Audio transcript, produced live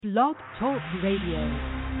Blog Talk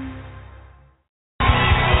Radio.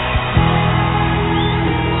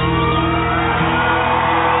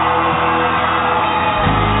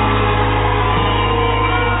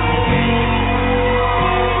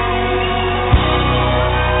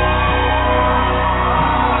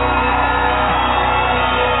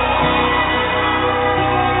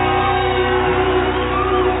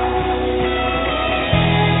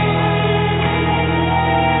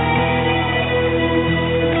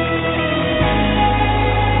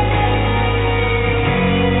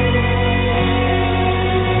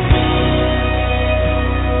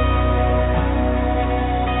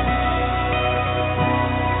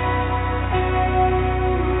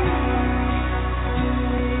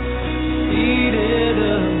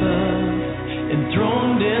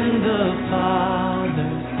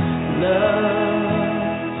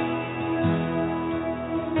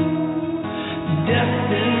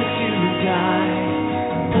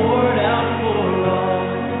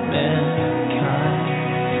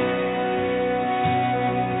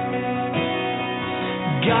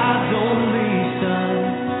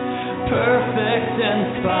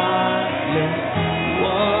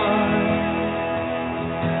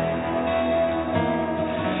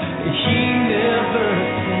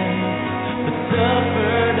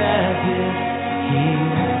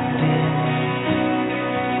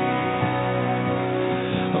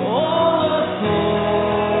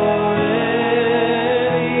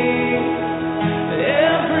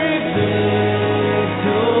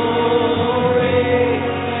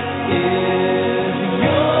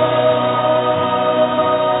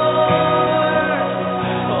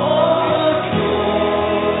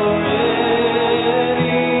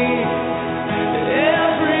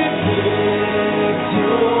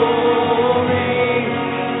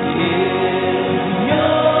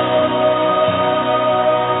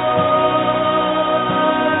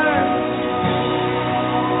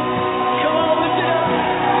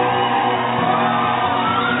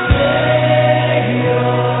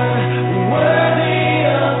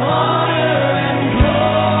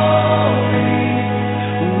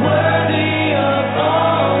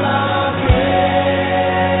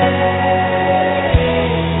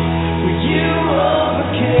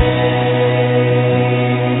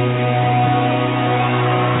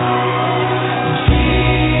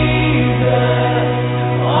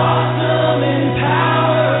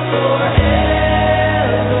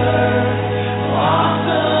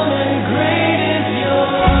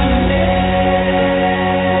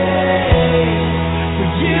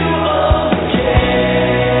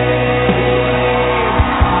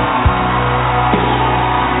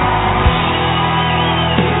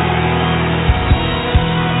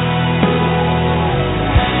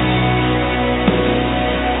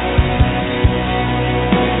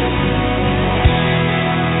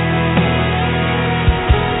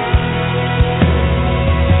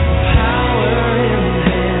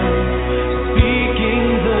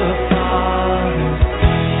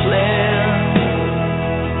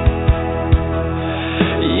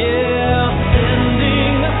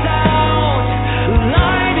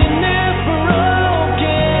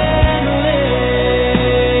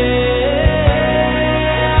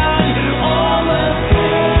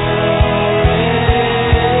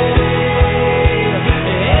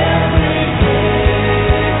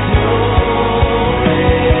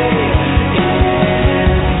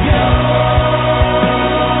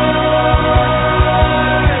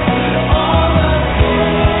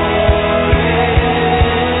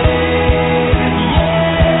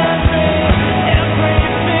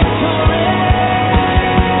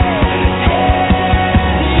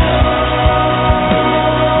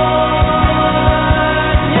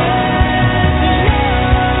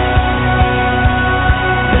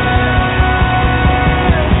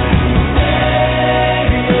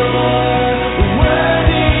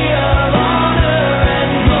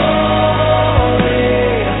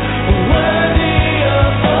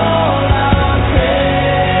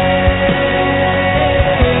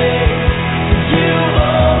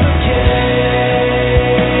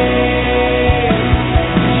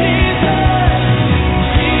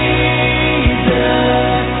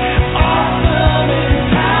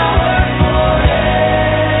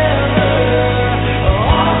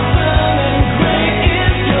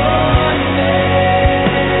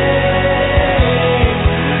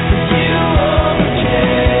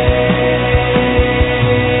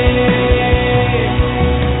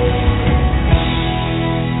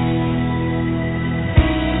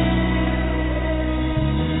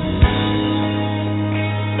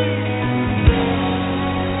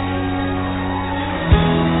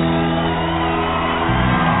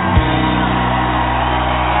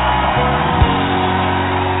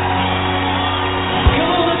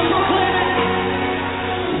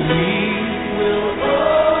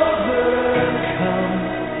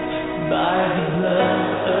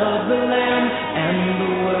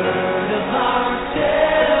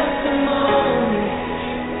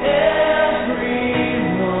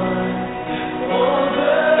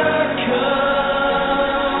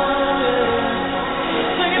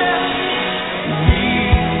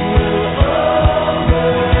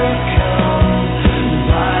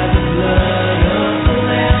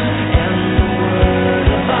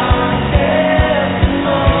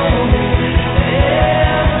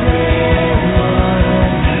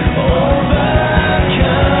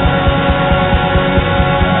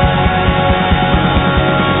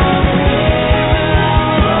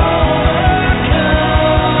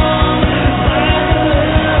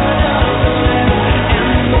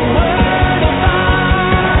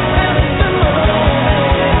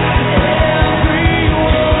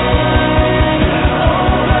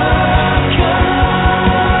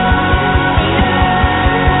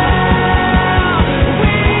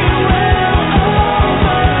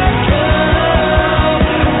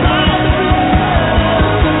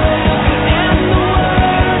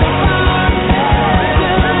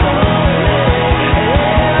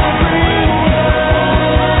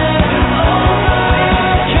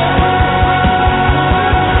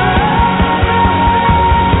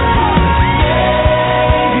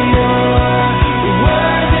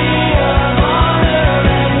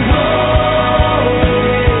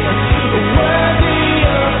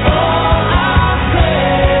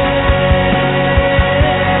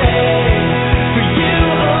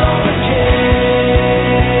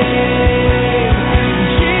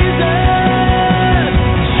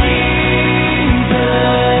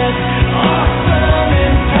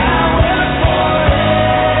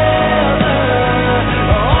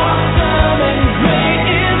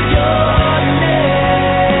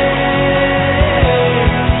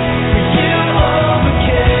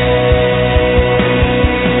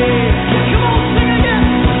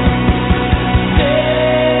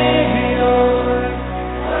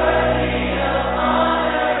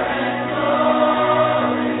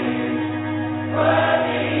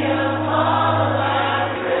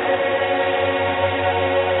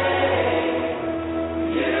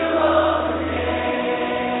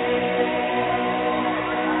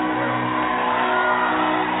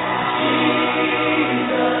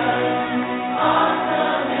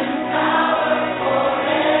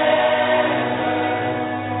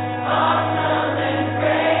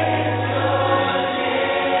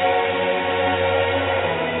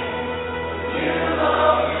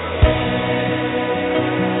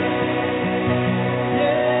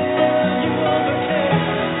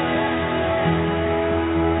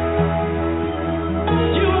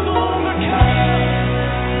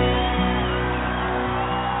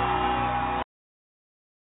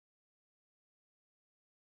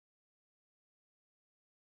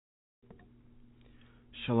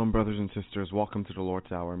 Shalom, brothers and sisters. Welcome to the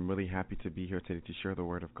Lord's Hour. I'm really happy to be here today to share the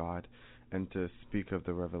Word of God and to speak of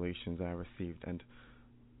the revelations I received. And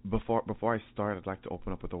before I start, I'd like to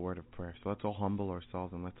open up with a word of prayer. So let's all humble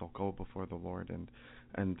ourselves and let's all go before the Lord and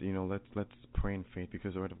let's pray in faith,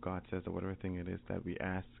 because the Word of God says that whatever thing it is that we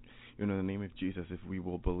ask, in the name of Jesus, if we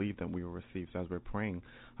will believe, then we will receive. So as we're praying,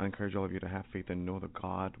 I encourage all of you to have faith and know that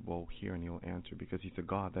God will hear and He will answer, because He's a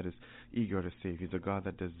God that is eager to save. He's a God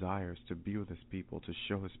that desires to be with His people, to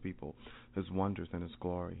show His people His wonders and His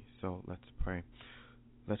glory. So let's pray.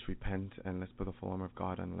 Let's repent and let's put the full armor of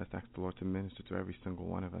God on, and let's ask the Lord to minister to every single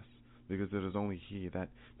one of us, because it is only He that,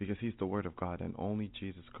 because He's the Word of God, and only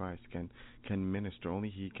Jesus Christ can minister. Only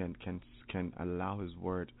He can allow His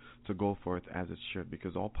Word to go forth as it should,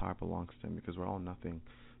 because all power belongs to Him, because we're all nothing,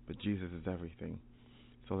 but Jesus is everything.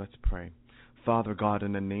 So let's pray. Father God,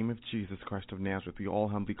 in the name of Jesus Christ of Nazareth, we all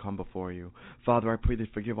humbly come before you. Father, I pray that you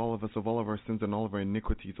forgive all of us of all of our sins and all of our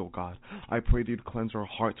iniquities, O God. I pray that you'd cleanse our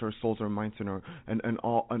hearts, our souls, our minds, and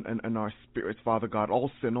our spirits, Father God.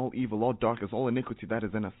 All sin, all evil, all darkness, all iniquity that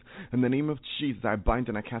is in us. In the name of Jesus, I bind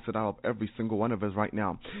and I cast it out of every single one of us right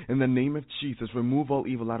now. In the name of Jesus, remove all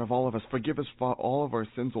evil out of all of us. Forgive us for all of our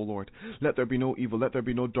sins, O Lord. Let there be no evil, let there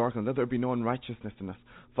be no darkness, let there be no unrighteousness in us.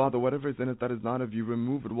 Father, whatever is in us that is not of you,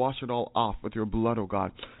 remove it, wash it all off with your blood, O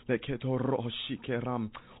God.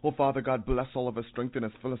 Oh Father God, bless all of us, strengthen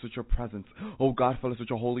us, fill us with your presence. Oh God, fill us with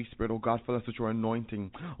your Holy Spirit. Oh God, fill us with your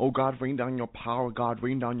anointing. Oh God, rain down your power. God,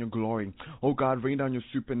 rain down your glory. Oh God, rain down your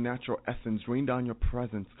supernatural essence. Rain down your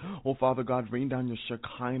presence. Oh Father God, rain down your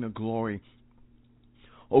Shekinah glory.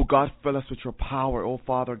 Oh God, fill us with your power. Oh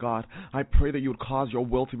Father God, I pray that you would cause your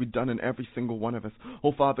will to be done in every single one of us.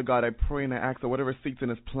 Oh Father God, I pray and I ask that whatever Satan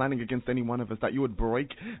is planning against any one of us, that you would break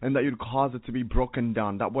and that you would cause it to be broken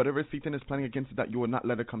down. That whatever Satan is planning against it, that you would not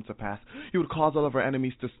let it come to pass. You would cause all of our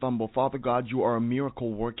enemies to stumble. Father God, you are a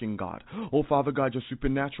miracle working God. Oh Father God, your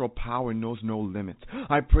supernatural power knows no limits.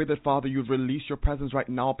 I pray that Father, you would release your presence right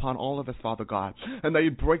now upon all of us, Father God, and that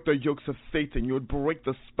you'd break the yokes of Satan. You would break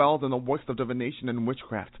the spells and the works of divination and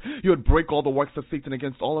witchcraft. You would break all the works of Satan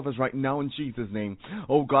against all of us right now in Jesus' name.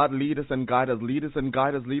 Oh God, lead us and guide us, lead us and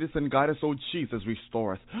guide us, lead us and guide us. Oh Jesus,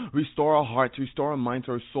 restore us. Restore our hearts, restore our minds,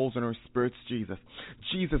 our souls, and our spirits, Jesus.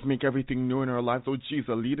 Jesus, make everything new in our lives. Oh Jesus,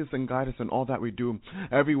 lead us and guide us in all that we do,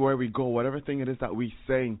 everywhere we go, whatever thing it is that we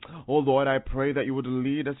say. Oh Lord, I pray that you would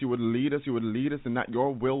lead us, you would lead us, you would lead us, and that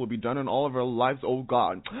your will will be done in all of our lives, oh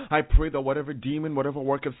God. I pray that whatever demon, whatever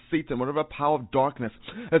work of Satan, whatever power of darkness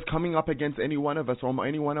is coming up against any one of us or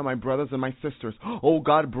any one of my brothers and my sisters, oh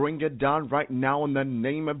God, bring it down right now in the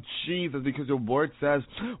name of Jesus, because your word says,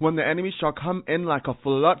 when the enemy shall come in like a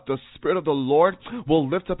flood, the Spirit of the Lord will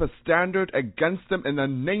lift up a standard against them in the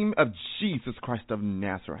name of Jesus Christ of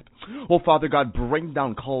Nazareth. Oh Father God, bring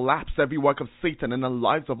down, collapse every work of Satan in the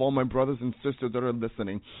lives of all my brothers and sisters that are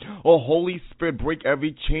listening. Oh Holy Spirit, break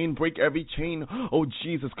every chain, break every chain. Oh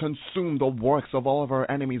Jesus, consume the works of all of our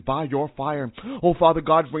enemies by your fire. Oh Father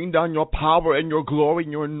God, rain down your power and your glory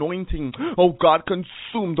and your anointing. Oh God,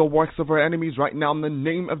 consume the works of our enemies right now in the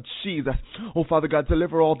name of Jesus. Oh Father God,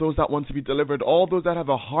 deliver all those that want to be delivered, all those that have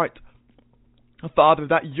a heart, Father,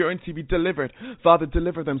 that yearn to be delivered. Father,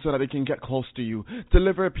 deliver them so that they can get close to you.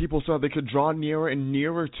 Deliver people so that they could draw nearer and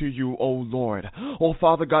nearer to you, O Lord. Oh,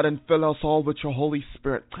 Father God, and fill us all with your Holy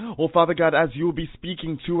Spirit. Oh, Father God, as you will be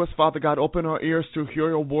speaking to us, Father God, open our ears to hear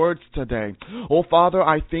your words today. Oh, Father,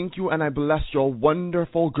 I thank you and I bless your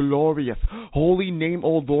wonderful, glorious, holy name,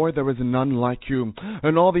 O Lord. There is none like you.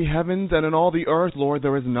 In all the heavens and in all the earth, Lord,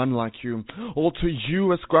 there is none like you. Oh, to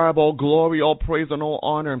you ascribe all glory, all praise, and all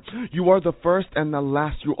honor. You are the first and the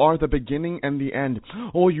last. You are the beginning and the end.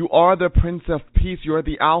 Oh, you are the Prince of Peace. You are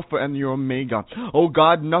the Alpha and the Omega. Oh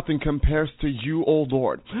God, nothing compares to you, oh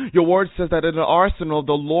Lord. Your word says that in the arsenal of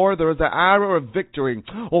the Lord there is an arrow of victory.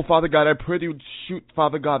 Oh Father God, I pray that you would shoot,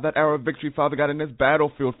 Father God, that arrow of victory, Father God, in this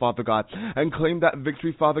battlefield, Father God, and claim that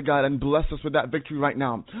victory, Father God, and bless us with that victory right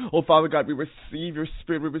now. Oh Father God, we receive your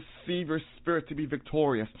Spirit. We receive your Spirit to be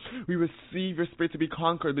victorious. We receive your Spirit to be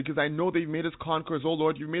conquered, because I know that you've made us conquerors. Oh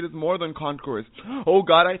Lord, you've made us more than conquerors. Oh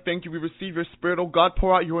God, I thank you. We receive your Spirit. Oh God,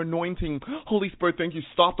 pour out your anointing. Holy Spirit, thank you.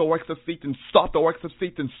 Stop the works of Satan. Stop the works of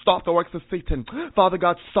Satan. Stop the works of Satan. Father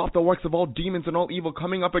God, stop the works of all demons and all evil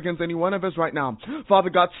coming up against any one of us right now.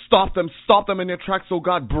 Father God, stop them. Stop them in their tracks. Oh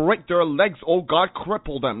God, break their legs. Oh God,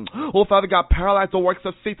 cripple them. Oh Father God, paralyze the works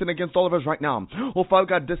of Satan against all of us right now. Oh Father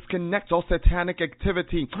God, disconnect all satanic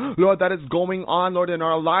activity, Lord, that is going on, Lord, in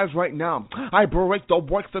our lives right now. I break the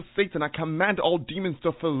works of Satan. I command all demons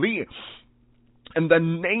to flee. In the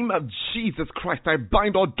name of Jesus Christ, I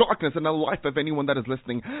bind all darkness in the life of anyone that is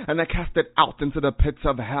listening, and I cast it out into the pits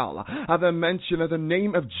of hell. As I mention, in the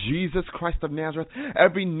name of Jesus Christ of Nazareth,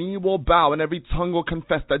 every knee will bow and every tongue will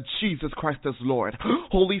confess that Jesus Christ is Lord.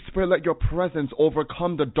 Holy Spirit, let your presence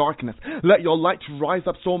overcome the darkness. Let your light rise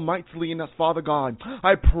up so mightily in us, Father God.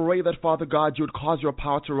 I pray that, Father God, you would cause your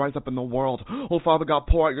power to rise up in the world. Oh, Father God,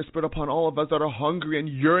 pour out your Spirit upon all of us that are hungry and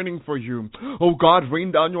yearning for you. Oh, God,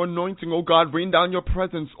 rain down your anointing. Oh, God, rain down your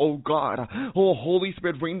presence, oh God. Oh, Holy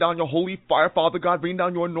Spirit, rain down your holy fire, Father God, rain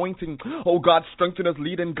down your anointing. Oh God, strengthen us,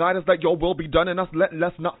 lead and guide us, let your will be done in us. Let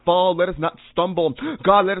us not fall, let us not stumble.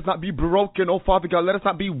 God, let us not be broken. Oh Father God, let us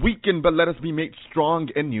not be weakened, but let us be made strong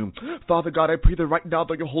in you. Father God, I pray that right now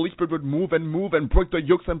that your Holy Spirit would move and break the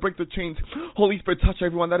yokes and break the chains. Holy Spirit, touch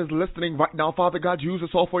everyone that is listening right now. Father God, use us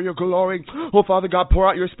all for your glory. Oh Father God, pour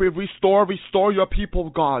out your Spirit, restore your people,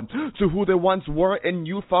 God, to who they once were in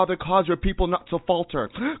you. Father, cause your people not to falter.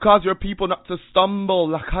 Cause your people not to stumble.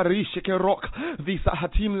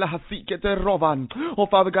 Oh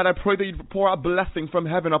Father God, I pray that you pour out blessing from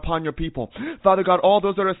heaven upon your people. Father God, all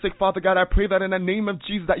those that are sick, Father God, I pray that in the name of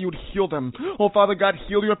Jesus that you would heal them. Oh Father God,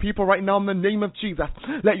 heal your people right now in the name of Jesus.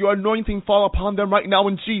 Let your anointing fall upon them right now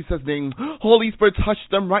in Jesus' name. Holy Spirit, touch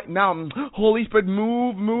them right now. Holy Spirit,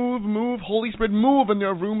 move. Holy Spirit, move in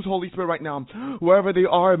their rooms, Holy Spirit, right now. Wherever they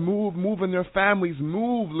are, move in their families,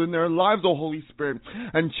 move in their lives, oh Holy Spirit,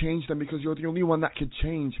 and change them, because you're the only one that can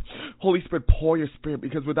change. Holy Spirit, pour your Spirit,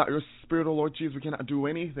 because without your Spirit, oh Lord Jesus, we cannot do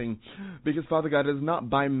anything. Because Father God, it is not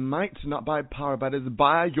by might, not by power, but it is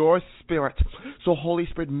by your Spirit. So Holy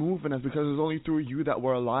Spirit, move in us, because it's only through you that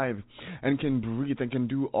we're alive and can breathe and can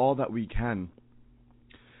do all that we can.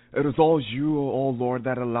 It is all you, oh Lord,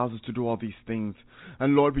 that allows us to do all these things.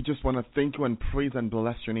 And Lord, we just want to thank you and praise and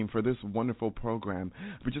bless your name for this wonderful program.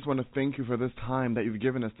 We just want to thank you for this time that you've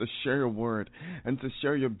given us to share your word and to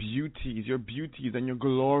share your beauties and your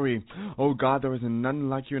glory. Oh God, there is none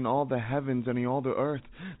like you in all the heavens and in all the earth.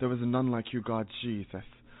 There is none like you, God Jesus.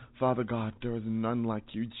 Father God, there is none like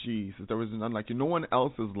you, Jesus. There is none like you. No one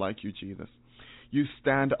else is like you, Jesus. You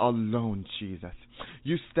stand alone, Jesus.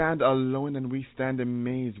 You stand alone, and we stand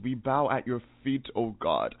amazed. We bow at your feet, O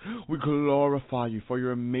God. We glorify you for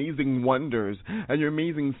your amazing wonders and your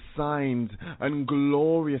amazing signs and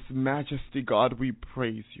glorious majesty, God. We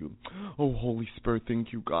praise you. Oh, Holy Spirit,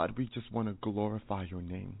 thank you, God. We just want to glorify your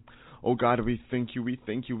name. Oh God, we thank you, we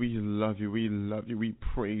love you, we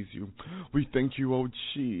praise you. We thank you, oh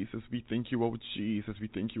Jesus, we thank you, oh Jesus, we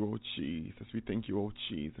thank you, oh Jesus, we thank you, oh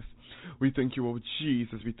Jesus. We thank you, oh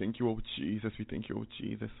Jesus, we thank you, oh Jesus, we thank you, oh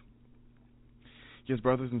Jesus. Yes,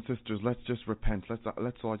 brothers and sisters, let's just repent.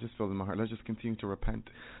 Let's all just feel in my heart. Let's just continue to repent.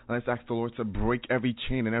 Let's ask the Lord to break every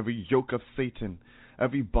chain and every yoke of Satan,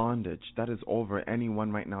 every bondage that is over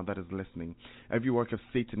anyone right now that is listening. Every work of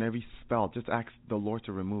Satan, every spell, just ask the Lord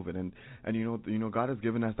to remove it. And you know, God has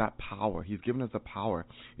given us that power. He's given us the power.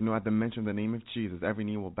 You know, at the mention of the name of Jesus, every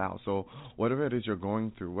knee will bow. So whatever it is you're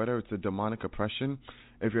going through, whether it's a demonic oppression,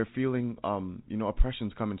 if you're feeling,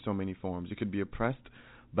 oppressions come in so many forms. You could be oppressed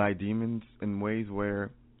by demons in ways where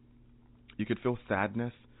you could feel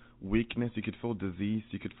sadness, weakness, you could feel disease,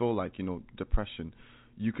 you could feel depression.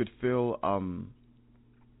 You could feel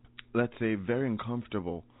let's say very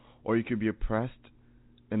uncomfortable, or you could be oppressed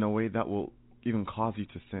in a way that will even cause you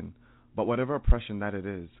to sin. But whatever oppression that it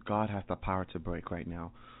is, God has the power to break right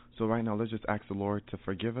now. So right now, let's just ask the Lord to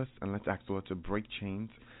forgive us, and let's ask the Lord to break chains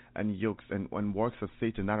and yokes and works of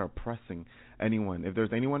Satan that are oppressing anyone. If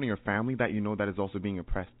there's anyone in your family that you know that is also being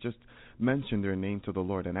oppressed, just mention their name to the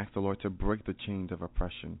Lord and ask the Lord to break the chains of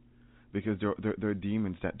oppression, because there are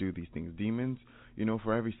demons that do these things. Demons,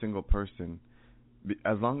 for every single person,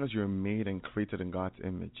 as long as you're made and created in God's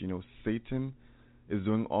image, Satan is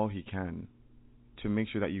doing all he can to make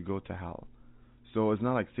sure that you go to hell. So it's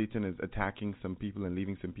not like Satan is attacking some people and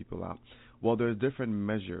leaving some people out. Well, there's different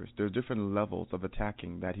measures, there's different levels of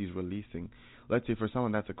attacking that he's releasing. Let's say for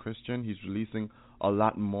someone that's a Christian, he's releasing a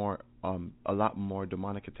lot more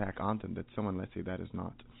demonic attack on them than someone, let's say, that is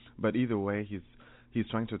not. But either way, he's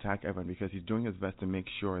trying to attack everyone, because he's doing his best to make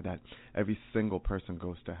sure that every single person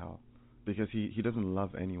goes to hell. Because he doesn't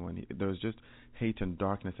love anyone. There's just hate and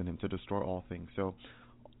darkness in him to destroy all things. So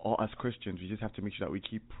as Christians, we just have to make sure that we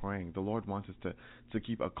keep praying. The Lord wants us to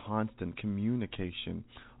keep a constant communication,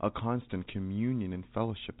 a constant communion and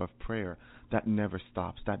fellowship of prayer that never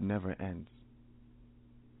stops, that never ends.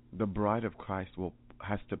 The bride of Christ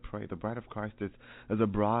has to pray. The bride of Christ is a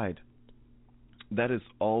bride that is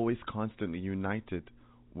always constantly united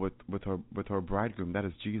with her bridegroom, that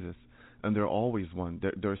is Jesus. And they're always one.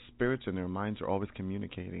 Their spirits and their minds are always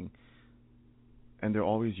communicating. and they're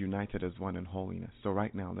always united as one in holiness. So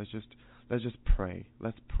right now, let's just pray.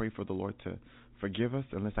 Let's pray for the Lord to forgive us,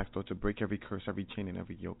 and let's ask the Lord to break every curse, every chain, and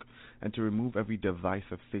every yoke, and to remove every device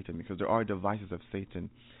of Satan, because there are devices of Satan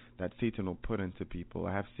that Satan will put into people.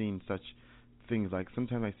 I have seen such things, like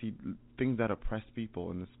sometimes I see things that oppress people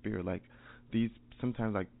in the spirit, like these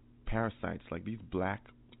sometimes like parasites, like these black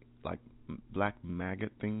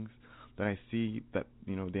maggot things that I see that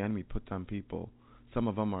the enemy puts on people. Some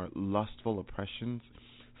of them are lustful oppressions.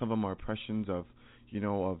 Some of them are oppressions of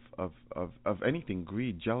anything,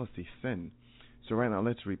 greed, jealousy, sin. So right now,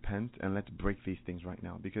 let's repent and let's break these things right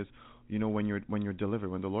now, because when you're delivered,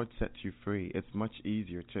 when the Lord sets you free, it's much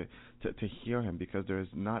easier to hear Him, because there is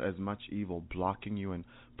not as much evil blocking you and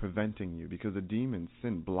preventing you, because the demon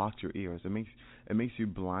sin blocked your ears. It makes you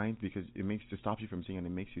blind, because it makes to stop you from seeing, and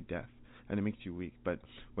it makes you deaf, and it makes you weak. But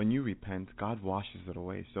when you repent, God washes it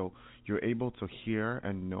away, so you're able to hear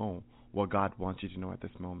and know what God wants you to know at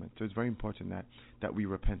this moment. So it's very important that we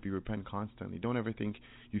repent. We repent constantly. Don't ever think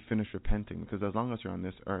you finish repenting, because as long as you're on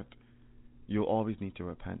this earth, you'll always need to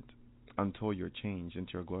repent until you're changed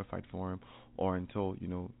into your glorified form, or until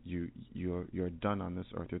you're done on this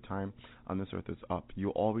earth. Your time on this earth is up. You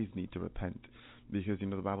always need to repent, because the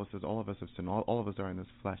Bible says all of us have sinned. All of us are in this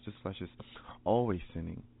flesh. This flesh is always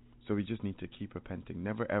sinning. So we just need to keep repenting.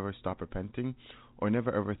 Never ever stop repenting, or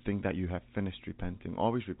never ever think that you have finished repenting.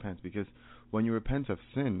 Always repent, because when you repent of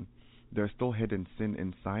sin, there's still hidden sin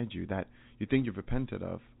inside you that you think you've repented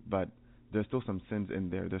of, but there's still some sins in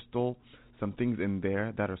there. There's still some things in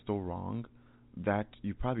there that are still wrong that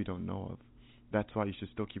you probably don't know of. That's why you should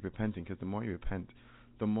still keep repenting, because the more you repent,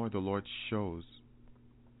 the more the Lord shows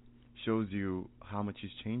you how much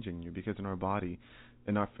He's changing you. Because in our body,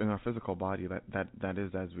 in our physical body, that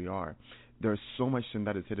is as we are, there's so much sin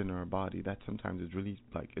that is hidden in our body that sometimes it's really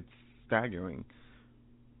it's staggering.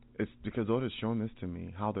 It's because the Lord has shown this to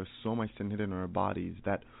me, how there's so much sin hidden in our bodies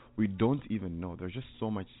that we don't even know. There's just so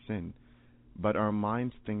much sin, but our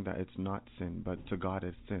minds think that it's not sin, but to God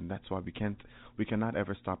it's sin. That's why we cannot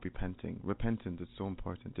ever stop repenting. Repentance is so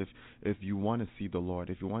important. If you want to see the Lord,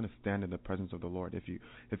 if you want to stand in the presence of the Lord, if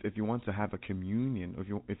you want to have a communion,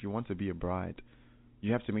 if you want to be a bride,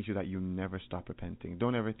 you have to make sure that you never stop repenting.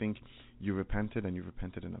 Don't ever think you repented and you've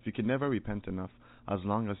repented enough. You can never repent enough as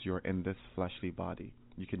long as you're in this fleshly body.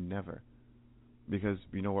 You can never. Because,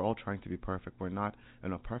 we're all trying to be perfect. We're not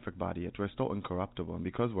in a perfect body yet. We're still incorruptible. And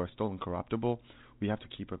because we're still incorruptible, we have to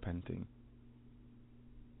keep repenting.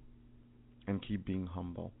 And keep being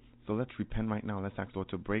humble. So let's repent right now. Let's ask the Lord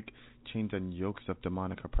to break chains and yokes of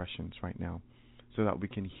demonic oppressions right now, so that we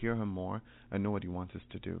can hear Him more and know what He wants us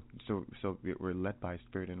to do. So we're led by His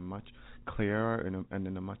Spirit in a much clearer and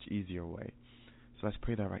in a much easier way. So let's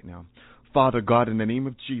pray that right now. Father God, in the name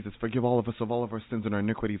of Jesus, forgive all of us of all of our sins and our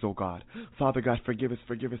iniquities, O God. Father God, forgive us,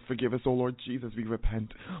 O Lord Jesus. We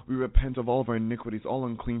repent of all of our iniquities, all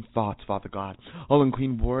unclean thoughts, Father God, all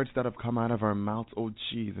unclean words that have come out of our mouths, O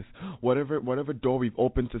Jesus. Whatever door we've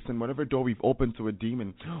opened to sin, whatever door we've opened to a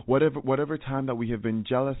demon, whatever time that we have been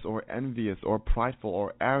jealous or envious or prideful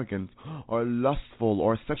or arrogant or lustful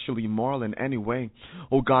or sexually immoral in any way,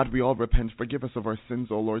 O God, we all repent. Forgive us of our sins,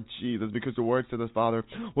 O Lord Jesus, because the word says, Father,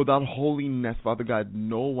 without holiness, Father God,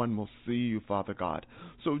 no one will see you, Father God.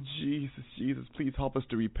 So Jesus, please help us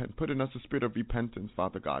to repent. Put in us a spirit of repentance,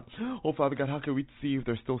 Father God. Oh, Father God, how can we see if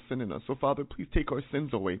there's still sin in us? So, Father, please take our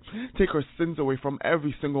sins away. Take our sins away from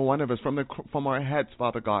every single one of us, from our heads,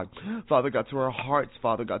 Father God. Father God, to our hearts,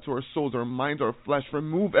 Father God, to our souls, our minds, our flesh.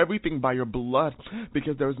 Remove everything by your blood,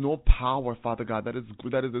 because there is no power, Father God, that is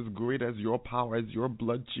as great as your power, as your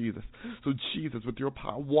blood, Jesus. So, Jesus, with your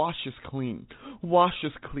power, wash us clean. Wash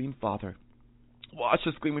us clean, Father. Wash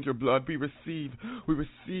us clean with your blood. We receive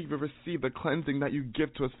the cleansing that you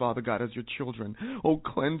give to us, Father God, as your children. Oh,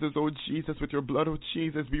 cleanse us, oh Jesus, with your blood, oh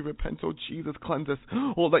Jesus. We repent, oh Jesus, cleanse us.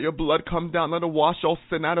 Oh, let your blood come down. Let it wash all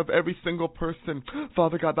sin out of every single person,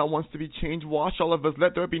 Father God, that wants to be changed. Wash all of us.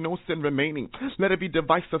 Let there be no sin remaining. Let it be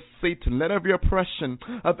device of Satan. Let every oppression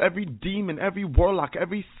of every demon, every warlock,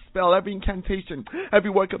 every spell, every incantation, every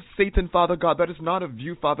work of Satan, Father God, that is not of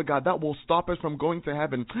you, Father God, that will stop us from going to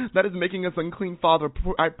heaven, that is making us unclean, Father,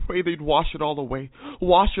 I pray that you'd wash it all away.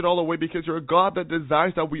 Wash it all away, because you're a God that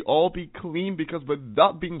desires that we all be clean, because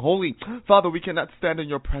without being holy, Father, we cannot stand in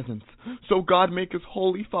your presence. So God, make us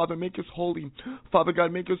holy, Father, make us holy. Father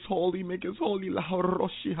God, make us holy, make us holy.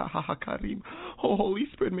 Oh, Holy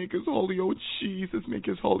Spirit, make us holy. Oh, Jesus, make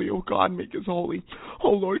us holy. Oh, God, make us holy. Oh,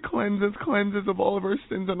 Lord, cleanse us of all of our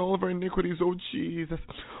sins and and all of our iniquities, oh Jesus.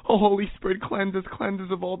 Oh, Holy Spirit, cleanse us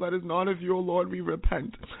of all that is not of you, oh Lord, we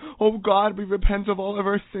repent. Oh God, we repent of all of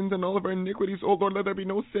our sins and all of our iniquities, oh Lord, let there be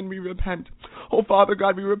no sin, we repent. Oh Father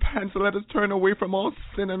God, we repent, so let us turn away from all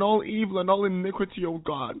sin and all evil and all iniquity, oh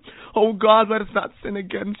God. Oh God, let us not sin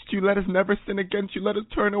against you, let us never sin against you, let us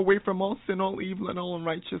turn away from all sin, all evil and all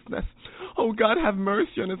unrighteousness. Oh God, have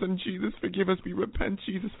mercy on us, and Jesus, forgive us, we repent.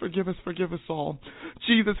 Jesus, forgive us all.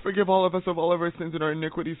 Jesus, forgive all of us of all of our sins and our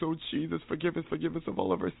iniquities, oh Jesus, forgive us of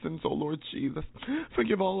all of our sins, oh Lord Jesus.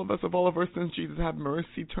 Forgive all of us of all of our sins, Jesus, have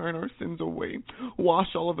mercy, turn our sins away. Wash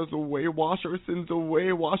all of us away, wash our sins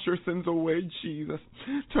away, wash our sins away, Jesus.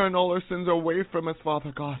 Turn all our sins away from us,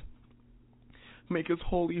 Father God. Make us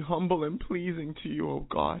holy, humble, and pleasing to you, oh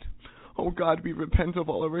God. Oh God, we repent of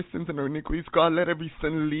all of our sins and our iniquities. God, let every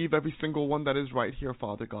sin leave, every single one that is right here,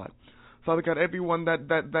 Father God. Father God, everyone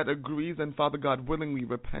that agrees and, Father God, willingly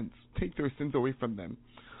repents, take their sins away from them.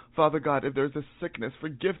 Father God, if there's a sickness,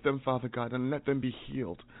 forgive them, Father God, and let them be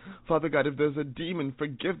healed. Father God, if there's a demon,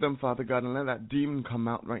 forgive them, Father God, and let that demon come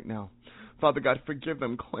out right now. Father God, forgive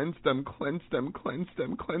them, cleanse them, cleanse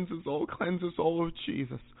us all, oh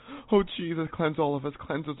Jesus. Oh Jesus, cleanse all of us,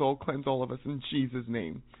 cleanse all of us, in Jesus'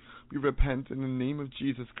 name. We repent in the name of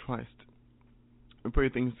Jesus Christ. We pray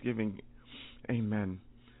thanksgiving. Amen.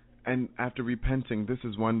 And after repenting, this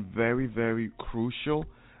is one very, very crucial,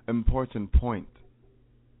 important point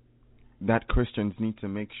that Christians need to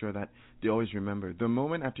make sure that they always remember. The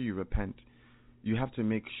moment after you repent, you have to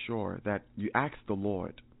make sure that you ask the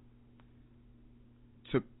Lord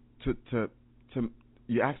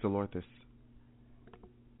you ask the Lord this.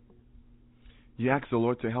 You ask the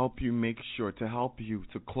Lord to help you make sure, to help you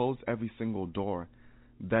to close every single door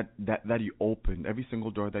that you opened, every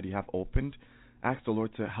single door that you have opened. Ask the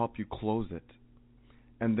Lord to help you close it.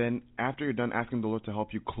 And then after you're done asking the Lord to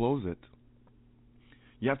help you close it,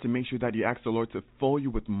 you have to make sure that you ask the Lord to fill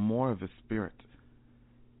you with more of His Spirit.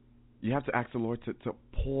 You have to ask the Lord to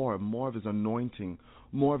pour more of His anointing,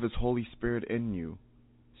 more of His Holy Spirit in you,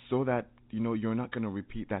 so that you're not going to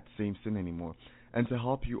repeat that same sin anymore, and to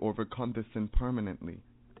help you overcome this sin permanently,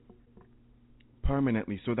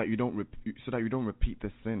 so that you don't repeat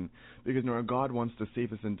this sin. Because our God wants to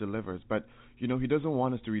save us and deliver us, but He doesn't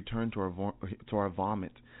want us to return to our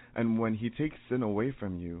vomit. And when He takes sin away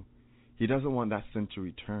from you, He doesn't want that sin to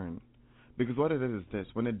return. Because what it is this: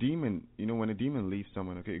 when a demon leaves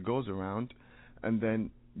someone, okay, it goes around, and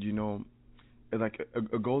then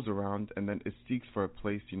it goes around, and then it seeks for a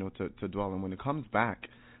place to dwell. And when it comes back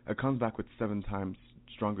with 7 times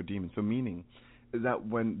stronger demons. So meaning is that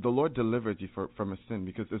when the Lord delivers you from a sin,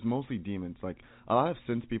 because it's mostly demons. Like a lot of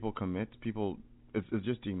sins people commit, it's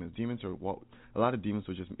just demons. Demons are a lot of demons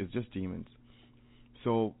it's just demons.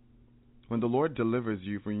 So when the Lord delivers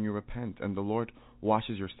you, when you repent and the Lord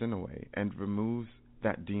washes your sin away and removes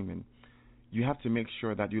that demon, you have to make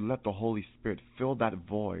sure that you let the Holy Spirit fill that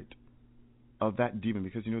void of that demon,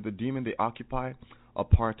 because the demon, they occupy a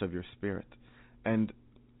part of your spirit. And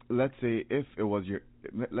let's say if it was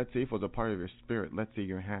a part of your spirit, let's say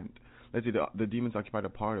your hand, let's say the demons occupied a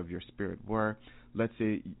part of your spirit, where let's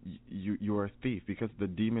say you were a thief, because the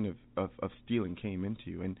demon of stealing came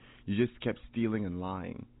into you, and you just kept stealing and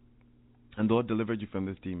lying, and the Lord delivered you from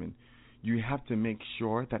this demon. You have to make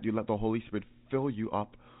sure that you let the Holy Spirit fill you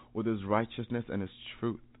up with His righteousness and His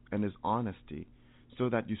truth and His honesty, so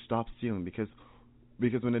that you stop stealing. Because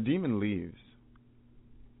when a demon leaves,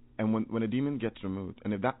 and when a demon gets removed,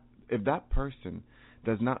 and if that person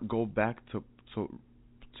does not go back to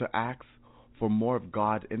ask for more of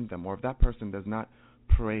God in them, or if that person does not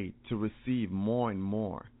pray to receive more and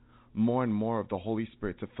more of the Holy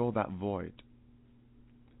Spirit to fill that void,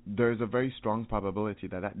 there is a very strong probability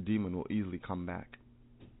that demon will easily come back.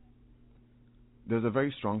 There's a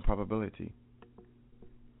very strong probability.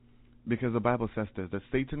 Because the Bible says this, that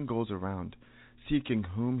Satan goes around seeking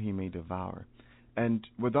whom he may devour. And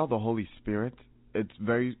without the Holy Spirit, it's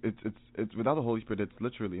literally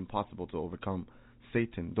impossible to overcome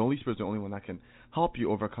Satan. The Holy Spirit is the only one that can help you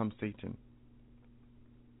overcome Satan.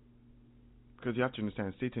 Because you have to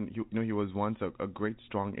understand, Satan, he was once a great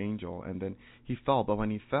strong angel, and then he fell. But when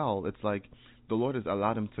he fell, it's like the Lord has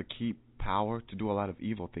allowed him to keep power to do a lot of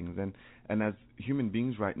evil things. And as human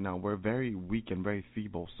beings right now, we're very weak and very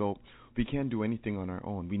feeble, so we can't do anything on our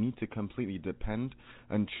own. We need to completely depend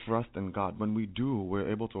and trust in God. When we do,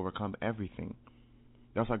 we're able to overcome everything.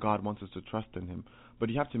 That's why God wants us to trust in Him. But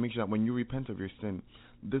you have to make sure that when you repent of your sin,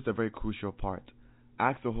 this is a very crucial part.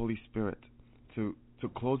 Ask the Holy Spirit to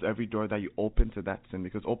close every door that you open to that sin,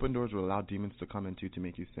 because open doors will allow demons to come into you to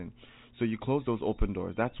make you sin. So you close those open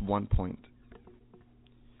doors. That's one point.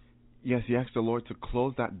 Yes, you ask the Lord to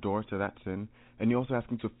close that door to that sin, and you also ask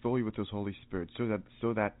Him to fill you with His Holy Spirit,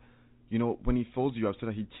 so that when He fills you up, so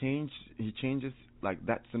that He changes like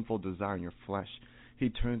that sinful desire in your flesh, He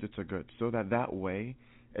turns it to good, so that way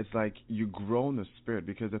it's like you grow in the Spirit.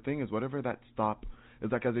 Because the thing is, whatever that stop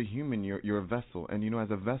is like, as a human, you're a vessel, and as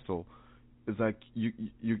a vessel, it's like you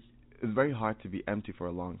it's very hard to be empty for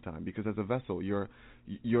a long time, because as a vessel you're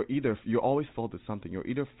always filled with something. You're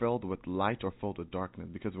either filled with light or filled with darkness,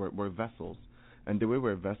 because we're vessels. And the way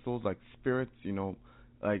we're vessels, like spirits,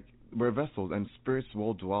 like we're vessels, and spirits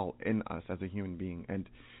will dwell in us as a human being. And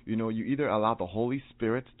you either allow the Holy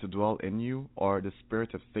Spirit to dwell in you, or the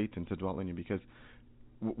spirit of Satan to dwell in you, because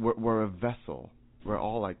we're a vessel. We're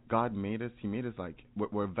all like, God made us. He made us like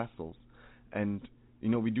we're vessels. And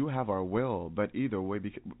we do have our will, but either way,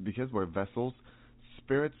 because we're vessels,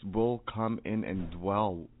 spirits will come in and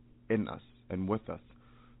dwell in us and with us.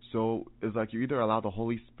 So it's like you either allow the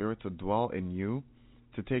Holy Spirit to dwell in you,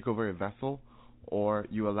 to take over a vessel, or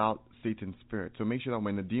you allow Satan's spirit. So make sure that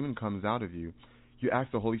when the demon comes out of you, you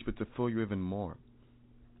ask the Holy Spirit to fill you even more.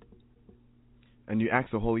 And you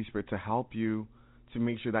ask the Holy Spirit to help you, to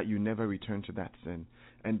make sure that you never return to that sin.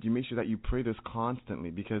 And you make sure that you pray this constantly,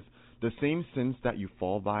 because the same sins that you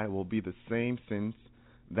fall by will be the same sins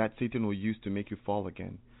that Satan will use to make you fall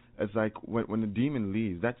again. It's like when the demon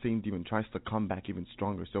leaves, that same demon tries to come back even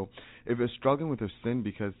stronger. So if you're struggling with a sin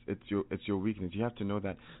because it's your weakness, you have to know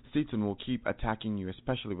that Satan will keep attacking you,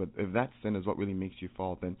 especially if that sin is what really makes you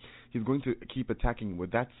fall. Then he's going to keep attacking you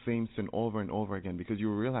with that same sin over and over again, because you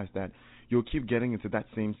will realize that you'll keep getting into that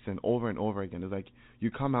same sin over and over again. It's like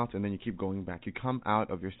you come out and then you keep going back. You come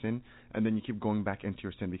out of your sin and then you keep going back into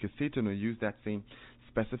your sin, because Satan will use that same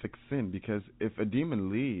specific sin. Because if a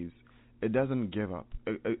demon leaves, it doesn't give up.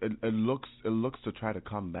 It looks to try to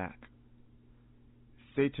come back.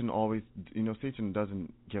 Satan always, Satan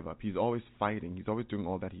doesn't give up. He's always fighting. He's always doing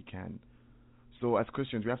all that he can. So as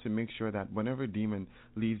Christians, we have to make sure that whenever a demon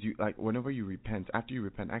leaves you, like whenever you repent, after you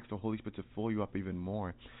repent, ask the Holy Spirit to fill you up even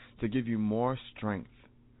more, to give you more strength.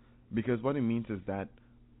 Because what it means is that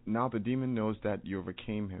now the demon knows that you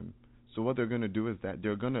overcame him. So what they're going to do is that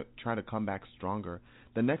they're going to try to come back stronger.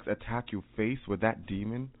 The next attack you face with that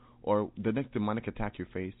demon, or the next demonic attack you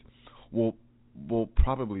face, will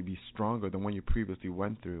probably be stronger than one you previously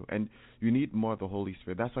went through. And you need more of the Holy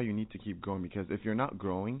Spirit. That's why you need to keep growing, because if you're not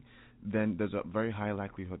growing, then there's a very high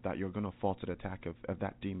likelihood that you're going to fall to the attack of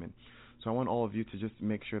that demon. So I want all of you to just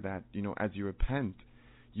make sure that, as you repent,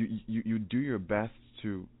 you do your best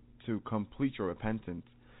to complete your repentance.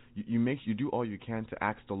 You do all you can to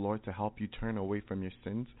ask the Lord to help you turn away from your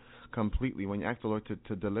sins completely. When you ask the Lord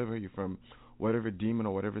to deliver you from whatever demon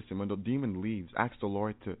or whatever sin, when the demon leaves, ask the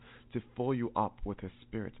Lord to fill you up with His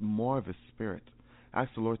Spirit, more of His Spirit.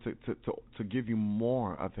 Ask the Lord to give you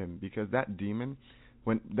more of Him, because that demon,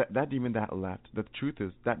 when that demon that left, the truth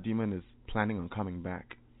is that demon is planning on coming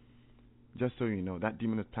back. Just so you know, that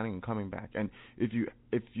demon is planning on coming back. And if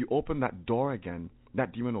you open that door again,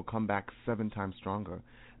 that demon will come back 7 times stronger,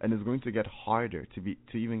 and it's going to get harder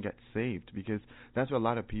to even get saved, because that's where a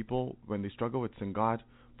lot of people, when they struggle with sin, God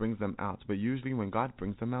brings them out. But usually when God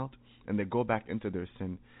brings them out and they go back into their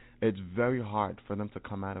sin, it's very hard for them to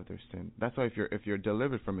come out of their sin. That's why if you're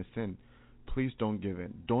delivered from a sin, please don't give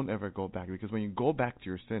in. Don't ever go back, because when you go back to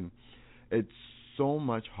your sin, it's so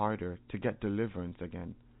much harder to get deliverance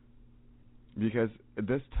again, because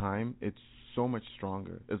this time it's so much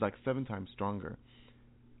stronger. It's like 7 times stronger,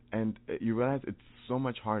 and you realize it's so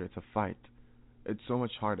much harder to fight. It's so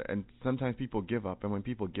much harder, and sometimes people give up, and when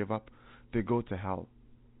people give up, they go to hell.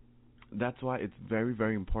 That's why it's very,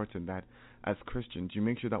 very important that as Christians, you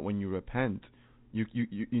make sure that when you repent, you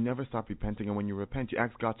never stop repenting. And when you repent, you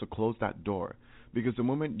ask God to close that door, because the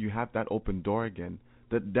moment you have that open door again,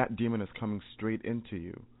 that demon is coming straight into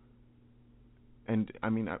you. And I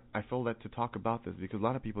mean, I feel led to talk about this, because a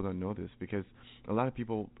lot of people don't know this, because a lot of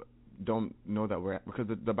people don't know that because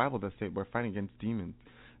the Bible does say we're fighting against demons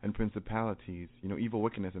and principalities, evil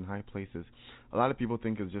wickedness in high places. A lot of people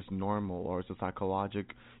think it's just normal, or it's a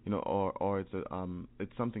psychological, or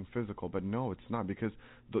it's something physical. But no, it's not, because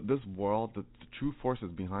this world, the true forces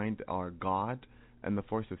behind are God and the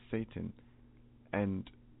force of Satan. And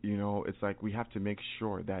it's like we have to make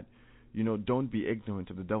sure that don't be ignorant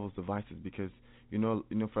of the devil's devices, because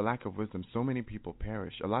for lack of wisdom, so many people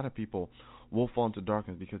perish. A lot of people will fall into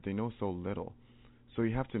darkness because they know so little. So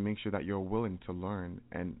you have to make sure that you're willing to learn,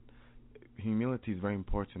 and humility is very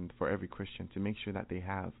important for every Christian to make sure that they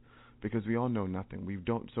have, because we all know nothing. We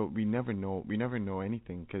never know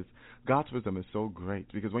anything, because God's wisdom is so great.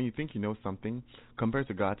 Because when you think you know something, compared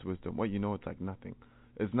to God's wisdom, what you know, it's like nothing.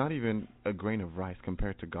 is not even a grain of rice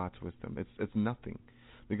compared to God's wisdom. It's nothing,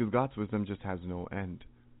 because God's wisdom just has no end.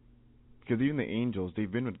 Because even the angels,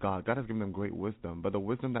 they've been with God. God has given them great wisdom, but the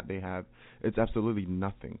wisdom that they have, it's absolutely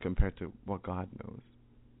nothing compared to what God knows.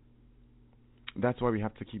 That's why we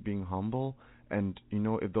have to keep being humble. And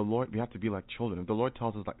if the Lord, we have to be like children. If the Lord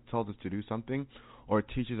tells us to do something, or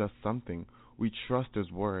teaches us something, we trust His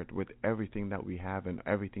word with everything that we have and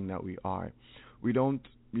everything that we are. We don't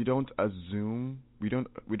assume. We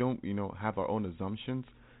don't have our own assumptions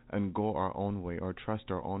and go our own way or trust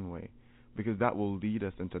our own way, because that will lead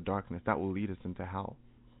us into darkness. That will lead us into hell.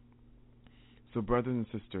 So, brothers and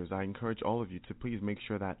sisters, I encourage all of you to please make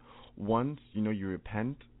sure that once you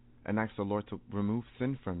repent and ask the Lord to remove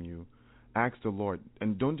sin from you, ask the Lord,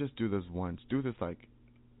 and don't just do this once. Do this like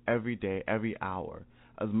every day, every hour,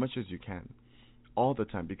 as much as you can, all the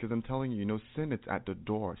time. Because I'm telling you, sin is at the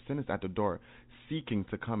door. Sin is at the door, seeking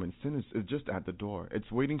to come in. Sin is just at the door.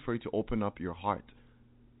 It's waiting for you to open up your heart.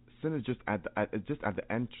 Sin is just at the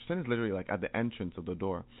sin is literally like at the entrance of the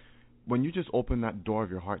door. When you just open that door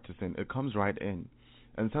of your heart to sin, it comes right in.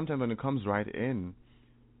 And sometimes when it comes right in,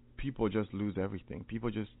 people just lose everything. People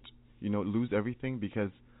just lose everything,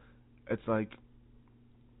 because it's like,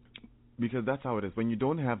 because that's how it is. When you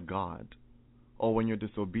don't have God, or when you're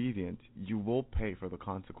disobedient, you will pay for the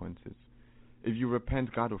consequences. If you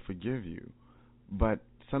repent, God will forgive you. But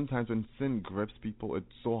sometimes when sin grips people, it's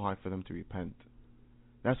so hard for them to repent.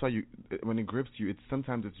 That's why when it grips you,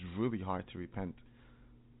 sometimes it's really hard to repent.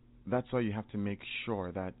 That's why you have to make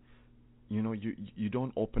sure that you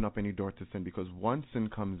don't open up any door to sin, because once sin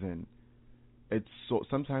comes in,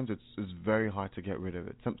 sometimes it's very hard to get rid of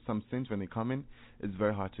it. Some sins, when they come in, it's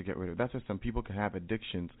very hard to get rid of. That's why some people can have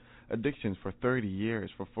addictions for 30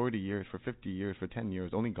 years, for 40 years, for 50 years, for 10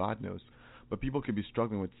 years. Only God knows. But people could be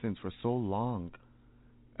struggling with sins for so long,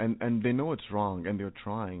 and they know it's wrong, and they're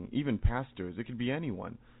trying. Even pastors, it could be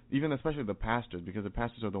anyone, even especially the pastors, because the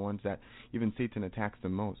pastors are the ones that even Satan attacks the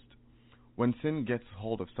most. When sin gets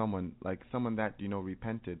hold of someone, like someone that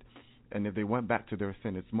repented, and if they went back to their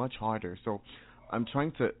sin, it's much harder. So I'm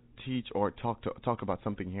trying to teach or talk about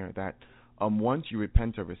something here, that once you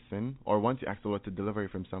repent of a sin, or once you ask the Lord to deliver you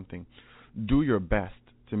from something, do your best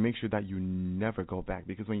to make sure that you never go back.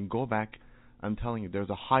 Because when you go back, I'm telling you, there's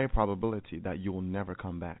a higher probability that you will never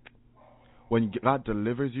come back. When God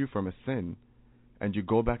delivers you from a sin and you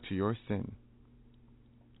go back to your sin,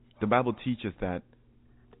 the Bible teaches that,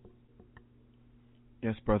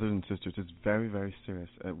 yes, brothers and sisters, it's very, very serious.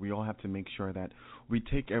 We all have to make sure that we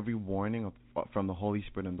take every warning from the Holy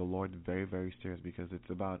Spirit and the Lord very, very serious, because it's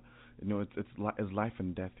about, it's life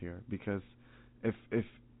and death here. Because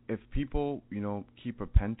if people, keep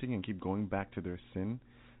repenting and keep going back to their sin,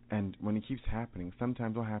 and when it keeps happening,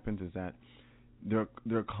 sometimes what happens is that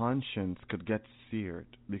their conscience could get seared,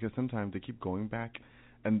 because sometimes they keep going back,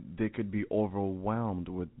 and they could be overwhelmed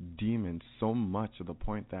with demons so much to the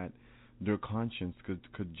point that their conscience could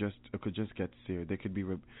just get seared. They could be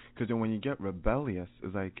because when you get rebellious,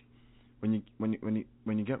 it's like when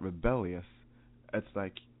you get rebellious, it's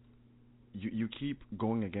like you keep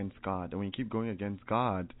going against God, and when you keep going against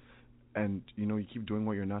God, and you keep doing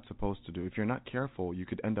what you're not supposed to do, if you're not careful, you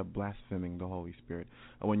could end up blaspheming the Holy Spirit.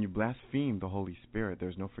 And when you blaspheme the Holy Spirit,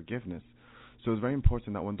 there's no forgiveness. So it's very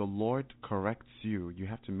important that when the Lord corrects you, you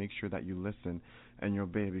have to make sure that you listen and you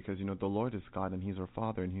obey, because the Lord is God, and He's our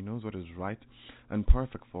Father, and He knows what is right and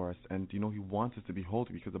perfect for us, and He wants us to be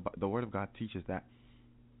holy, because the Word of God teaches that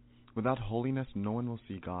without holiness, no one will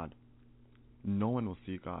see God. No one will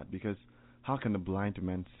see God, because how can the blind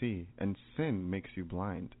man see? And sin makes you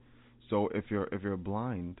blind. So if you're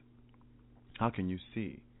blind, how can you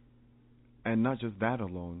see? And not just that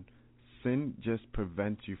alone, sin just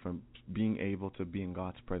prevents you from being able to be in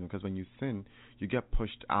God's presence. Because when you sin, you get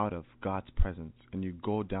pushed out of God's presence, and you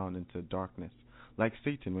go down into darkness. Like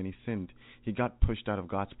Satan, when he sinned, he got pushed out of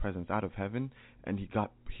God's presence, out of heaven, and he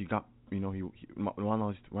got right now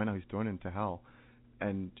he's thrown into hell,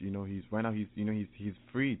 and he's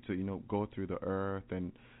free to go through the earth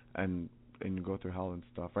and go through hell and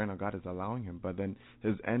stuff. Right now, God is allowing him, but then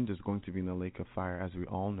his end is going to be in the lake of fire, as we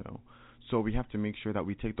all know. So we have to make sure that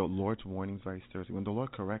we take the Lord's warnings very seriously. When the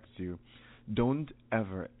Lord corrects you, don't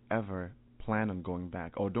ever plan on going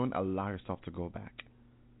back, or don't allow yourself to go back.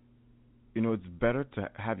 It's better to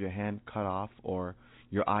have your hand cut off, or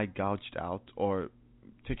your eye gouged out, or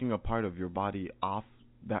taking a part of your body off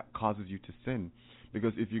that causes you to sin.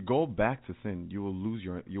 Because if you go back to sin, you will lose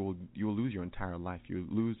your entire life. You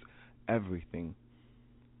will lose everything.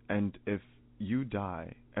 And if you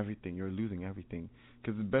die, everything, you're losing everything.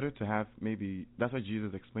 Because it's better to have, maybe, that's why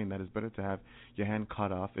Jesus explained that it's better to have your hand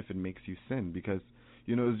cut off if it makes you sin, because,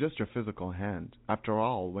 it's just your physical hand. After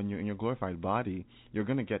all, when you're in your glorified body, you're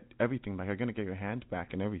going to get everything back. You're going to get your hand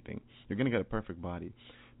back and everything. You're going to get a perfect body.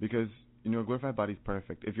 Because, your glorified body is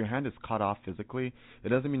perfect. If your hand is cut off physically, it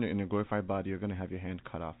doesn't mean in your glorified body you're going to have your hand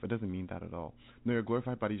cut off. It doesn't mean that at all. No, your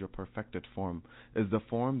glorified body is your perfected form. Is the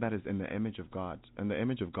form that is in the image of God. And the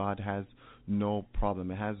image of God has no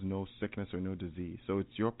problem. It has no sickness or no disease. So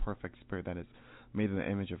it's your perfect spirit that is made in the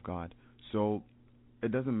image of God. So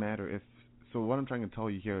it doesn't matter if... So what I'm trying to tell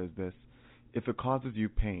you here is this. If it causes you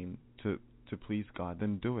pain to please God,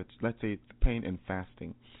 then do it. Let's say it's pain and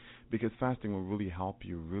fasting. Because fasting will really help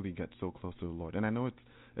you really get so close to the Lord. And I know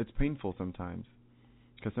it's painful sometimes.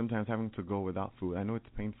 Because sometimes having to go without food, I know it's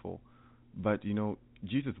painful. But,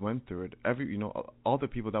 Jesus went through it. All the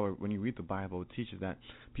people that were, when you read the Bible, it teaches that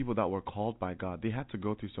people that were called by God, they had to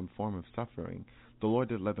go through some form of suffering. The Lord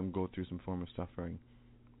did let them go through some form of suffering.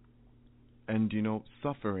 And,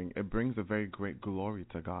 suffering, it brings a very great glory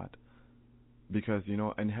to God. Because,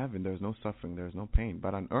 in heaven, there's no suffering, there's no pain.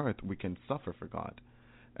 But on earth, we can suffer for God.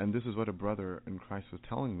 And this is what a brother in Christ was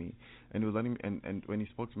telling me. And it was letting me, and when he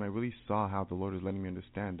spoke to me, I really saw how the Lord was letting me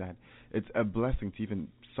understand that it's a blessing to even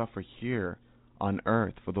suffer here on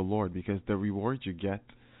earth for the Lord, because the reward you get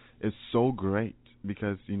is so great.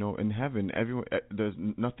 Because, in heaven, there's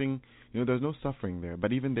nothing, there's no suffering there.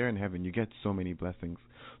 But even there in heaven, you get so many blessings.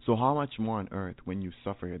 So how much more on earth when you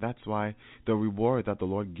suffer here? That's why the reward that the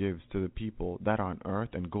Lord gives to the people that are on earth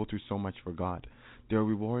and go through so much for God, their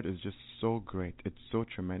reward is just so great. It's so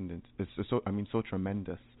tremendous. So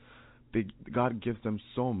tremendous. God gives them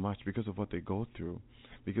so much because of what they go through.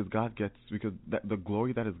 Because the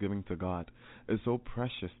glory that is given to God is so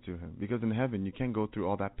precious to Him. Because in heaven, you can't go through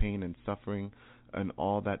all that pain and suffering and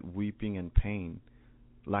all that weeping and pain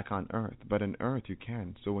like on earth. But in earth, you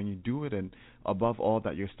can. So when you do it, and above all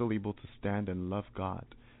that, you're still able to stand and love God.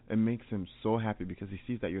 It makes Him so happy because He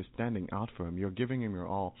sees that you're standing out for Him. You're giving Him your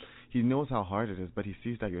all. He knows how hard it is, but He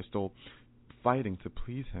sees that you're still fighting to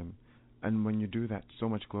please Him. And when you do that, so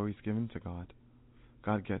much glory is given to God.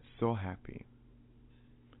 God gets so happy.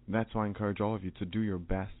 That's why I encourage all of you to do your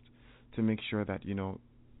best to make sure that,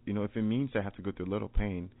 if it means I have to go through a little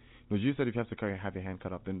pain, because you said if you have to have your hand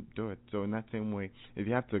cut off, then do it. So in that same way, if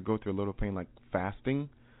you have to go through a little pain like fasting,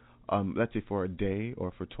 let's say for a day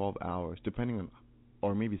or for 12 hours, depending on,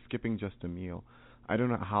 or maybe skipping just a meal. I don't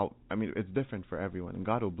know how, it's different for everyone, and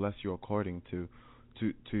God will bless you according to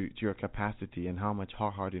your capacity and how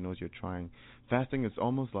hard He knows you're trying. Fasting is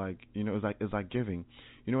almost like, it's like giving.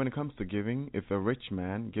 When it comes to giving, if a rich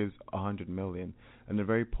man gives 100 million and a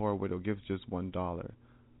very poor widow gives just $1,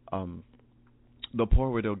 the poor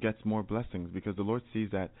widow gets more blessings because the Lord sees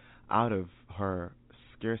that out of her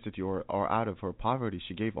scarcity or out of her poverty,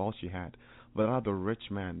 she gave all she had. But out of the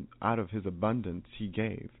rich man, out of his abundance, he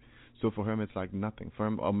gave. So for him, it's like nothing. For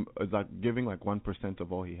him, it's like giving like 1%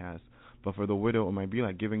 of all he has. But for the widow, it might be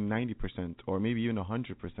like giving 90% or maybe even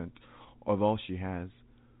 100% of all she has.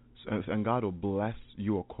 And God will bless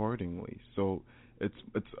you accordingly. So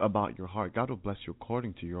it's about your heart. God will bless you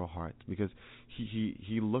according to your heart because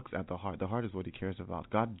he looks at the heart. The heart is what He cares about.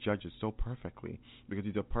 God judges so perfectly because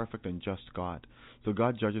He's a perfect and just God. So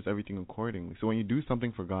God judges everything accordingly. So when you do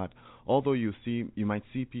something for God, although you might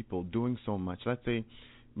see people doing so much. Let's say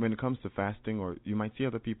when it comes to fasting, or you might see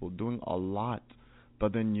other people doing a lot,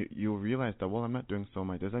 but then you'll realize that, well, I'm not doing so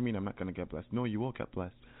much. Does that mean I'm not going to get blessed? No, you will get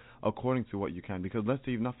blessed according to what you can. Because let's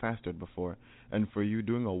say you've not fasted before, and for you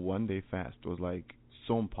doing a 1-day fast was like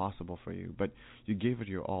so impossible for you, but you gave it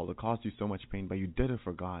your all. It caused you so much pain, but you did it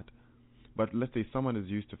for God. But let's say someone is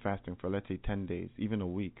used to fasting for, let's say, 10 days, even a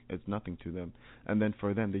week. It's nothing to them. And then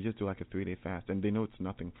for them, they just do like a 3-day fast, and they know it's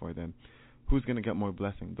nothing for them. Who's going to get more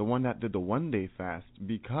blessing? The one that did the 1-day fast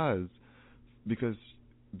because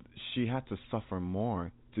she had to suffer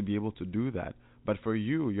more to be able to do that. But for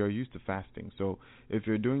you, you're used to fasting. So if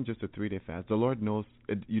you're doing just a 3-day fast, the Lord knows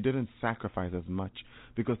you didn't sacrifice as much.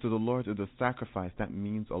 Because to the Lord, it's a sacrifice that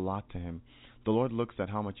means a lot to Him. The Lord looks at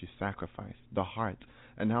how much you sacrifice, the heart,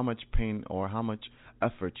 and how much pain or how much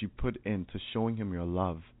effort you put into showing Him your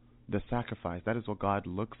love. The sacrifice, that is what God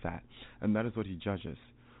looks at. And that is what He judges.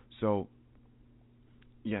 So,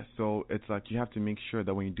 yes, so it's like you have to make sure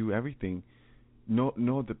that when you do everything,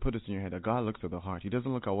 put this in your head that God looks at the heart. He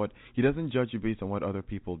doesn't judge you based on what other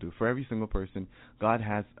people do. For every single person, God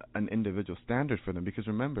has an individual standard for them. Because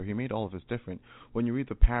remember, He made all of us different. When you read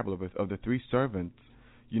the parable of the 3 servants,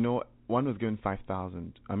 one was given 5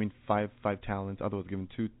 talents. Other was given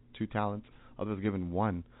two talents. Other was given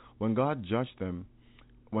 1. When God judged them,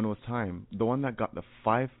 when it was time, the one that got the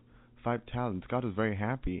five talents, God was very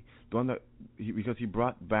happy. The one that because he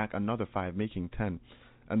brought back another 5, making 10.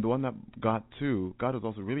 And the one that got 2, God was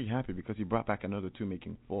also really happy because he brought back another 2,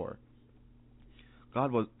 making 4.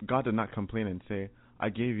 God did not complain and say, I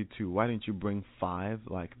gave you 2. Why didn't you bring 5,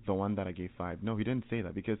 like the one that I gave 5? No, he didn't say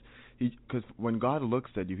that because when God looks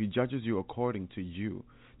at you, he judges you according to you.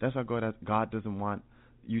 That's why God doesn't want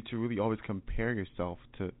you to really always compare yourself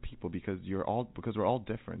to people because we're all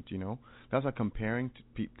different. That's why comparing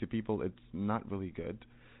to people, it's not really good.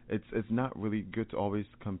 It's not really good to always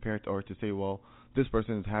compare or to say, well, this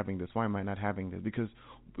person is having this, why am I not having this?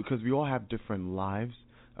 Because we all have different lives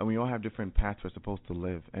and we all have different paths we're supposed to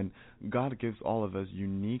live, and God gives all of us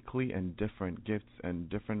uniquely and different gifts and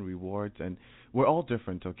different rewards, and we're all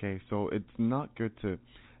different, okay? So it's not good to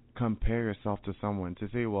compare yourself to someone, to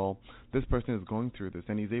say, well, this person is going through this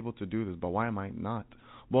and he's able to do this, but why am I not?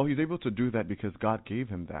 Well, he's able to do that because God gave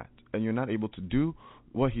him that, and you're not able to do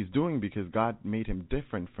what he's doing because God made him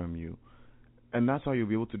different from you. And that's how you'll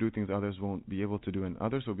be able to do things others won't be able to do, and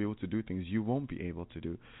others will be able to do things you won't be able to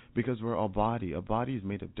do, because we're a body. A body is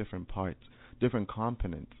made of different parts, different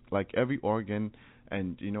components. Like every organ,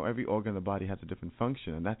 and every organ in the body has a different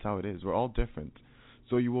function, and that's how it is. We're all different.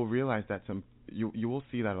 So you will realize that you will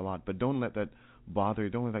see that a lot, but don't let that bother you.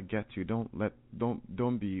 Don't let that get to you.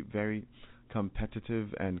 Don't be very competitive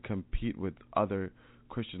and compete with other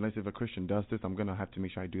Christians. Let's say if a Christian does this, I'm gonna have to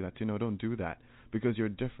make sure I do that too. No, don't do that, because you're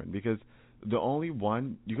different. Because the only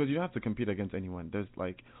one, because you don't have to compete against anyone. There's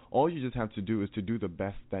all you just have to do is to do the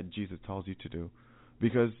best that Jesus tells you to do,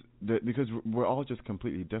 because we're all just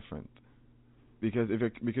completely different. Because if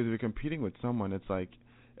you're competing with someone, it's like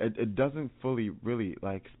it doesn't fully really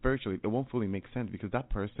spiritually, it won't fully make sense, because that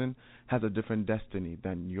person has a different destiny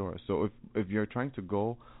than yours. So if you're trying to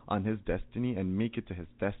go on his destiny and make it to his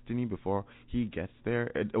destiny before he gets there,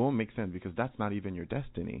 it won't make sense, because that's not even your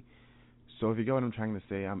destiny. So if you get what I'm trying to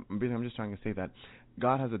say, I'm just trying to say that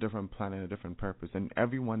God has a different plan and a different purpose, and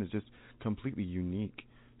everyone is just completely unique.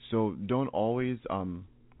 So don't always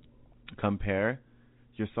compare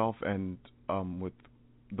yourself and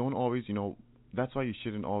don't always, that's why you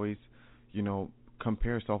shouldn't always,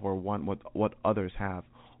 compare yourself or want what others have.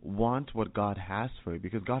 Want what God has for you,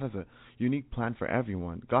 because God has a unique plan for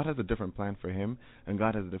everyone. God has a different plan for him, and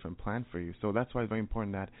God has a different plan for you. So that's why it's very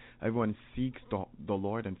important that everyone seeks the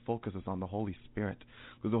Lord and focuses on the Holy Spirit,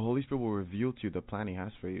 because the Holy Spirit will reveal to you the plan he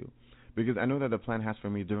has for you. Because I know that the plan he has for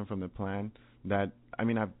me is different from the plan that, I've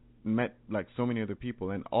met so many other people,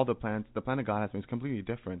 and all the plan that God has for me is completely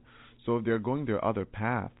different. So if they're going their other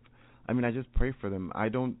path, I just pray for them.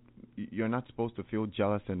 You're not supposed to feel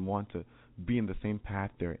jealous and want to be in the same path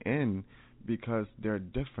they're in, because they're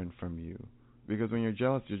different from you. Because when you're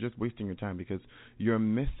jealous, you're just wasting your time, because you're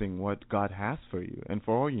missing what God has for you. And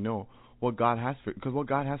for all you know, what God has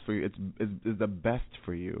for you is the best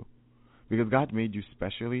for you. Because God made you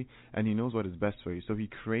specially, and he knows what is best for you. So he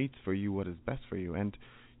creates for you what is best for you, and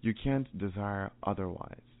you can't desire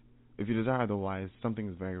otherwise. If you desire otherwise, something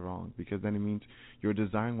is very wrong, because then it means you're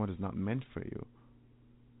desiring what is not meant for you.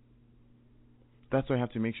 That's why you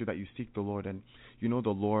have to make sure that you seek the Lord, and you know the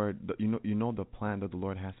Lord, you know the plan that the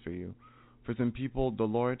Lord has for you. For some people, the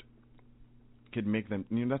Lord could make them.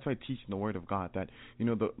 That's why I teach in the Word of God that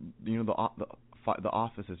the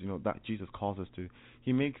offices that Jesus calls us to.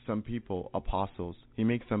 He makes some people apostles. He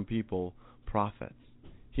makes some people prophets.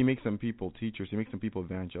 He makes some people teachers. He makes some people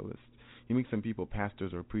evangelists. He makes some people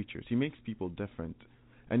pastors or preachers. He makes people different,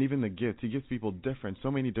 and even the gifts. He gives people different,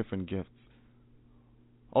 so many different gifts.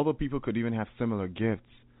 Although people could even have similar gifts,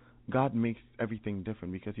 God makes everything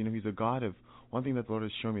different, because he's a God of, one thing that the Lord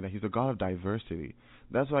has shown me, that he's a God of diversity.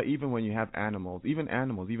 That's why even when you have animals,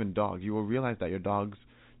 even dogs, you will realize that your dogs,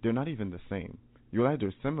 they're not even the same. You realize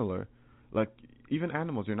they're similar. Even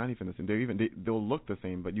animals, they're not even the same. They'll look the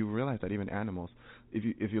same, but you realize that even animals,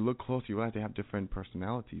 if you look close, you realize they have different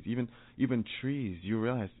personalities. Even trees, you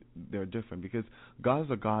realize they're different, because God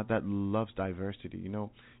is a God that loves diversity.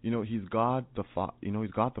 He's God the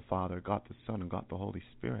he's God the Father, God the Son, and God the Holy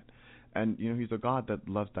Spirit. And he's a God that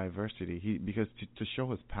loves diversity. Because to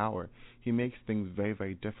show his power, he makes things very,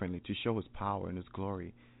 very differently, to show his power and his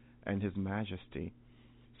glory and his majesty.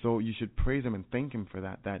 So you should praise him and thank him for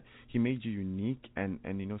that he made you unique and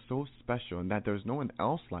so special, and that there's no one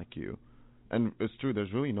else like you. And it's true,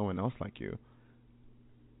 there's really no one else like you.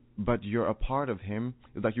 But you're a part of him.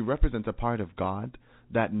 It's like you represent a part of God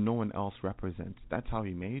that no one else represents. That's how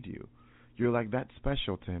he made you. You're like that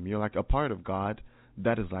special to him. You're like a part of God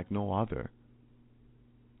that is like no other.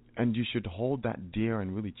 And you should hold that dear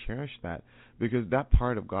and really cherish that, because that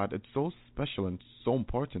part of God, it's so special and so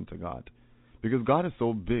important to God. Because God is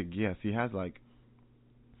so big. Yes, He has like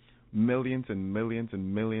millions and millions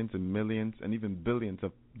and millions and millions and even billions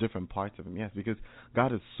of different parts of Him. Yes, because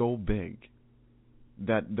God is so big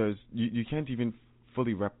that you can't even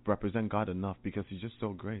fully represent God enough because He's just so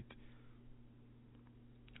great.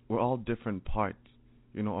 We're all different parts,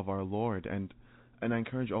 of our Lord, and I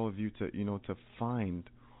encourage all of you to to find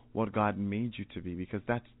what God made you to be, because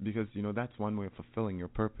that's one way of fulfilling your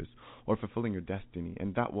purpose or fulfilling your destiny,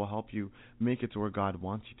 and that will help you make it to where God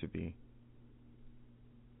wants you to be.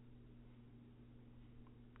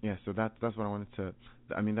 Yeah, so that's what I wanted to.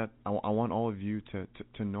 I mean, I want all of you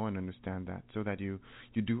to know and understand that, so that you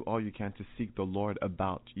do all you can to seek the Lord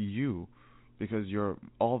about you, because you're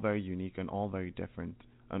all very unique and all very different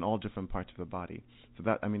and all different parts of the body. So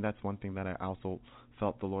that's one thing that I also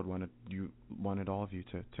felt the Lord wanted all of you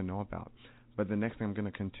to know about. But the next thing I'm going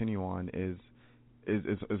to continue on is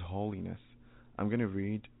holiness. I'm going to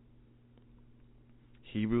read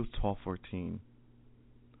Hebrews 12:14.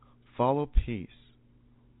 Follow peace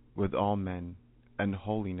with all men and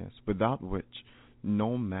holiness, without which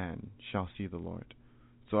no man shall see the Lord.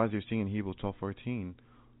 So as you're seeing in Hebrews 12:14,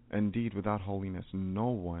 indeed without holiness no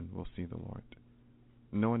one will see the Lord.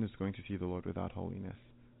 No one is going to see the Lord without holiness.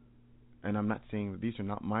 And I'm not saying that these are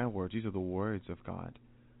not my words, these are the words of God.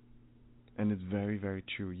 And it's very, very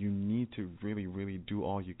true. You need to really, really do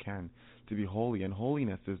all you can to be holy. And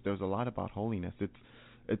holiness there's a lot about holiness.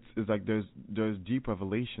 It's like there's deep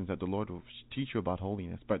revelations that the Lord will teach you about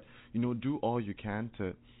holiness. But do all you can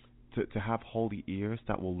to have holy ears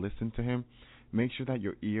that will listen to Him. Make sure that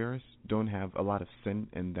your ears don't have a lot of sin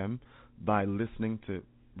in them by listening to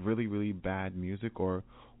really, really bad music or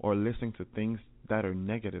listening to things that are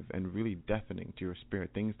negative and really deafening to your spirit.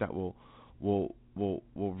 Things that will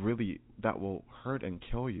really hurt and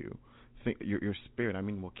kill you. Your spirit.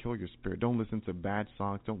 Will kill your spirit. Don't listen to bad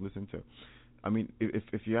songs. Don't listen to.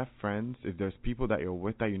 If you have friends, if there's people that you're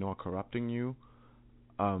with that are corrupting you,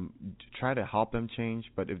 try to help them change.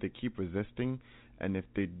 But if they keep resisting, and if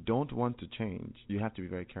they don't want to change, you have to be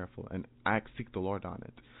very careful and seek the Lord on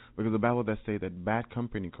it. Because the Bible does say that bad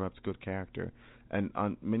company corrupts good character. And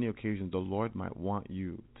on many occasions, the Lord might want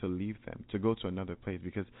you to leave them, to go to another place.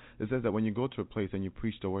 Because it says that when you go to a place and you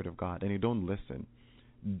preach the word of God and you don't listen,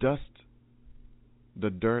 dust the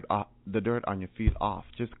dirt on your feet off.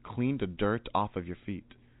 Just clean the dirt off of your feet.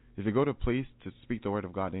 If you go to a place to speak the word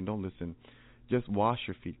of God and you don't listen, just wash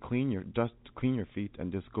your feet, clean your feet,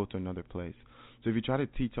 and just go to another place. So if you try to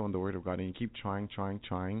teach someone the word of God and you keep trying,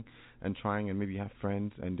 and maybe you have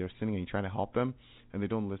friends and they're sinning and you try to help them and they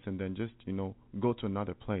don't listen, then just go to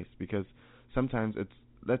another place. Because sometimes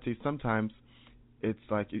it's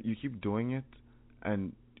like you keep doing it,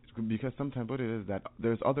 and because sometimes what it is that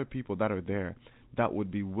there's other people that are there that would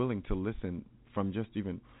be willing to listen from just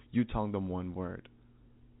even you telling them one word.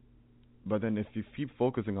 But then if you keep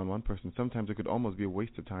focusing on one person, sometimes it could almost be a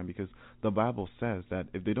waste of time, because the Bible says that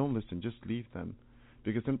if they don't listen, just leave them.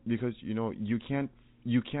 Because you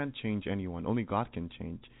can't change anyone. Only God can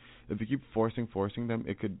change. If you keep forcing them,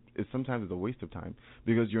 it sometimes is a waste of time,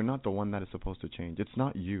 because you're not the one that is supposed to change. It's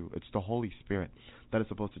not you. It's the Holy Spirit that is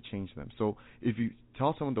supposed to change them. So if you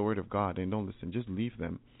tell someone the word of God and don't listen, just leave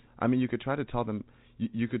them. You could try to tell them.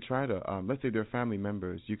 You could try to let's say they're family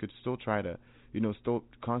members. You could still try to still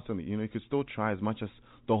constantly, you could still try as much as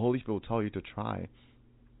the Holy Spirit will tell you to try.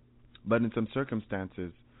 But in some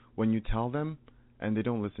circumstances, when you tell them and they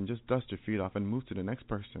don't listen, just dust your feet off and move to the next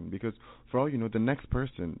person. Because for all you know, the next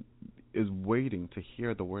person is waiting to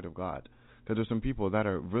hear the word of God. Because there's some people that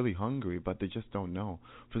are really hungry, but they just don't know.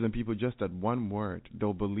 For some people, just that one word,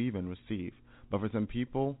 they'll believe and receive. But for some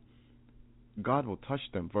people, God will touch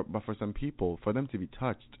them. But for some people, for them to be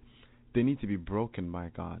touched, they need to be broken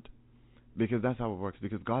by God. Because that's how it works.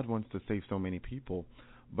 Because God wants to save so many people,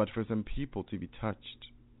 but for some people to be touched,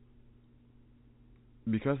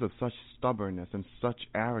 because of such stubbornness and such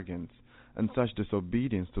arrogance and such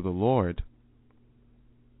disobedience to the Lord,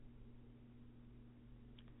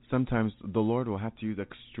 sometimes the Lord will have to use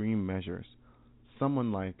extreme measures.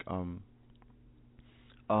 Someone like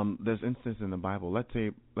there's instances in the Bible. Let's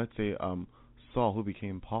say Saul, who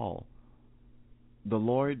became Paul. The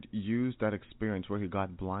Lord used that experience where he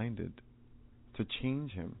got blinded to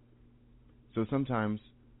change him. So sometimes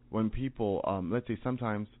when people, let's say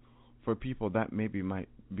sometimes for people that maybe might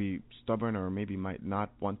be stubborn or maybe might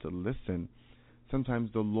not want to listen, sometimes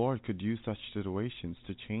the Lord could use such situations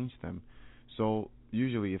to change them. So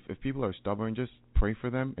usually if people are stubborn, just pray for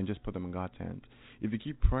them and just put them in God's hands. If you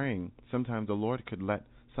keep praying, sometimes the Lord could let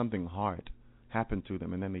something hard happen to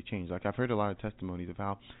them and then they change. Like I've heard a lot of testimonies of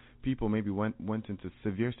how people maybe went into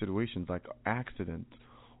severe situations like accidents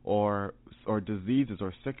or diseases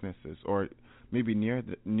or sicknesses, or maybe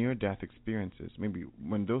near death experiences. Maybe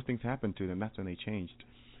when those things happen to them, that's when they changed.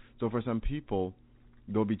 So for some people,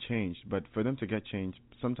 they'll be changed, but for them to get changed,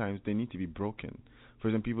 sometimes they need to be broken.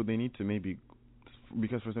 For some people, they need to maybe,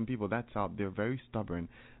 because for some people, that's how they're very stubborn,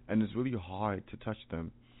 and it's really hard to touch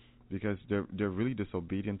them because they're really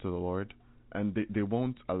disobedient to the Lord, and they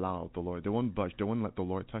won't allow the Lord, they won't budge, they won't let the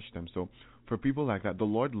Lord touch them. So for people like that, the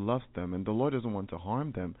Lord loves them, and the Lord doesn't want to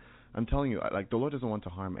harm them. I'm telling you, like, the Lord doesn't want to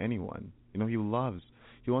harm anyone. He loves,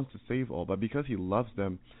 He wants to save all, but because He loves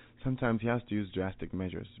them, sometimes He has to use drastic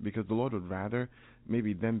measures, because the Lord would rather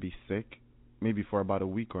maybe them be sick, maybe for about a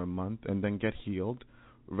week or a month, and then get healed,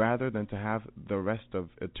 rather than to have the rest of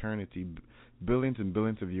eternity, billions and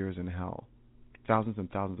billions of years in hell, thousands and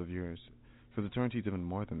thousands of years, because eternity is even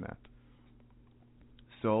more than that.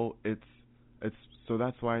 So so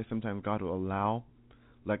that's why sometimes God will allow,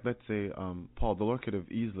 like, let's say Paul, the Lord could have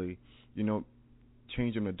easily,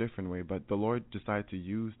 changed him a different way, but the Lord decided to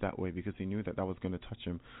use that way because He knew that was going to touch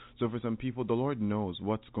him. So for some people, the Lord knows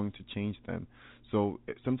what's going to change them. So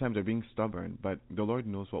sometimes they're being stubborn, but the Lord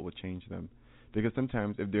knows what will change them. Because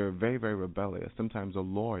sometimes if they're very, very rebellious, sometimes the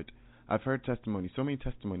Lord, I've heard testimonies, so many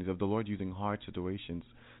testimonies of the Lord using hard situations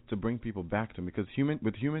to bring people back to Him. Because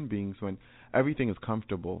with human beings, when everything is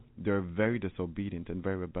comfortable, they're very disobedient and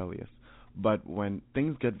very rebellious. But when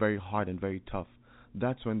things get very hard and very tough,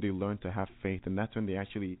 that's when they learn to have faith, and that's when they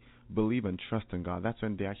actually believe and trust in God. That's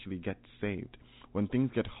when they actually get saved. When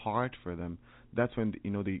things get hard for them, that's when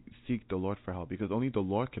they seek the Lord for help, because only the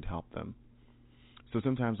Lord could help them. So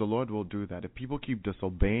sometimes the Lord will do that. If people keep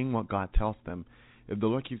disobeying what God tells them, if the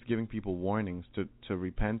Lord keeps giving people warnings to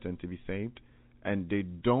repent and to be saved, and they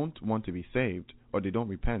don't want to be saved, or they don't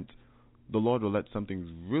repent, the Lord will let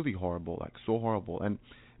something really horrible, like so horrible. And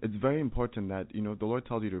it's very important that, the Lord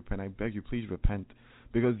tells you to repent. I beg you, please repent.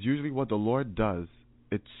 Because usually what the Lord does,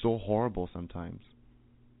 it's so horrible sometimes.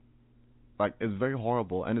 Like, it's very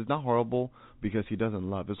horrible. And it's not horrible because He doesn't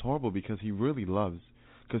love. It's horrible because He really loves.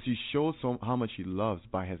 Because He shows how much He loves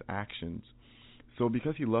by His actions. So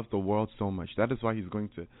because He loves the world so much, that is why He's going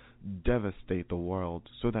to devastate the world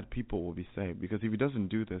so that people will be saved. Because if He doesn't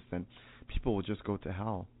do this, then people will just go to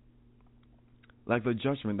hell. Like the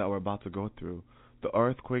judgment that we're about to go through, the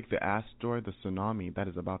earthquake, the asteroid, the tsunami that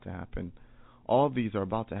is about to happen. All of these are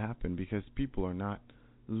about to happen because people are not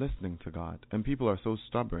listening to God, and people are so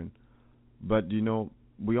stubborn. But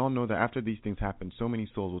we all know that after these things happen, so many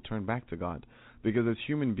souls will turn back to God, because as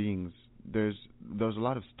human beings, there's a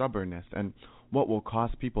lot of stubbornness, and what will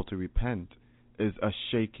cause people to repent is a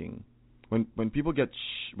shaking. When people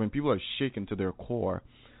are shaken to their core,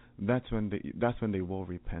 that's when they will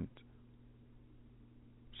repent.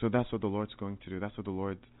 So that's what the Lord's going to do. That's why the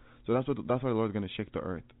Lord's going to shake the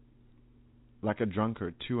earth like a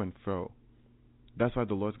drunkard to and fro. That's why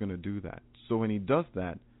the Lord's going to do that. So when He does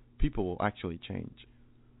that, people will actually change.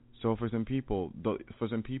 So for some people,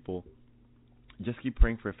 just keep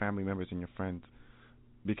praying for your family members and your friends,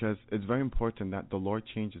 because it's very important that the Lord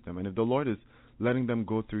changes them. And if the Lord is letting them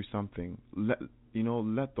go through something, let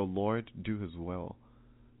the Lord do His will.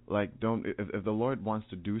 Like, if the Lord wants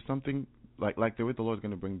to do something, like the way the Lord's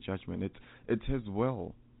going to bring judgment, it's His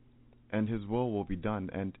will, and His will be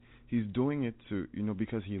done, and He's doing it to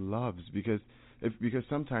because He loves. Because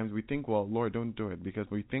sometimes we think, well, Lord, don't do it, because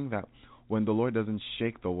we think that when the Lord doesn't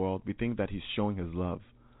shake the world, we think that He's showing His love.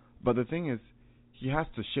 But the thing is, He has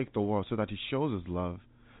to shake the world so that He shows His love.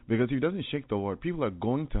 Because if He doesn't shake the world, people are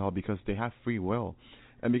going to hell because they have free will,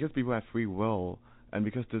 and because people have free will, and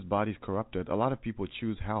because this body is corrupted, a lot of people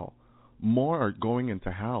choose hell. More are going into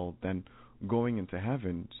hell than going into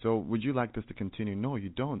heaven. So would you like this to continue? No, you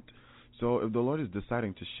don't. So if the Lord is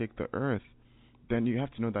deciding to shake the earth, then you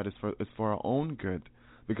have to know that it's for our own good.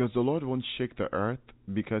 Because the Lord won't shake the earth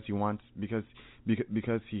because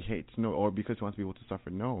He hates, no, or because He wants people to suffer.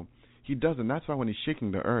 No, He doesn't. That's why when He's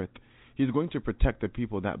shaking the earth, He's going to protect the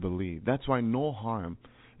people that believe. That's why no harm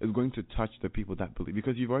is going to touch the people that believe,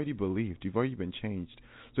 because you've already believed, you've already been changed.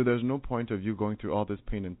 So there's no point of you going through all this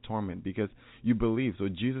pain and torment, because you believe. So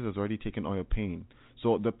Jesus has already taken all your pain.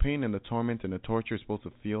 So the pain and the torment and the torture you're supposed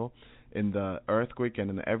to feel in the earthquake and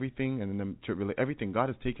in everything, and in everything, God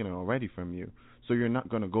has taken it already from you. So you're not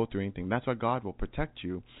going to go through anything. That's why God will protect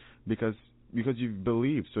you, because you've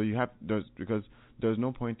believed. So there's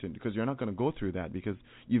no point in, because you're not going to go through that because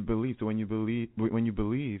you've believed. So when you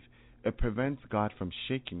believe, it prevents God from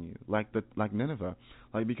shaking you, like Nineveh.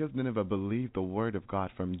 Like, because Nineveh believed the word of God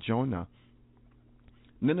from Jonah,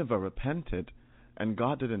 Nineveh repented, and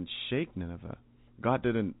God didn't shake Nineveh. God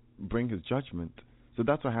didn't bring His judgment. So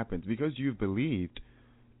that's what happens. Because you've believed,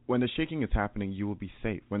 when the shaking is happening, you will be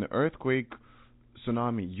safe. When the earthquake,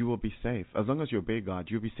 tsunami, you will be safe. As long as you obey God,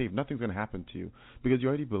 you'll be safe. Nothing's going to happen to you because you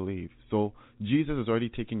already believe. So Jesus is already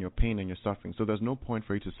taking your pain and your suffering. So there's no point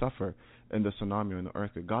for you to suffer in the tsunami or in the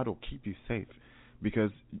earthquake. God will keep you safe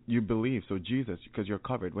because you believe. So Jesus, because you're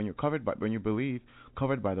covered. When you believe,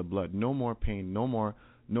 covered by the blood. No more pain. No more.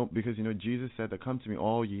 No, because Jesus said that come to me,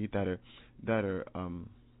 all ye that are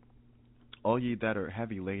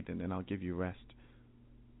heavy laden, and I'll give you rest.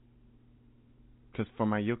 Because for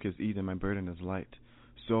my yoke is easy and my burden is light.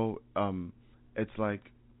 So it's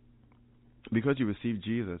like, because you receive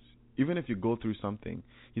Jesus, even if you go through something,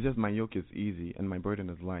 he says my yoke is easy and my burden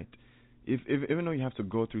is light. If even though you have to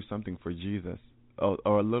go through something for Jesus,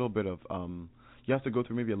 or a little bit of you have to go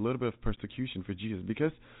through maybe a little bit of persecution for Jesus,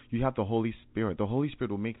 because you have the Holy Spirit. The Holy Spirit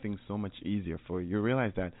will make things so much easier for you. You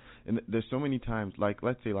realize that, and there's so many times, like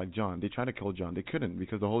let's say like John, they tried to kill John, they couldn't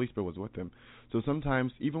because the Holy Spirit was with him. So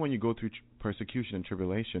sometimes, even when you go through persecution and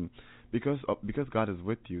tribulation, because God is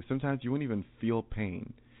with you, sometimes you won't even feel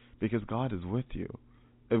pain because God is with you.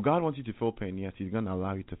 If God wants you to feel pain, yes, He's going to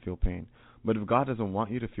allow you to feel pain. But if God doesn't want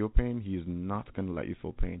you to feel pain, He is not going to let you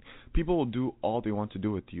feel pain. People will do all they want to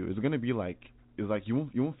do with you. It's going to be like,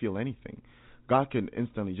 you won't feel anything. God can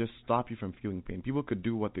instantly just stop you from feeling pain. People could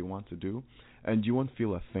do what they want to do, and you won't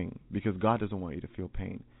feel a thing because God doesn't want you to feel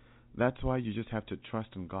pain. That's why you just have to trust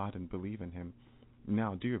in God and believe in Him.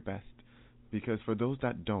 Now, do your best, because for those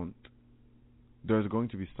that don't, there's going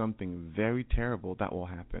to be something very terrible that will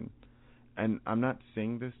happen. And I'm not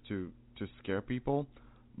saying this to scare people,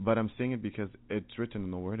 but I'm saying it because it's written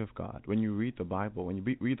in the Word of God. When you read the Bible, when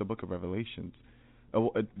you read the book of Revelations,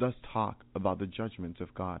 it does talk about the judgments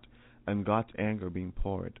of God and God's anger being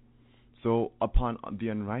poured. So upon the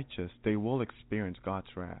unrighteous, they will experience God's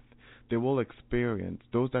wrath. They will experience,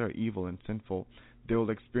 those that are evil and sinful, they will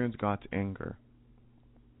experience God's anger.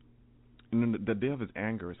 And the day of His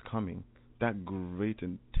anger is coming. That great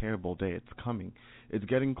and terrible day, it's coming. It's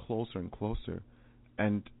getting closer and closer.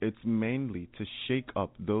 And it's mainly to shake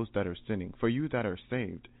up those that are sinning. For you that are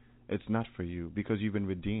saved, it's not for you because you've been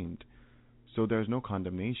redeemed. So there's no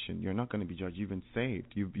condemnation. You're not going to be judged. You've been saved.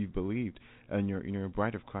 You've believed, and you're a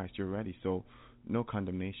bride of Christ. You're ready. So no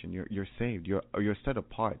condemnation. You're saved. You're set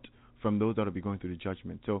apart from those that will be going through the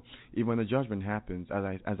judgment. So even when the judgment happens,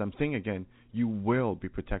 as I'm saying again, you will be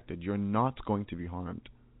protected. You're not going to be harmed.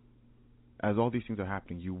 As all these things are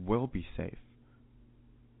happening, you will be safe.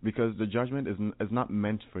 Because the judgment is not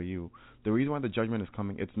meant for you. The reason why the judgment is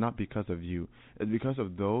coming, it's not because of you. It's because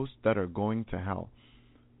of those that are going to hell.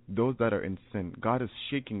 Those that are in sin. God is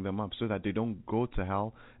shaking them up so that they don't go to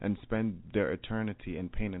hell and spend their eternity in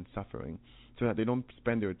pain and suffering. So that they don't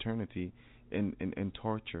spend their eternity in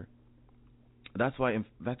torture. That's why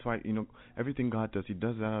everything God does, He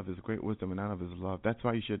does it out of His great wisdom and out of His love. That's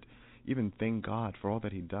why you should even thank God for all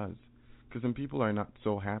that He does. Because some people are not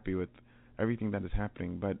so happy with everything that is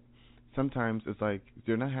happening, but sometimes it's like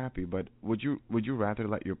they're not happy. But would you rather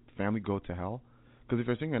let your family go to hell? Because if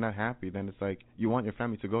you're saying you're not happy, then it's like you want your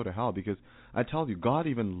family to go to hell. Because I tell you, God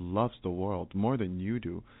even loves the world more than you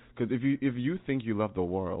do. Because if you think you love the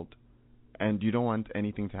world and you don't want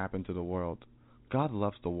anything to happen to the world, God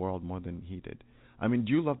loves the world more than He did. I mean,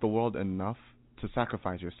 do you love the world enough to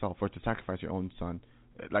sacrifice yourself or to sacrifice your own son?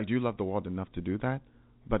 Like, do you love the world enough to do that?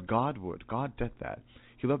 But God would. God did that.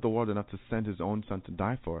 He loved the world enough to send His own Son to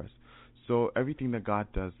die for us. So everything that God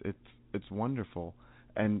does, it's wonderful,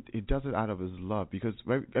 and He does it out of His love, because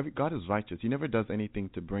God is righteous. He never does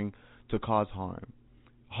anything to cause harm.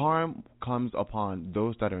 Harm comes upon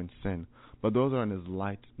those that are in sin, but those that are in His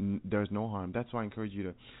light, there's no harm. That's why I encourage you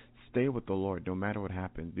to stay with the Lord no matter what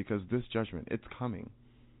happens, because this judgment, it's coming.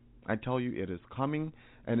 I tell you, it is coming,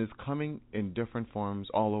 and it's coming in different forms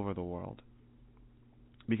all over the world.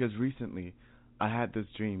 Because recently, I had this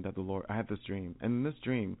dream, and in this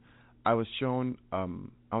dream, I was shown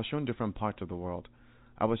different parts of the world.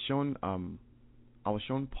 I was shown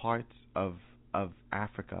parts of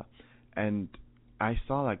Africa, and I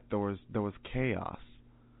saw like there was chaos.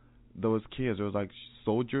 There was like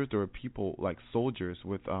soldiers. There were people like soldiers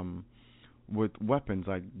with weapons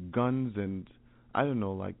like guns and I don't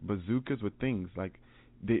know, like bazookas with things like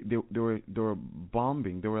they were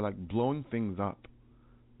bombing. They were like blowing things up.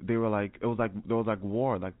 They were like, there was like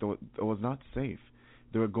war, like it was not safe.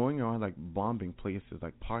 They were going around like bombing places,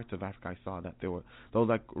 like parts of Africa. I saw that there was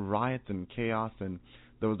like riots and chaos, and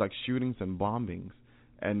there was like shootings and bombings,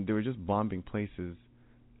 and they were just bombing places.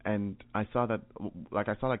 And I saw that,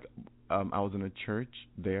 I was in a church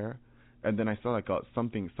there, and then I saw like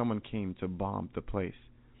someone came to bomb the place.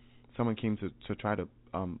 Someone came to try to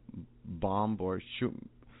bomb or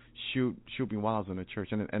shoot me while I was in the church.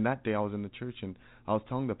 And that day I was in the church, and I was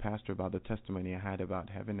telling the pastor about the testimony I had about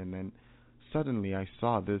heaven, and then suddenly I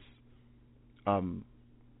saw um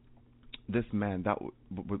this man that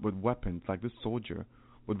with weapons, like this soldier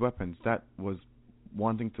with weapons that was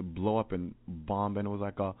wanting to blow up and bomb, and it was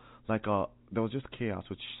like a there was just chaos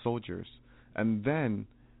with soldiers. And then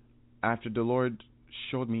after the Lord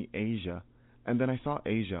showed me Asia, and then I saw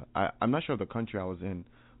Asia. I'm not sure of the country I was in,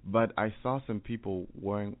 but I saw some people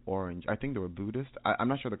wearing orange. I think they were Buddhist. I'm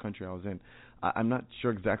not sure the country I was in. I'm not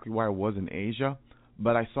sure exactly where I was in Asia,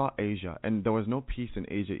 but I saw Asia, and there was no peace in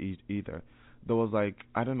Asia either. There was like,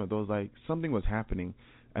 I don't know, there was like something was happening,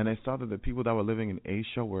 and I saw that the people that were living in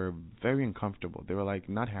Asia were very uncomfortable. They were like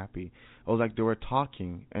not happy. It was like they were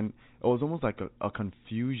talking, and it was almost like a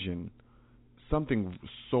confusion. Something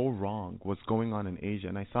so wrong was going on in Asia,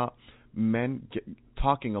 and I saw men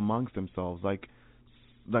talking amongst themselves, like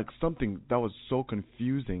something that was so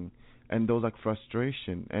confusing, and there was like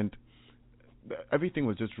frustration, and everything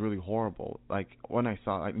was just really horrible. Like when I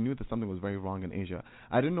saw, I knew that something was very wrong in Asia.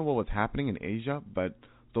 I didn't know what was happening in Asia, but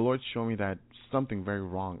the Lord showed me that something very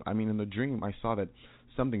wrong. I mean, in the dream, I saw that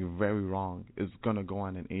something very wrong is gonna go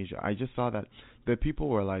on in Asia. I just saw that the people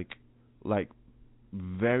were like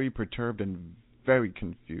very perturbed and very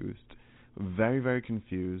confused, very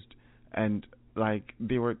confused, and like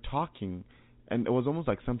they were talking, and it was almost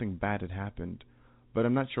like something bad had happened, but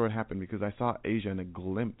I'm not sure what happened because I saw Asia in a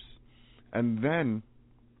glimpse. And then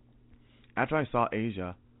after I saw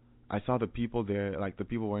Asia, I saw the people there, like the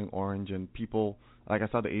people wearing orange, and people like I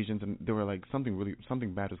saw the Asians, and they were like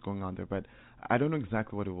something bad was going on there, but I don't know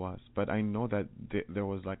exactly what it was, but I know that there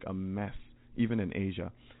was like a mess even in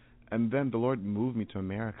Asia. And then the Lord moved me to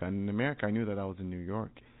America, and in America I knew that I was in New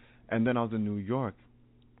York, and then I was in New York,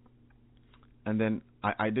 and then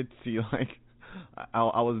I did see like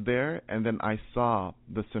I was there, and then I saw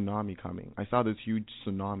the tsunami coming. I saw this huge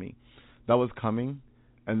tsunami that was coming,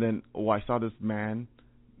 and then I saw this man,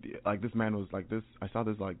 like this man was like this. I saw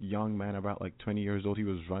this like young man about like 20 years old. He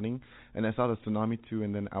was running, and I saw the tsunami too.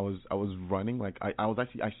 And then I was running. Like I was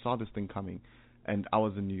actually, I saw this thing coming, and I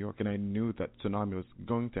was in New York, and I knew that tsunami was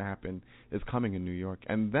going to happen. It's coming in New York,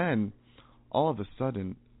 and then all of a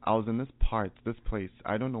sudden I was in this place.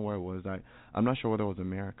 I don't know where it was. I'm not sure whether it was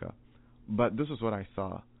America, but this is what I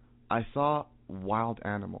saw. I saw wild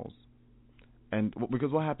animals. And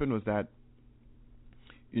because what happened was that,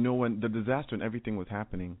 when the disaster and everything was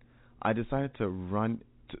happening, I decided to run,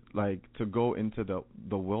 to go into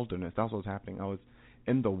the wilderness. That's what was happening. I was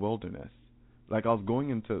in the wilderness. Like I was going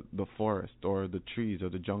into the forest or the trees or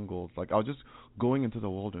the jungles. Like I was just going into the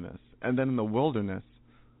wilderness. And then in the wilderness,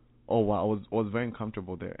 oh wow, I was very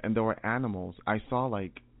uncomfortable there. And there were animals. I saw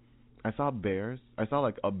bears. I saw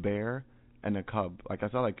like a bear and a cub. Like I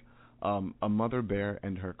saw like a mother bear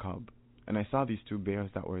and her cub. And I saw these two bears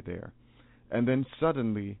that were there. And then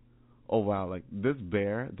suddenly, oh wow, like this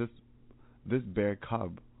bear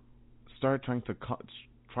cub started trying to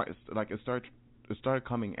it started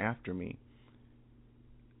coming after me.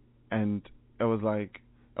 And it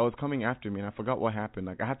was coming after me, and I forgot what happened.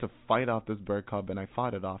 Like I had to fight off this bear cub, and I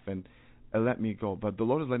fought it off, and it let me go. But the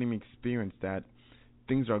Lord is letting me experience that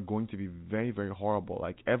things are going to be very, very horrible,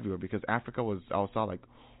 like everywhere, because Africa I saw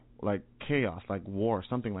like chaos, like war,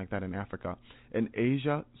 something like that in Africa. In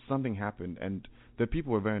Asia, something happened, and the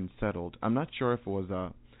people were very unsettled. I'm not sure if it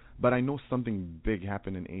was but I know something big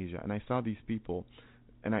happened in Asia, and I saw these people,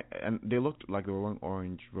 and they looked like they were wearing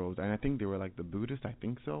orange robes, and I think they were like the Buddhists, I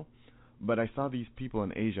think so. But I saw these people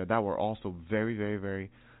in Asia that were also very, very,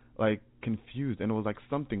 very like confused, and it was like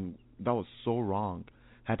something that was so wrong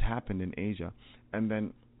had happened in Asia. And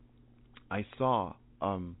then I saw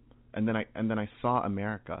and then I saw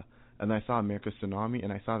America, and I saw America's tsunami,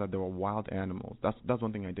 and I saw that there were wild animals. That's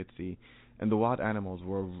one thing I did see, and the wild animals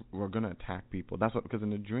were gonna attack people. That's what, because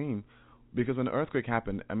in the dream, because when the earthquake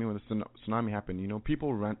happened, I mean when the tsunami happened,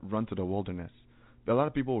 people run to the wilderness. A lot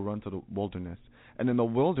of people run to the wilderness, and in the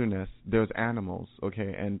wilderness there's animals,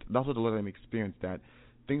 okay, and that's what the Lord let me experience, that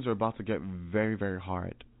things are about to get very, very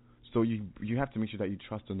hard. So you have to make sure that you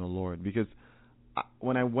trust in the Lord, because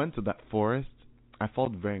when I went to that forest, I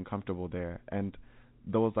felt very uncomfortable there, and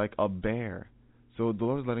there was like a bear. So the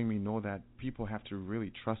Lord is letting me know that people have to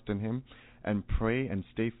really trust in Him and pray and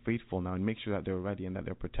stay faithful now and make sure that they're ready and that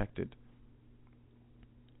they're protected,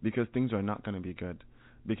 because things are not going to be good.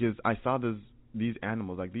 Because I saw these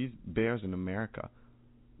animals, like these bears in America,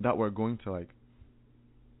 that were going to like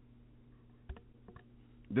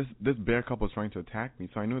this bear cub was trying to attack me.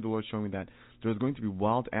 So I knew the Lord showed me that there's going to be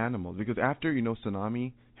wild animals, because after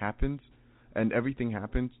tsunami happens and everything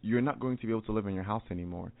happens, you're not going to be able to live in your house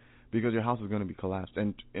anymore, because your house is going to be collapsed.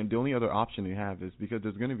 And the only other option you have is because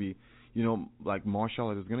there's going to be, like martial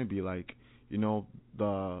law, there's going to be like,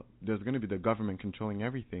 there's going to be the government controlling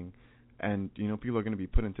everything, and people are going to be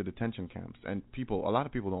put into detention camps, and a lot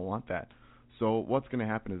of people don't want that. So what's going to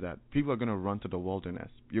happen is that people are going to run to the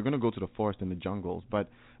wilderness. You're going to go to the forest and the jungles, but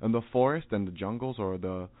in the forest and the jungles, or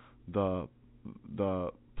the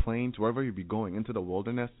plains, wherever you be going into the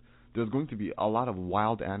wilderness, there's going to be a lot of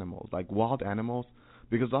wild animals,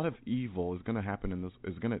 because a lot of evil is going to happen in this,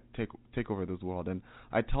 is going to take over this world. And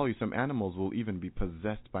I tell you, some animals will even be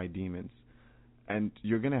possessed by demons, and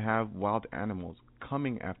you're going to have wild animals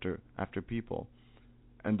coming after people.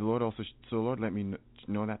 And the Lord also, so the Lord let me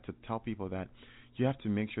know that, to tell people that you have to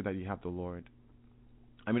make sure that you have the Lord.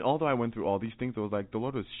 I mean, although I went through all these things, it was like the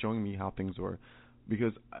Lord was showing me how things were,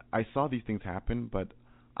 because I saw these things happen, but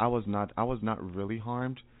I was not really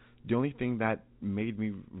harmed. The only thing that made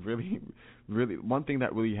me one thing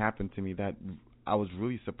that really happened to me that I was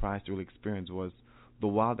really surprised to really experience was the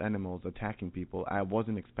wild animals attacking people. I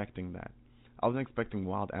wasn't expecting that. I wasn't expecting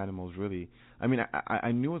wild animals, really. I mean,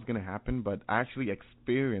 I knew it was going to happen, but I actually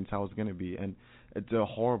experienced how it was going to be, and it's a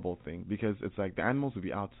horrible thing, because it's like the animals will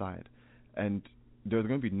be outside, and there's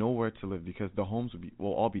going to be nowhere to live, because the homes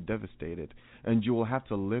will all be devastated, and you will have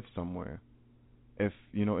to live somewhere. If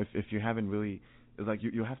you haven't really, it's like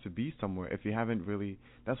you have to be somewhere. If you haven't really,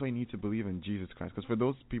 that's why you need to believe in Jesus Christ. Because for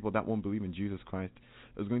those people that won't believe in Jesus Christ,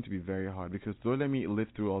 it's going to be very hard. Because Lord let me live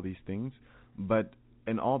through all these things, but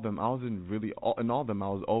in all of them I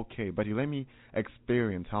was okay. But He let me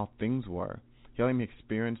experience how things were. He let me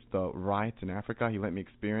experience the riots in Africa. He let me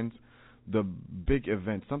experience the big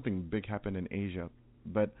event. Something big happened in Asia,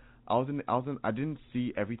 but I didn't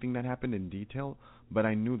see everything that happened in detail, but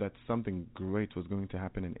I knew that something great was going to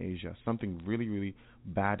happen in Asia. Something really, really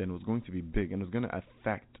bad, and was going to be big, and was going to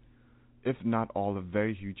affect, if not all, a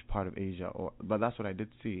very huge part of Asia. But that's what I did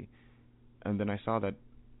see. And then I saw that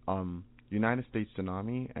United States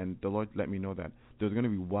tsunami, and the Lord let me know that there's going to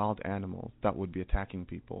be wild animals that would be attacking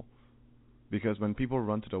people. Because when people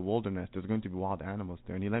run to the wilderness, there's going to be wild animals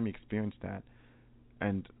there, and He let me experience that.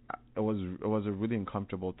 And it was a really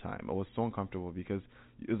uncomfortable time. It was so uncomfortable, because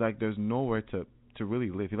it was like there's nowhere to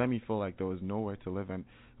really live. He let me feel like there was nowhere to live, and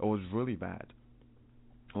it was really bad.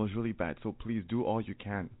 It was really bad. So please do all you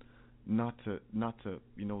can not to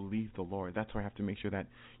leave the Lord. That's why I have to make sure that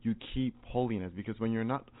you keep holiness, because when you're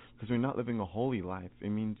not living a holy life, it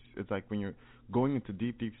means, it's like when you're going into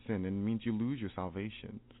deep sin, it means you lose your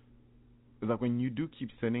salvation. It's like when you do keep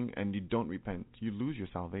sinning and you don't repent, you lose your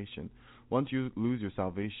salvation. Once you lose your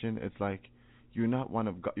salvation, it's like you're not one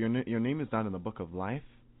of God. Your name is not in the book of life,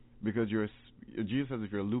 because Jesus says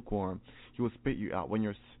if you're lukewarm, He will spit you out. When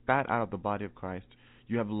you're spat out of the body of Christ,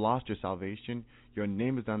 you have lost your salvation. Your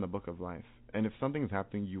name is not in the book of life. And if something is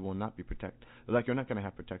happening, you will not be protected. Like, you're not going to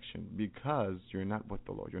have protection, because you're not with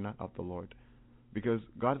the Lord. You're not of the Lord. Because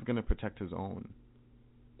God is going to protect His own.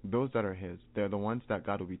 Those that are His, they're the ones that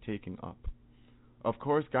God will be taking up. Of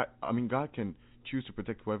course, God can choose to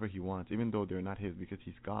protect whoever He wants, even though they're not His, because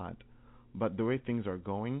He's God. But the way things are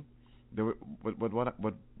going,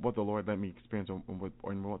 what the Lord let me experience, or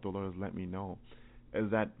what the Lord has let me know, is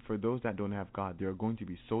that for those that don't have God, they are going to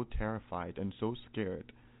be so terrified and so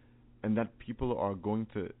scared, and that people are going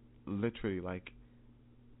to literally, like,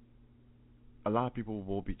 a lot of people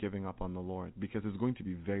will be giving up on the Lord, because it's going to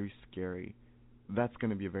be very scary. That's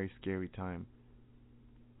going to be a very scary time.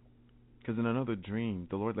 Because in another dream,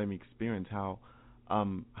 the Lord let me experience how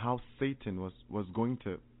Satan was going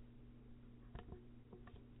to.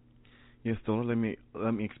 Yes, the Lord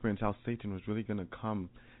let me experience how Satan was really going to come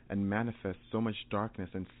and manifest so much darkness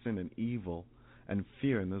and sin and evil and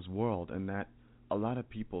fear in this world, and that a lot of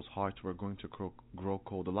people's hearts were going to grow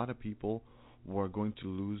cold. A lot of people were going to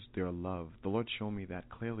lose their love. The Lord showed me that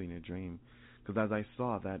clearly in a dream, because as I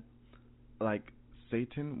saw that, like,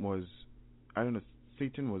 Satan was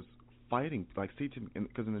fighting, like Satan,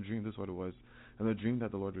 because in the dream, this is what it was. In the dream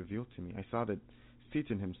that the Lord revealed to me, I saw that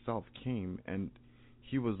Satan himself came, and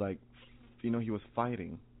he was like, he was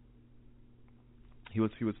fighting. He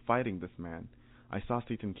was fighting this man. I saw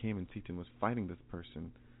Satan came, and Satan was fighting this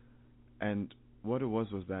person. And what it was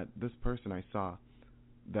that this person, I saw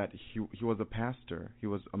that he was a pastor. He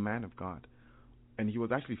was a man of God, and he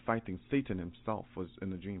was actually fighting Satan himself. Was in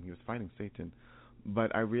the dream, he was fighting Satan.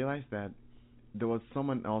 But I realized that there was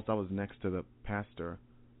someone else that was next to the pastor.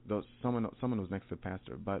 Someone was next to the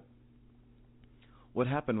pastor. But what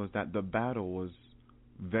happened was that the battle was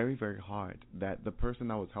very, very hard. That the person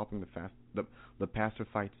that was helping the pastor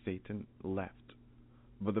fight Satan left.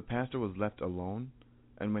 But the pastor was left alone,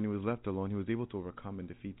 and when he was left alone, he was able to overcome and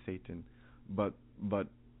defeat Satan. But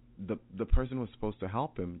the person who was supposed to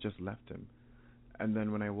help him just left him. And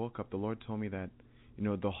then when I woke up, the Lord told me that,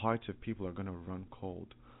 the hearts of people are going to run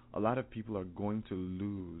cold. A lot of people are going to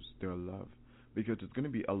lose their love because there's going to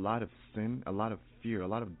be a lot of sin, a lot of fear, a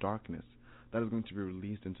lot of darkness that is going to be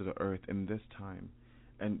released into the earth in this time.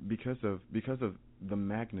 And because of the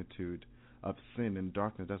magnitude of sin and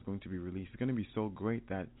darkness that's going to be released, it's going to be so great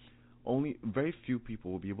that only very few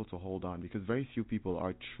people will be able to hold on, because very few people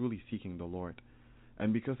are truly seeking the Lord.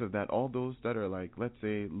 And because of that, all those that are like, let's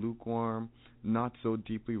say, lukewarm, not so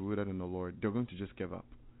deeply rooted in the Lord, they're going to just give up.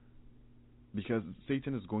 Because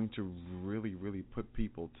Satan is going to really, really put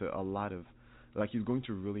people to a lot of, he's going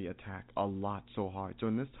to really attack a lot so hard. So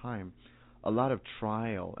in this time, a lot of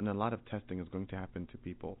trial and a lot of testing is going to happen to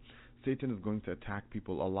people. Satan is going to attack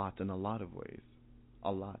people a lot in a lot of ways.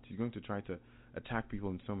 A lot. He's going to try to attack people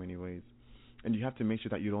in so many ways. And you have to make sure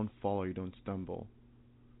that you don't fall or you don't stumble.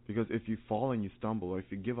 Because if you fall and you stumble, or if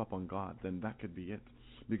you give up on God, then that could be it.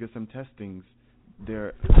 Because some testings,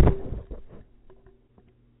 they're...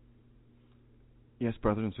 Yes,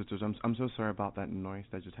 brothers and sisters, I'm so sorry about that noise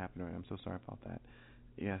that just happened right now. I'm so sorry about that.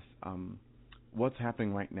 Yes, what's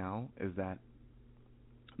happening right now is that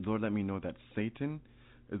the Lord let me know that Satan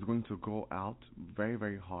is going to go out very,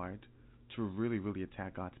 very hard to really, really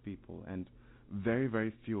attack God's people. And very,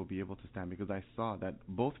 very few will be able to stand, because I saw that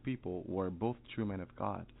both people were both true men of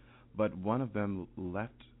God, but one of them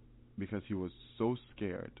left because he was so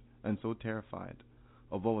scared and so terrified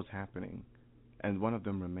of what was happening, and one of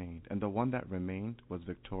them remained. And the one that remained was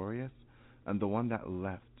victorious, and the one that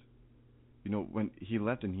left, when he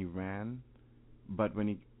left and he ran, but when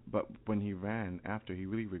he ran after, he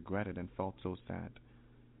really regretted and felt so sad.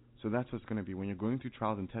 So that's what's going to be when you're going through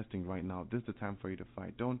trials and testing right now. This is the time for you to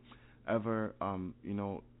fight. Don't ever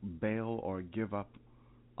bail or give up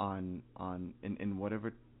in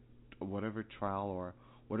whatever trial or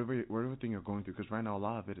whatever thing you're going through, because right now a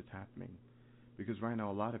lot of it is happening. Because right now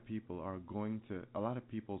a lot of people's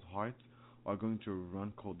hearts are going to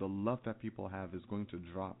run cold. The love that people have is going to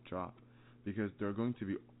drop, because they're going to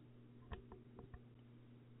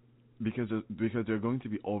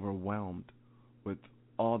be overwhelmed with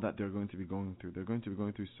all that they're going to be going through. They're going to be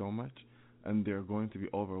going through so much, and they're going to be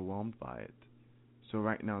overwhelmed by it. So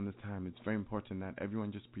right now in this time, it's very important that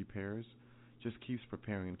everyone just keeps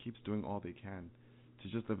preparing and keeps doing all they can to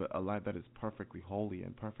just live a life that is perfectly holy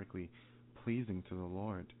and perfectly pleasing to the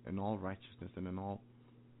Lord in all righteousness and in all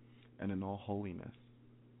holiness.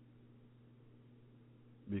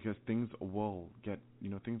 Because things will get,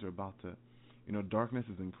 things are about to, darkness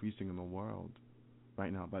is increasing in the world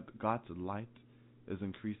right now, but God's light is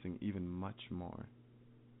increasing even much more.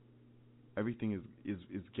 Everything is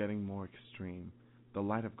getting more extreme. The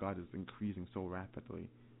light of God is increasing so rapidly,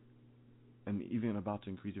 and even about to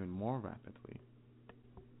increase even more rapidly.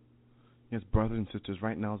 Yes, brothers and sisters,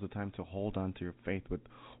 right now is the time to hold on to your faith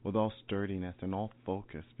with all sturdiness and all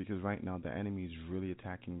focus, because right now the enemy is really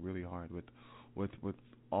attacking really hard with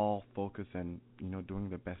all focus and doing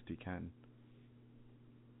the best he can.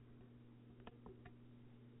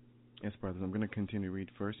 Yes, brothers, I'm going to continue to read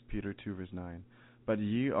 1 Peter 2, verse 9. But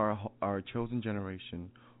ye are a chosen generation,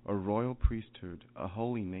 a royal priesthood, a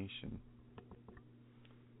holy nation,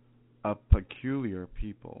 a peculiar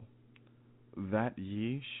people, that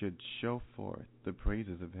ye should show forth the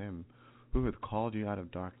praises of him who hath called you out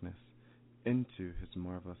of darkness into his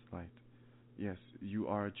marvelous light. Yes, you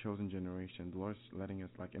are a chosen generation. The Lord's letting us,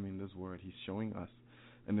 this word, he's showing us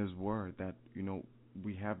in his word that,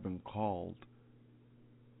 we have been called.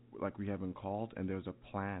 And there's a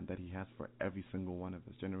plan that he has for every single one of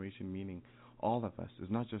us. Generation meaning all of us.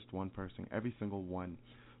 It's not just one person. Every single one.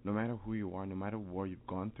 No matter who you are, no matter what you've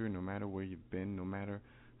gone through, no matter where you've been, no matter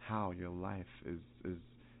how your life is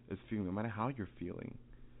feeling, no matter how you're feeling,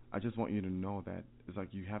 I just want you to know that it's like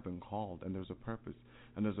you have been called, and there's a purpose,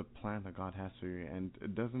 and there's a plan that God has for you. And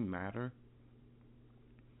it doesn't matter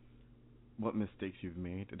what mistakes you've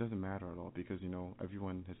made. It doesn't matter at all, because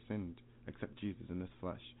everyone has sinned except Jesus in this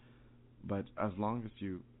flesh. But as long as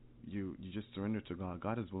you just surrender to God,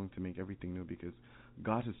 God is willing to make everything new, because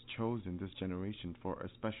God has chosen this generation for a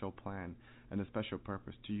special plan and a special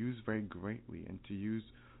purpose to use very greatly and to use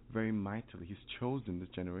very mightily. He's chosen this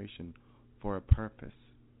generation for a purpose.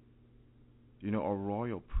 A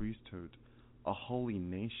royal priesthood, a holy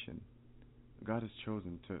nation. God has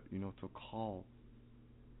chosen to call.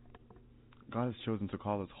 God has chosen to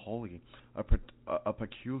call us holy, a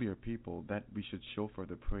peculiar people, that we should show for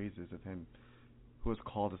the praises of him who has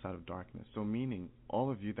called us out of darkness. So meaning,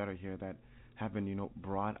 all of you that are here that have been,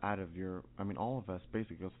 brought out of your. I mean, all of us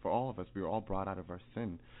basically. Because for all of us, we were all brought out of our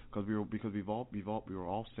sin, because we were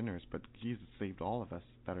all sinners. But Jesus saved all of us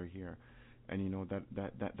that are here, and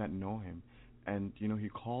that know Him, and He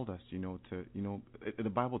called us, the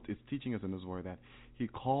Bible is teaching us in His Word that He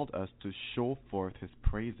called us to show forth His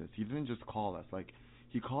praises. He didn't just call us, like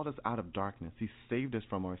He called us out of darkness. He saved us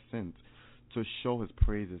from our sins to show His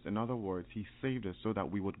praises. In other words, He saved us so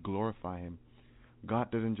that we would glorify Him.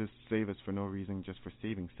 God didn't just save us for no reason, just for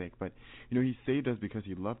saving's sake. But, He saved us because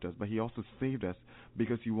He loved us. But He also saved us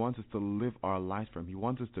because He wants us to live our lives for Him. He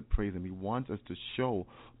wants us to praise Him. He wants us to show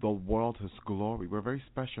the world His glory. We're very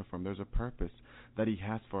special for Him. There's a purpose that He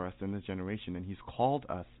has for us in this generation. And He's called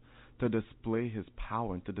us to display His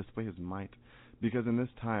power and to display His might. Because in this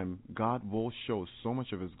time, God will show so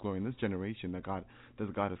much of His glory in this generation that God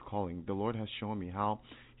is calling. The Lord has shown me how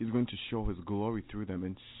He's going to show His glory through them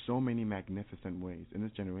in so many magnificent ways. In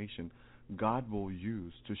this generation, God will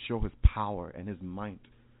use to show His power and His might.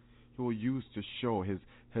 He will use to show His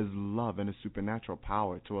love and His supernatural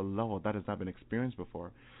power to a level that has not been experienced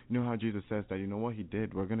before. You know how Jesus says that, what He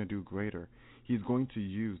did, we're going to do greater. He's going to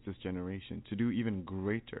use this generation to do even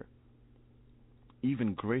greater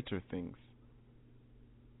things.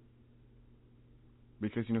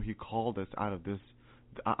 Because He called us out of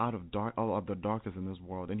the darkness in this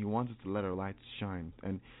world, and He wants us to let our lights shine,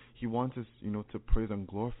 and He wants us to praise and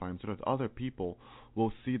glorify Him, so that other people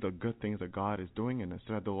will see the good things that God is doing in us,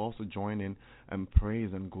 so that they'll also join in and praise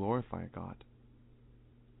and glorify God.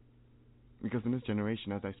 Because in this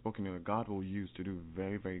generation, as I've spoken earlier, God will use to do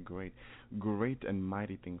very, very great and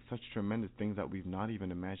mighty things, such tremendous things that we've not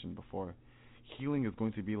even imagined before. Healing is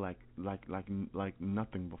going to be like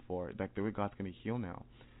nothing before, like the way God's going to heal now.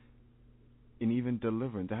 And even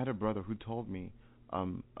deliverance. I had a brother who told me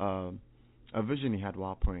a vision he had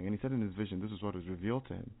while praying, and he said in his vision, this is what was revealed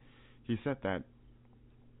to him. He said that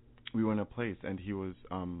we were in a place, and he was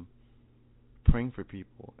praying for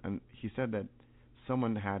people, and he said that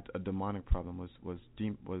someone had a demonic problem, was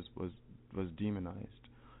demonized,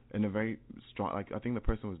 in a very strong, like I think the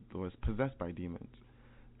person was possessed by demons.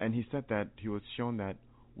 And he said that he was shown that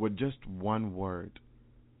with just one word,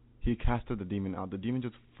 he casted the demon out. The demon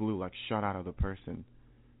just flew, like shot out of the person.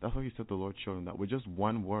 That's what he said the Lord showed him, that with just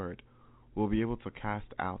one word, we'll be able to cast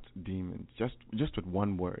out demons. Just with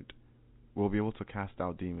one word, we'll be able to cast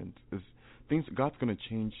out demons. God's going to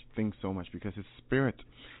change things so much, because His Spirit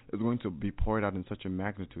is going to be poured out in such a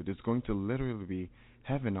magnitude. It's going to literally be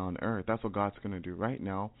heaven on earth. That's what God's going to do. Right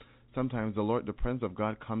now, sometimes the presence of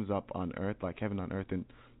God comes up on earth, like heaven on earth, in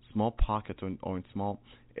small pockets or in small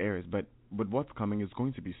areas, but what's coming is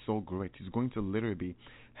going to be so great. He's going to literally be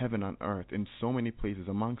heaven on earth in so many places,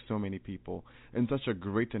 among so many people, in such a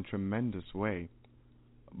great and tremendous way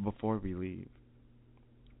before we leave.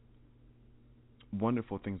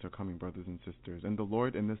 Wonderful things are coming, brothers and sisters, and the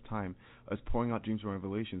Lord in this time is pouring out dreams and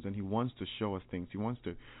revelations, and He wants to show us things. He wants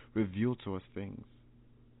to reveal to us things.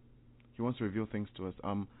 He wants to reveal things to us.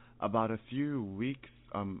 About a few weeks,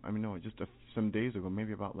 some days ago,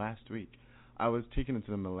 maybe about last week, I was taken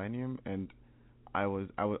into the Millennium, and I was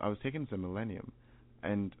taken into the Millennium,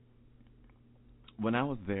 and when I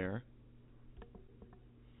was there,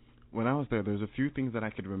 there's a few things that I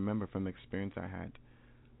could remember from the experience I had.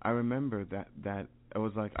 I remember that it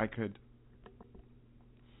was like I could.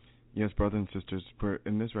 Yes, brothers and sisters,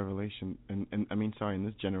 in this revelation, in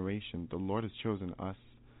this generation, the Lord has chosen us.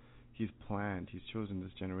 He's chosen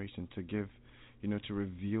this generation to give, to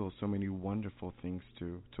reveal so many wonderful things,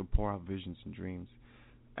 to pour out visions and dreams.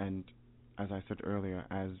 And as I said earlier,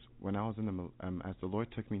 as the Lord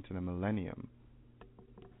took me to the millennium,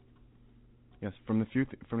 yes, from the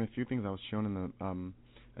few things I was shown in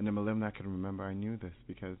the millennium that I could remember, I knew this,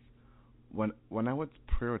 because when I would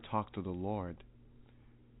pray or talk to the Lord,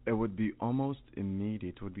 it would be almost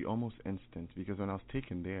immediate, it would be almost instant, because when I was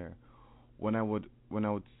taken there, when I would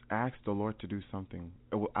ask the Lord to do something,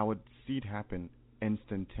 I would see it happen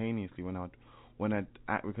instantaneously. Because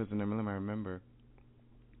in the millennium, I remember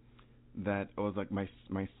that it was like my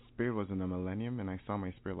spirit was in the millennium, and I saw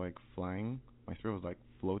my spirit like flying. My spirit was like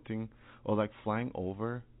floating, or like flying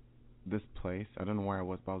over this place. I don't know where I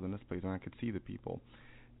was, but I was in this place, and I could see the people.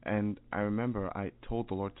 And I remember I told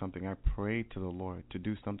the Lord something. I prayed to the Lord to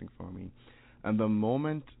do something for me, and the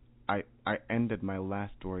moment I ended my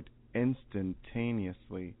last word,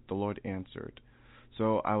 instantaneously the Lord answered.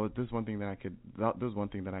 So this is one thing that I could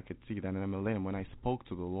see, that in the millennium, when I spoke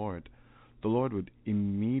to the Lord would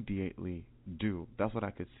immediately do. That's what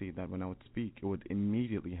I could see, that when I would speak, it would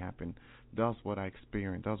immediately happen. That's what I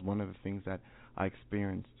experienced. That was one of the things that I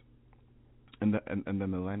experienced in the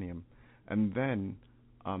millennium. And then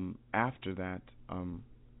After that,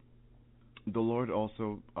 the Lord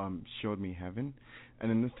also showed me heaven,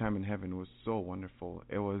 and in this time in heaven was so wonderful.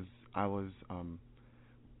 It was I was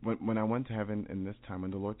when I went to heaven in this time,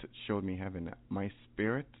 when the Lord showed me heaven, my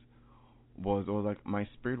spirit my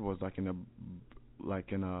spirit was like in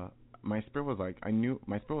a my spirit was like I knew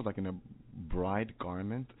my spirit was like in a bride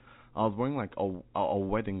garment. I was wearing like a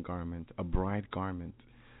wedding garment, a bride garment,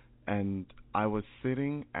 and I was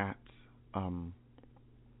sitting at um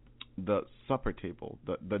the supper table,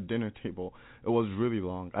 the dinner table. It was really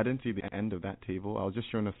long. I didn't see the end of that table. I was just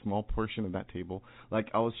shown a small portion of that table. Like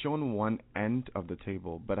I was shown one end of the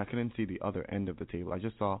table, but I couldn't see the other end of the table. I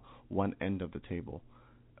just saw one end of the table,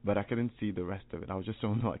 but I couldn't see the rest of it. I was just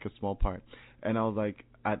shown like a small part. And I was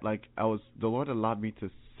the Lord allowed me to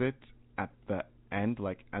sit at the end,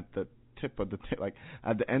 like at the tip of the like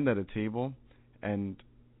at the end of the table, and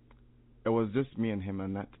it was just me and him.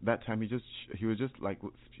 And that time he was just like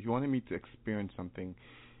he wanted me to experience something,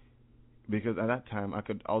 because at that time I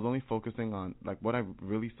was only focusing on like what I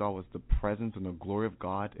really saw was the presence and the glory of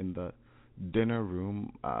God in the dinner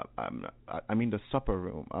room. I mean the supper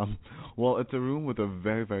room. Well, it's a room with a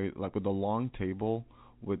very like with a long table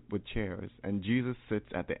with chairs, and Jesus sits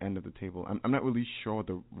at the end of the table. I'm not really sure what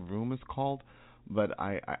the room is called, but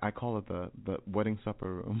I call it the wedding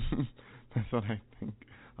supper room. That's what I think.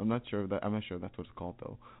 I'm not sure if that's what it's called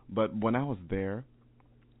though. But when I was there,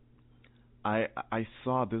 I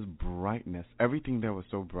saw this brightness. Everything there was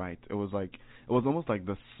so bright. It was almost like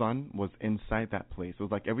the sun was inside that place. It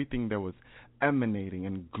was like everything there was emanating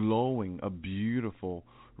and glowing, a beautiful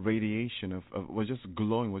radiation of was just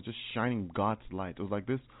glowing, was just shining God's light. It was like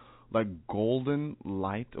this like golden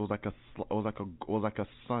light. It was like a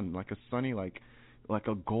sun, like a sunny like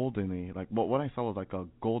a goldeny, like what I saw was like a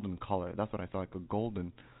golden color. That's what I saw, like a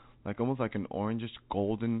golden, like almost like an orangish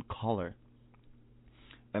golden color.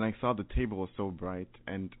 And I saw the table was so bright,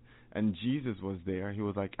 and Jesus was there. He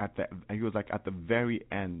was like at the very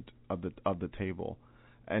end of the table,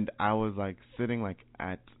 and I was like sitting like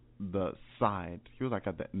at the side. He was like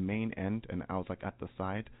at the main end, and I was like at the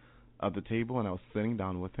side of the table, and I was sitting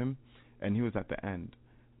down with him, and he was at the end,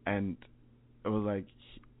 and it was like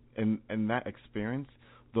in that experience,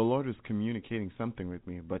 the Lord was communicating something with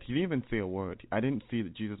me, but he didn't even say a word. I didn't see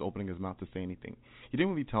that Jesus opening his mouth to say anything. He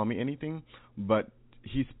didn't really tell me anything, but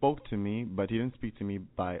he spoke to me, but he didn't speak to me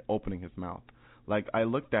by opening his mouth. Like I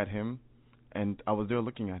looked at him, and I was there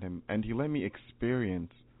looking at him, and he let me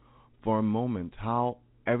experience for a moment how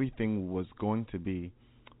everything was going to be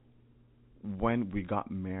when we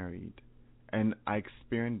got married. And I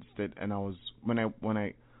experienced it, and I was when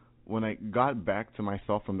I got back to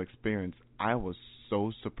myself from the experience, I was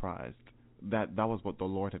so surprised that that was what the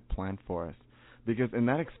Lord had planned for us. Because in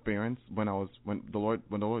that experience, when the Lord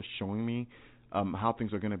was showing me how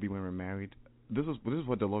things are going to be when we're married, this is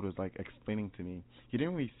what the Lord was like explaining to me. He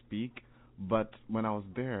didn't really speak, but when I was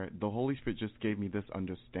there, the Holy Spirit just gave me this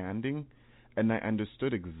understanding, and I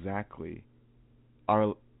understood exactly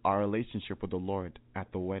our relationship with the Lord at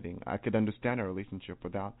the wedding. I could understand our relationship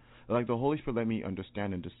without, like, the Holy Spirit let me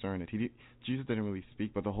understand and discern it. Jesus didn't really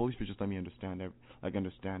speak, but the Holy Spirit just let me understand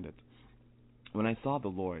it. When I saw the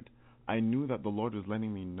Lord, I knew that the Lord was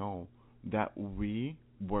letting me know that we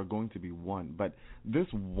were going to be one. But this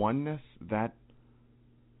oneness that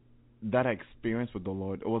I experienced with the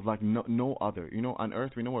Lord, it was like no other. You know, on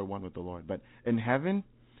earth we know we're one with the Lord, but in heaven,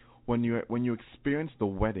 when you experience the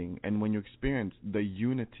wedding and when you experience the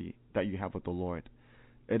unity that you have with the Lord,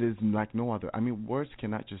 it is like no other. I mean, words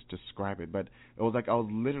cannot just describe it, but it was like I was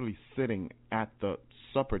literally sitting at the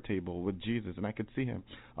supper table with Jesus, and I could see him.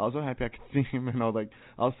 I was so happy I could see him, and I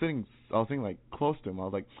was sitting like close to him. I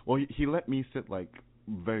was like, well, he let me sit like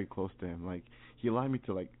very close to him. Like he allowed me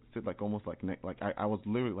to like sit like almost like I was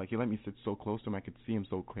literally like he let me sit so close to him I could see him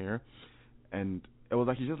so clear, and it was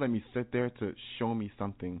like he just let me sit there to show me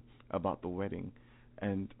something about the wedding,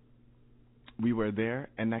 and we were there,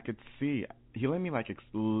 and I could see he let me like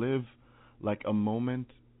live like a moment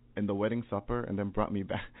in the wedding supper, and then brought me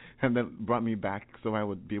back so I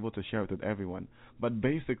would be able to share it with everyone. But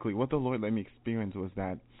basically, what the Lord let me experience was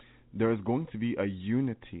that there is going to be a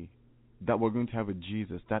unity that we're going to have with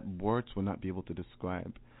Jesus that words will not be able to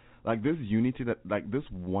describe. Like this unity, that like this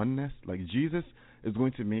oneness, like Jesus is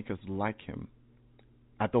going to make us like him.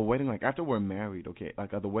 At the wedding, like after we're married, okay,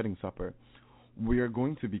 like at the wedding supper, we are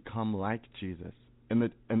going to become like Jesus. And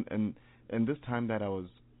this time that I was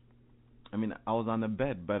on the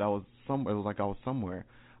bed, but I was somewhere. It was like I was somewhere.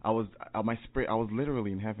 I was my spirit. I was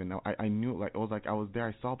literally in heaven. I knew, like it was like I was there.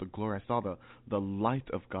 I saw the glory. I saw the light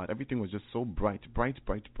of God. Everything was just so bright,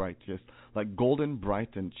 just like golden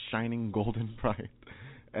bright and shining golden bright.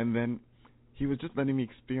 And then he was just letting me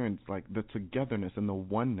experience like the togetherness and the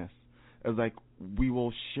oneness. It was like we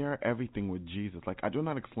will share everything with Jesus. Like I do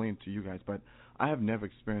not explain it to you guys, but I have never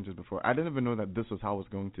experienced it before. I didn't even know that this was how it was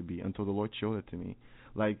going to be until the Lord showed it to me.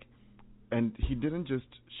 Like, and he didn't just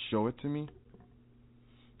show it to me.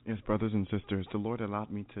 Yes, brothers and sisters, the Lord allowed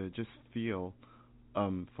me to just feel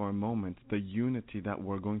for a moment the unity that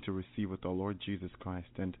we're going to receive with our Lord Jesus Christ.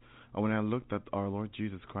 And when I looked at our Lord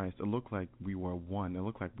Jesus Christ, it looked like we were one. It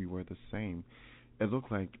looked like we were the same. It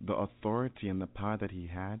looked like the authority and the power that he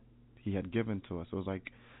had given to us. It was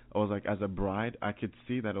like as a bride, I could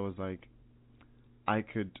see that it was like I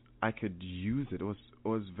could use it.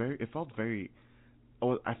 It felt very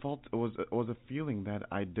I felt it was a feeling that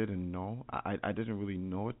I didn't know. I didn't really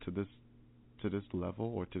know it to this level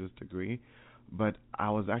or to this degree, but I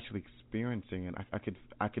was actually experiencing it.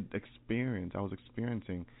 I could experience. I was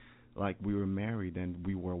experiencing like we were married and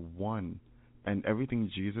we were one, and everything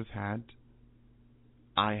Jesus had,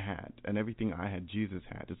 I had, and everything I had, Jesus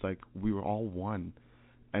had. It's like we were all one,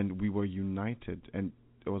 and we were united, and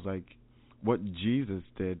it was like what Jesus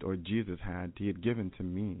did or Jesus had, he had given to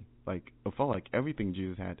me. Like it felt like everything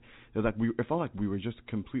Jesus had. It felt like we were just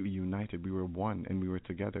completely united. We were one and we were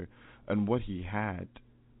together. And what he had,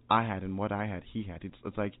 I had, and what I had, he had.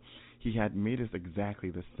 It's like he had made us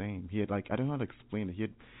exactly the same. He had like I don't know how to explain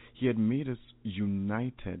it. He had made us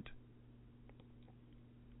united.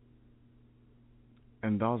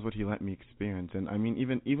 And that was what he let me experience. And I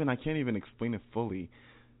mean, even I can't even explain it fully.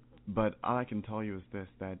 But all I can tell you is this: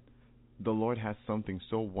 that the Lord has something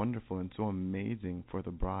so wonderful and so amazing for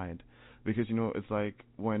the bride, because it's like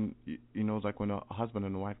when it's like when a husband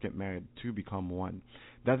and a wife get married, two become one.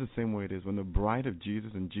 That's the same way it is when the bride of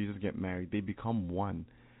Jesus and Jesus get married, they become one,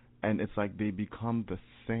 and it's like they become the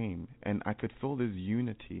same. And I could feel this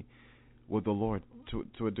unity with the Lord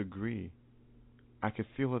to a degree. I could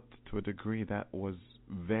feel it to a degree that was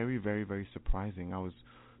very, very, very surprising. I was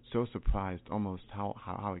so surprised almost how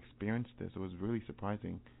I experienced this. It was really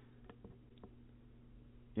surprising.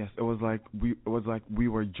 Yes, it was like we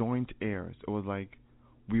were joint heirs. It was like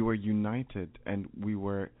we were united and we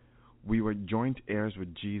were joint heirs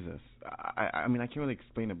with Jesus. I mean I can't really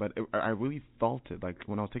explain it, but I really felt it. Like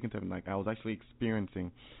when I was taken to heaven, like I was actually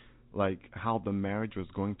experiencing like how the marriage was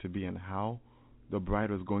going to be and how the bride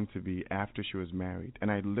was going to be after she was married. And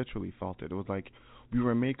I literally felt it. It was like we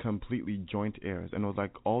were made completely joint heirs, and it was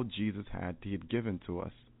like all Jesus had, he had given to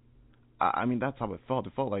us. I mean, that's how it felt.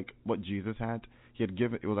 It felt like what Jesus had, he had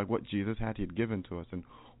given. It was like what Jesus had, he had given to us, and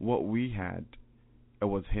what we had, it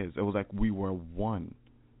was his. It was like we were one,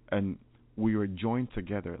 and we were joined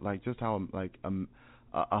together. Like just how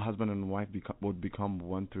a husband and wife would become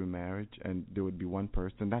one through marriage, and there would be one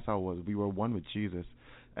person. That's how it was. We were one with Jesus,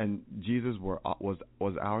 and Jesus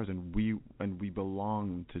was ours, and we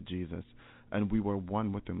belonged to Jesus, and we were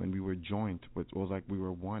one with him, and we were joined. It was like we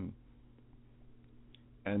were one.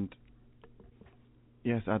 And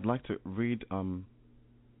yes, I'd like to read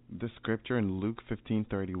this scripture in Luke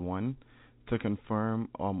 15:31 to confirm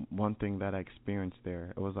one thing that I experienced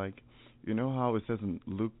there. It was like, how it says in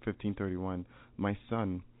Luke 15:31, "My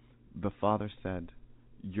son, the Father said,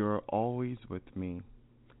 'You're always with me,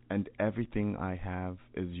 and everything I have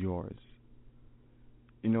is yours.'"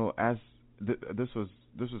 As this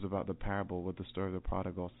was about the parable with the story of the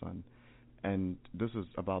prodigal son. And this was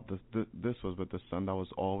about this was with the son that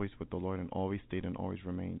was always with the Lord and always stayed and always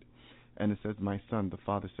remained. And it says, "My son," the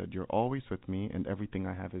Father said, "You're always with me, and everything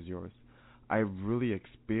I have is yours." I really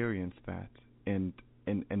experienced that in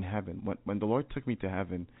heaven when the Lord took me to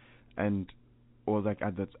heaven, and it was like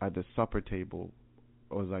at the supper table.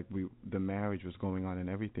 It was like the marriage was going on and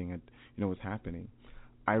everything, and was happening.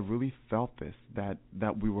 I really felt this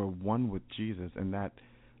that we were one with Jesus, and that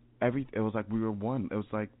it was like we were one. It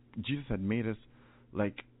was like Jesus had made us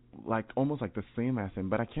like almost like the same as him,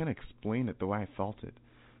 but I can't explain it the way I felt it.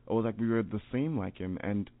 It was like we were the same like him,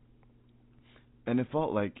 and it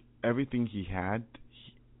felt like everything he had,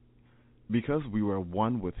 because we were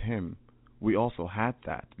one with him, we also had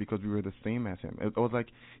that because we were the same as him. It was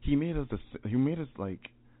like he made us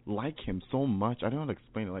like him so much. I don't know how to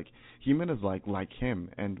explain it. Like he made us like him,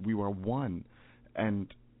 and we were one,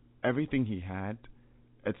 and everything he had,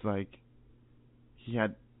 it's like he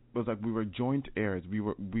had. It was like we were joint heirs. We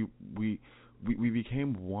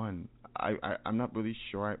became one. I'm not really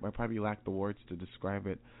sure. I probably lack the words to describe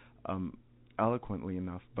it eloquently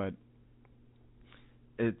enough, but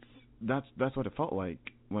that's what it felt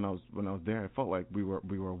like when I was there. It felt like we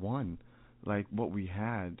were one. Like what we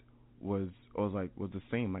had was the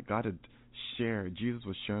same. Like God had shared. Jesus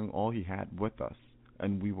was sharing all he had with us,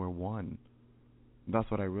 and we were one.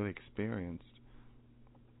 That's what I really experienced.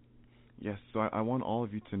 Yes, so I want all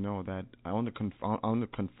of you to know that I want to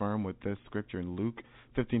confirm with this scripture in Luke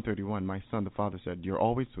 15:31. My son, the Father said, "You're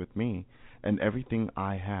always with me, and everything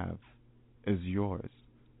I have is yours."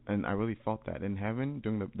 And I really felt that in heaven,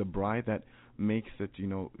 during the bride that makes it,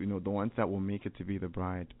 the ones that will make it to be the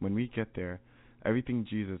bride. When we get there, everything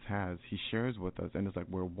Jesus has, He shares with us, and it's like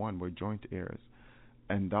we're one, we're joint heirs.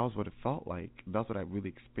 And that was what it felt like. That's what I really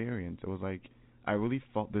experienced. It was like I really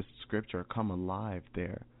felt this scripture come alive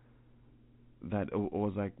there, that it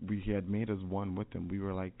was like he had made us one with him. We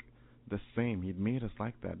were like the same. He'd made us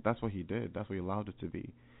like that. That's what he did. That's what he allowed it to be.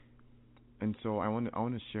 And so I want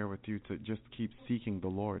to share with you to just keep seeking the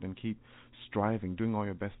Lord and keep striving, doing all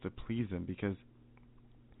your best to please Him, because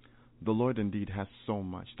the Lord indeed has so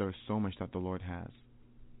much. There is so much that the Lord has,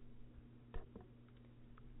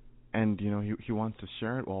 and He wants to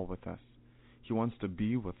share it all with us. He wants to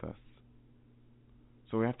be with us.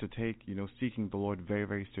 So we have to take, seeking the Lord very,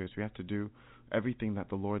 very serious. We have to do everything that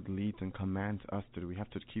the Lord leads and commands us to do. We have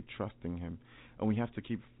to keep trusting Him, and we have to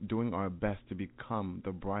keep doing our best to become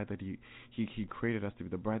the bride that He created us to be,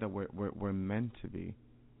 the bride that we're meant to be.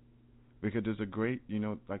 Because there's a great,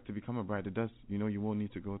 like to become a bride, it does, you will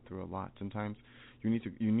need to go through a lot. Sometimes you need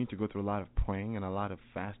to go through a lot of praying and a lot of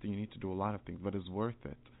fasting. You need to do a lot of things, but it's worth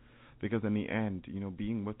it. Because in the end,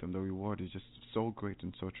 being with Him, the reward is just so great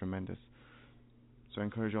and so tremendous. So I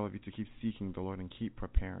encourage all of you to keep seeking the Lord and keep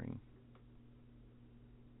preparing.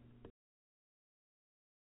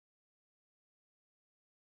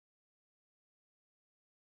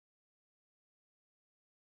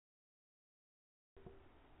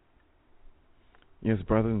 Yes,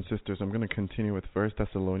 brothers and sisters, I'm going to continue with 1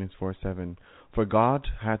 Thessalonians 4:7. For God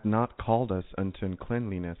hath not called us unto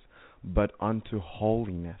uncleanliness, but unto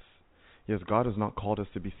holiness. Yes, God has not called us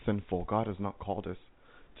to be sinful. God has not called us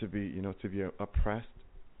to be, oppressed.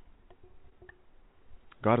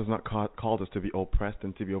 God has not called us to be oppressed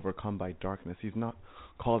and to be overcome by darkness. He's not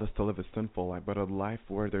called us to live a sinful life, but a life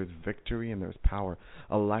where there's victory and there's power.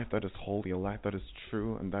 A life that is holy, a life that is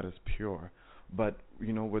true and that is pure. But,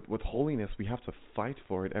 with holiness, we have to fight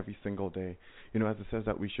for it every single day. As it says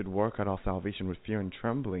that we should work out our salvation with fear and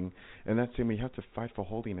trembling, and that's saying we have to fight for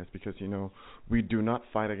holiness because, we do not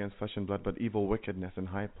fight against flesh and blood, but evil wickedness in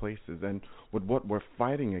high places. And with what we're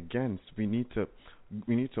fighting against, we need to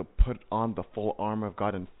put on the full armor of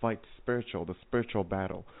God and fight the spiritual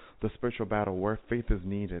battle where faith is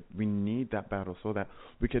needed. We need that battle so that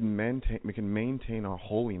we can maintain our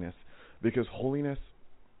holiness, because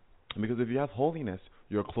if you have holiness,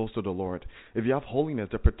 you're close to the Lord. If you have holiness,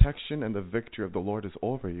 the protection and the victory of the Lord is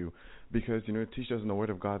over you, because it teaches in the Word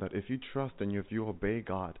of God that if you trust and if you obey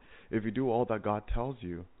God, if you do all that God tells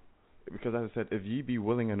you, because as I said, if ye be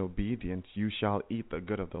willing and obedient, you shall eat the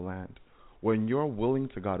good of the land. When you're willing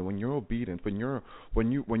to God, when you're obedient, when you're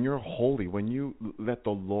holy, when you let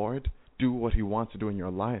the Lord do what He wants to do in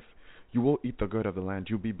your life, you will eat the good of the land.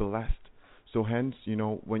 You'll be blessed. So hence,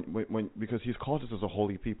 when because He's called us as a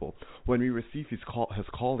holy people, when we receive His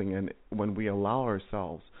calling, and when we allow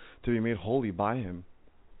ourselves to be made holy by Him,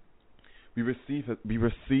 we receive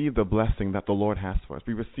the blessing that the Lord has for us.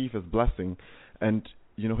 We receive His blessing, and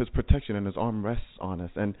His protection, and His arm rests on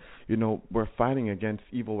us. And we're fighting against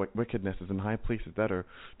evil wickednesses in high places that are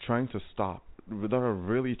trying to stop, that are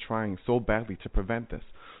really trying so badly to prevent this.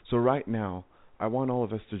 So right now, I want all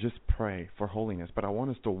of us to just pray for holiness, but I want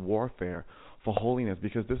us to warfare for holiness,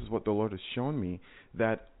 because this is what the Lord has shown me,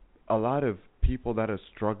 that a lot of people that are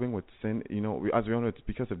struggling with sin, as we all know, it's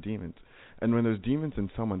because of demons. And when there's demons in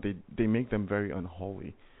someone, they make them very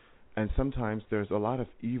unholy. And sometimes there's a lot of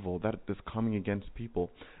evil that is coming against people.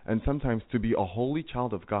 And sometimes to be a holy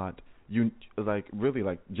child of God,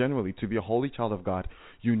 generally, to be a holy child of God,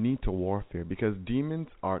 you need to warfare, because demons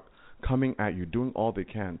are coming at you, doing all they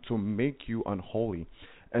can to make you unholy.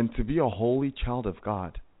 And to be a holy child of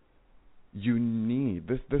God, you need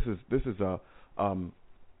this is a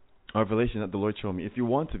revelation that the Lord showed me. If you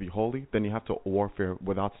want to be holy, then you have to warfare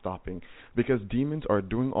without stopping, because demons are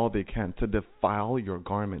doing all they can to defile your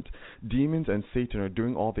garment. Demons and Satan are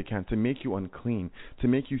doing all they can to make you unclean, to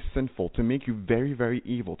make you sinful, to make you very, very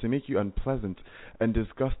evil, to make you unpleasant and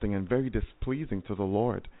disgusting and very displeasing to the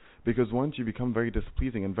Lord. Because once you become very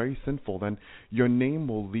displeasing and very sinful, then your name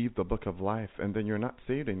will leave the book of life, and then you're not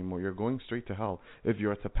saved anymore. You're going straight to hell if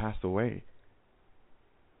you are to pass away.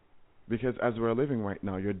 Because as we're living right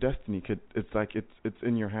now, your destiny it's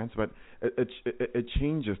in your hands, but it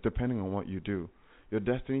changes depending on what you do. Your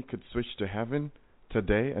destiny could switch to heaven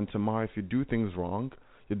today, and tomorrow, if you do things wrong,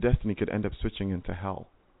 your destiny could end up switching into hell.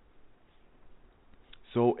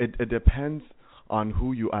 So it depends on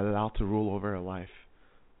who you allow to rule over your life.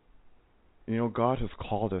 God has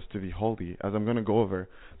called us to be holy. As I'm going to go over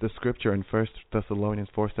the scripture in 1 Thessalonians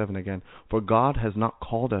 4:7 again. For God has not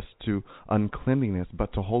called us to uncleanliness,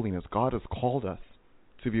 but to holiness. God has called us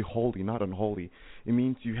to be holy, not unholy. It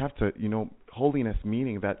means you have to, holiness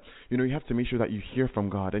meaning that, you have to make sure that you hear from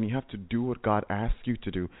God, and you have to do what God asks you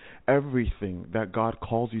to do. Everything that God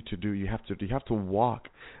calls you to do, you have to walk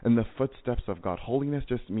in the footsteps of God. Holiness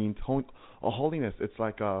just means, holiness, it's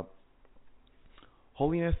like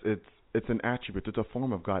holiness, it's an attribute. It's a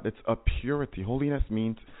form of God. It's a purity. Holiness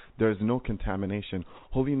means there's no contamination.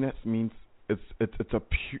 Holiness means it's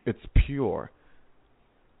pure.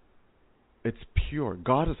 It's pure.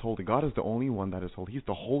 God is holy. God is the only one that is holy. He's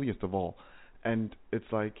the holiest of all. And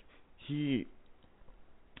it's like he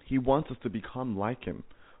wants us to become like him.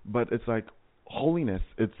 But it's like holiness,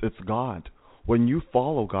 it's God. When you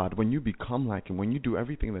follow God, when you become like him, when you do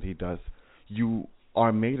everything that he does, you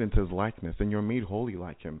are made into his likeness and you're made holy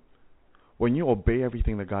like him. When you obey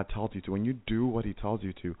everything that God tells you to, when you do what he tells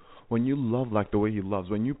you to, when you love like the way he loves,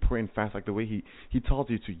 when you pray and fast like the way he tells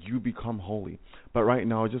you to, you become holy. But right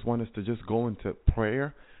now, I just want us to just go into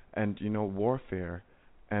prayer and, warfare.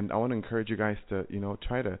 And I want to encourage you guys to,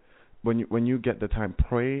 try to, when you get the time,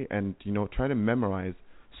 pray and, try to memorize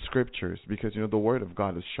scriptures, because, the word of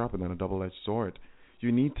God is sharper than a double-edged sword.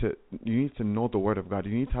 You need to know the word of God.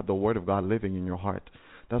 You need to have the word of God living in your heart.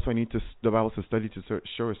 That's why the Bible says, study to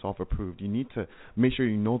show yourself approved. You need to make sure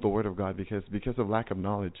you know the word of God, because of lack of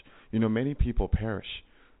knowledge, many people perish.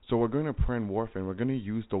 So we're going to pray in warfare, and we're going to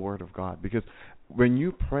use the word of God, because when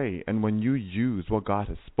you pray and when you use what God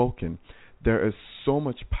has spoken, there is so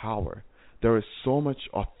much power. There is so much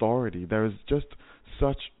authority. There is just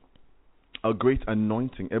such a great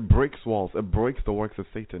anointing. It breaks walls. It breaks the works of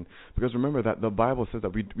Satan. Because remember that the Bible says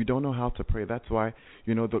that we don't know how to pray. That's why,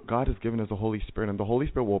 God has given us the Holy Spirit, and the Holy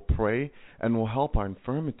Spirit will pray and will help our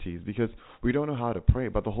infirmities, because we don't know how to pray,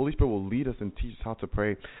 but the Holy Spirit will lead us and teach us how to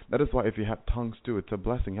pray. That is why if you have tongues too, it's a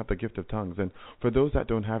blessing. You have the gift of tongues. And for those that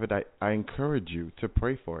don't have it, I encourage you to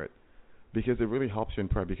pray for it, because it really helps you in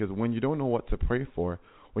prayer. Because when you don't know what to pray for,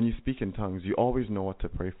 when you speak in tongues, you always know what to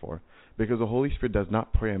pray for, because the Holy Spirit does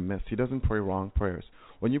not pray amiss. He doesn't pray wrong prayers.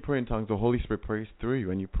 When you pray in tongues, the Holy Spirit prays through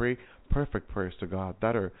you, and you pray perfect prayers to God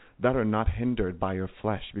that are not hindered by your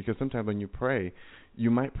flesh. Because sometimes when you pray, you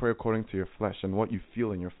might pray according to your flesh and what you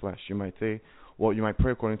feel in your flesh. You might say, you might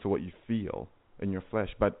pray according to what you feel in your flesh,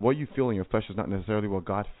 but what you feel in your flesh is not necessarily what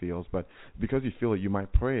God feels. But because you feel it, you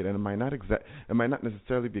might pray it, and it might not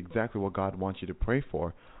necessarily be exactly what God wants you to pray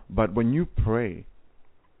for. But when you pray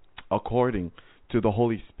according to the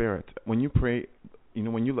Holy Spirit, when you pray,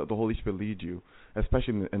 when you let the Holy Spirit lead you,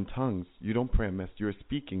 especially in tongues, you don't pray amiss. You're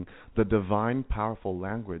speaking the divine, powerful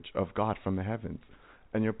language of God from the heavens.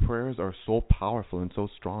 And your prayers are so powerful and so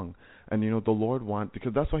strong. And the Lord wants,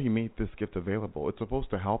 because that's why he made this gift available. It's supposed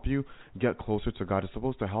to help you get closer to God. It's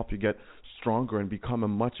supposed to help you get stronger and become a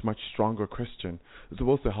much, much stronger Christian. It's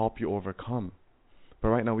supposed to help you overcome. But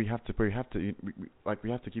right now we have to pray. We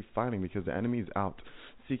have to keep fighting, because the enemy is out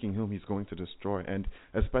seeking whom he's going to destroy. And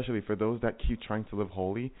especially for those that keep trying to live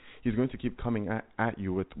holy, he's going to keep coming at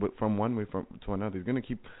you with from one way to another. He's going to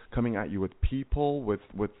keep coming at you with people, with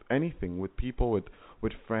anything, with people,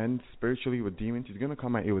 with friends, spiritually, with demons. He's going to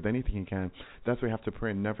come at you with anything he can. That's why you have to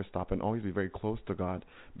pray and never stop, and always be very close to God.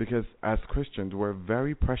 Because as Christians, we're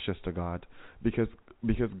very precious to God, because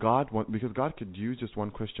God could use just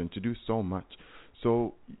one Christian to do so much.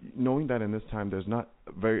 So knowing that in this time there's not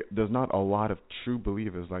a lot of true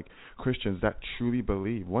believers, like Christians that truly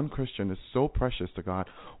believe. One Christian is so precious to God.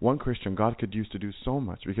 One Christian God could use to do so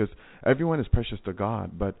much, because everyone is precious to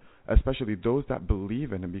God, but especially those that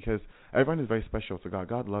believe in him, because everyone is very special to God.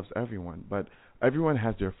 God loves everyone, but everyone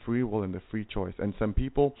has their free will and their free choice, and some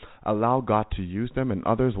people allow God to use them, and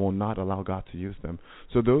others will not allow God to use them.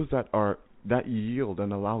 So those that yield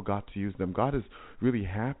and allow God to use them, God is really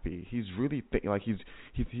happy. He's really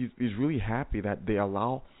he's really happy that they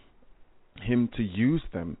allow him to use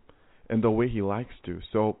them in the way he likes to.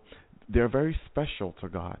 So they're very special to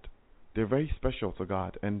God. They're very special to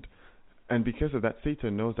God, and because of that,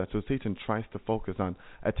 Satan knows that. So Satan tries to focus on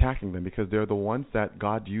attacking them, because they're the ones that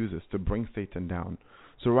God uses to bring Satan down.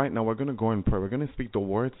 So right now we're going to go in prayer. We're going to speak the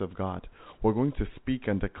words of God. We're going to speak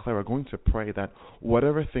and declare. We're going to pray that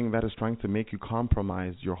whatever thing that is trying to make you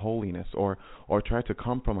compromise your holiness, or try to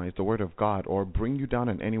compromise the word of God, or bring you down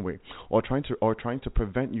in any way, or trying to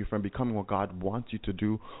prevent you from becoming what God wants you to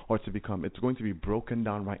do or to become, it's going to be broken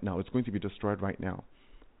down right now. It's going to be destroyed right now.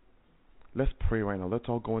 Let's pray right now. Let's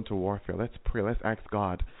all go into warfare. Let's pray. Let's ask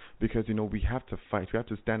God, because we have to fight. We have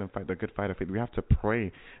to stand and fight the good fight of faith. We have to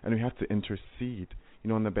pray, and we have to intercede.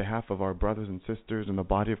 on the behalf of our brothers and sisters in the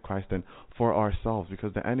body of Christ and for ourselves,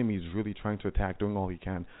 because the enemy is really trying to attack, doing all he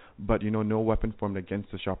can. But, no weapon formed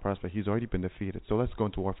against us shall prosper. He's already been defeated. So let's go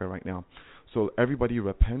into warfare right now. So everybody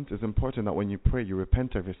repent. It's important that when you pray, you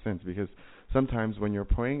repent of your sins, because sometimes when you're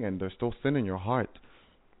praying and there's still sin in your heart,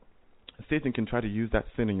 Satan can try to use that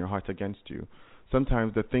sin in your heart against you.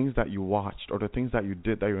 Sometimes the things that you watched or the things that you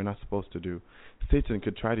did that you're not supposed to do, Satan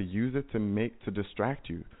could try to use it to distract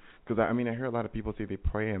you. Because I hear a lot of people say they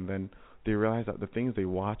pray and then they realize that the things they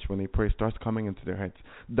watch when they pray starts coming into their heads.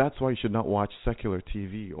 That's why you should not watch secular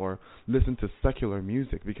TV or listen to secular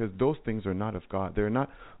music, because those things are not of God. They're not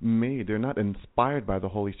inspired by the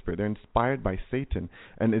Holy Spirit. They're inspired by Satan,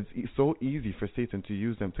 and it's so easy for Satan to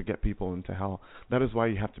use them to get people into hell. That is why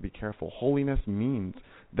you have to be careful. Holiness means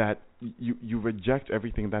that you reject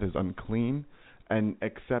everything that is unclean and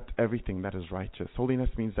accept everything that is righteous. Holiness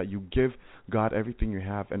means that you give God everything you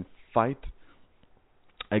have and fight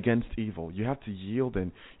against evil. You have to yield,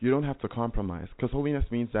 and you don't have to compromise, because holiness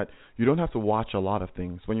means that you don't have to watch a lot of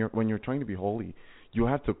things. When you're trying to be holy, you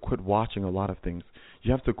have to quit watching a lot of things.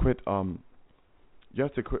 You have to quit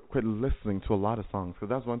quit listening to a lot of songs, because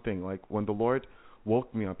that's one thing. Like when the Lord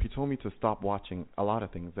woke me up, He told me to stop watching a lot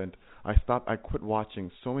of things, and I quit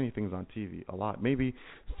watching so many things on TV. A lot. Maybe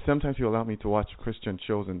sometimes He allowed me to watch Christian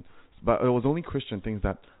shows, but it was only Christian things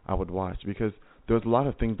that I would watch, because there's a lot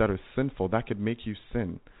of things that are sinful that could make you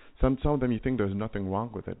sin. Some of them you think there's nothing wrong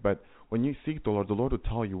with it, but when you seek the Lord will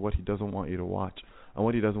tell you what He doesn't want you to watch and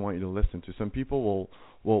what He doesn't want you to listen to. Some people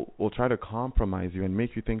will try to compromise you and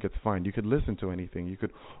make you think it's fine. You could listen to anything, you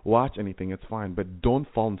could watch anything, it's fine, but don't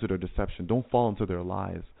fall into their deception, don't fall into their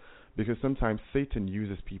lies, because sometimes Satan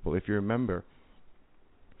uses people. If you remember,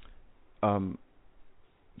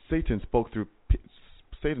 Satan spoke through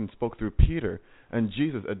Peter, and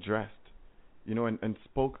Jesus addressed, and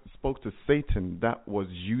spoke to Satan that was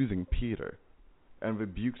using Peter, and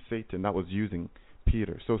rebuked Satan that was using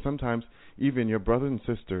Peter. So sometimes even your brothers and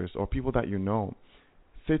sisters or people that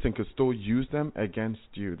Satan could still use them against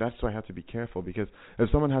you. That's why I have to be careful, because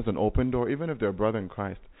if someone has an open door, even if they're a brother in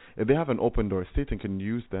Christ, if they have an open door, Satan can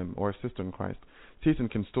use them, or a sister in Christ, Satan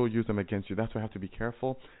can still use them against you. That's why I have to be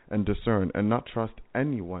careful and discern and not trust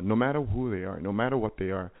anyone, no matter who they are, no matter what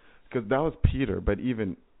they are. Because that was Peter, but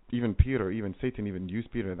even Peter, even Satan even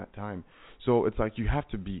used Peter at that time. So it's like you have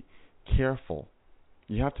to be careful.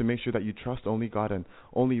 You have to make sure that you trust only God, and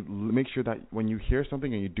only make sure that when you hear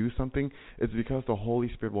something and you do something, it's because the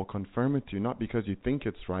Holy Spirit will confirm it to you, not because you think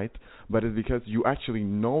it's right, but it's because you actually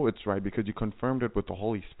know it's right, because you confirmed it with the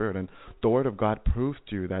Holy Spirit, and the Word of God proves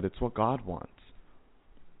to you that it's what God wants.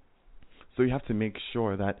 So you have to make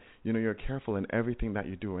sure that you're careful in everything that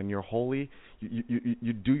you do, and you're holy.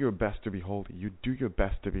 You do your best to be holy. You do your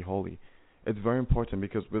best to be holy. It's very important,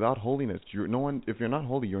 because without holiness, if you're not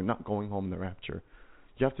holy, you're not going home in the rapture.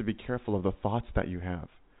 You have to be careful of the thoughts that you have.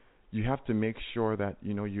 You have to make sure that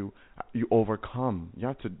you overcome. You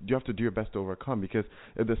have to do your best to overcome, because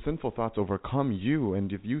if the sinful thoughts overcome you,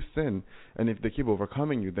 and if you sin, and if they keep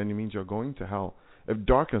overcoming you, then it means you're going to hell. If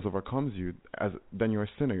darkness overcomes you, then you're a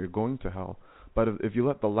sinner. You're going to hell. But if you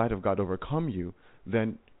let the light of God overcome you,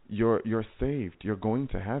 then you're saved. You're going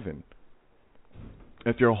to heaven.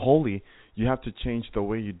 If you're holy, you have to change the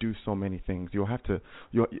way you do so many things. Because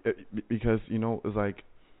it's like,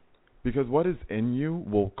 because what is in you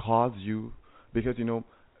will cause you. Because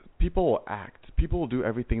people will act. People will do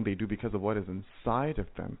everything they do because of what is inside of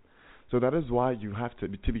them. So that is why you have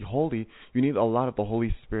to be holy. You need a lot of the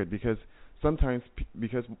Holy Spirit, because sometimes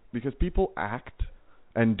because people act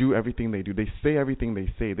and do everything they do. They say everything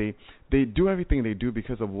they say. They do everything they do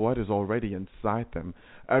because of what is already inside them.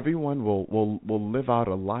 Everyone will live out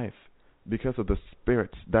a life because of the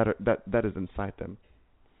spirits that is inside them.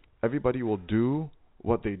 Everybody will do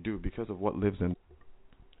what they do because of what lives in.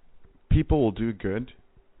 People will do good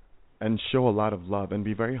and show a lot of love and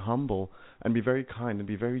be very humble and be very kind and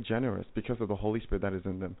be very generous because of the Holy Spirit that is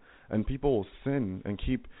in them. And people will sin and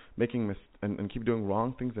keep making and keep doing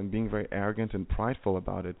wrong things and being very arrogant and prideful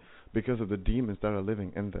about it because of the demons that are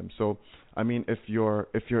living in them. So, if you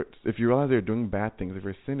realize you're doing bad things, if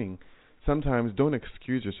you're sinning, sometimes don't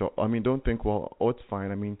excuse yourself. Don't think, well, it's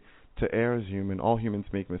fine. To err is human. All humans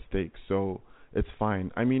make mistakes, so it's fine.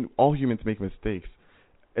 All humans make mistakes.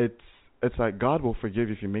 It's like God will forgive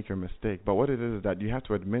you if you make your mistake. But what it is that you have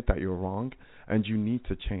to admit that you're wrong and you need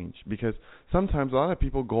to change. Because sometimes a lot of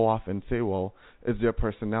people go off and say, well, it's their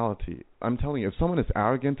personality. I'm telling you, if someone is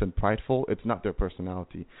arrogant and prideful, it's not their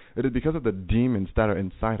personality. It is because of the demons that are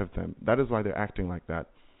inside of them. That is why they're acting like that.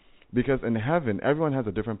 Because in heaven, everyone has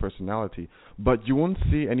a different personality. But you won't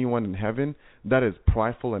see anyone in heaven that is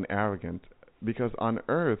prideful and arrogant. because on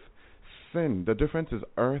earth, sin, the difference is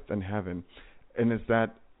earth and heaven, and it's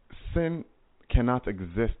that sin cannot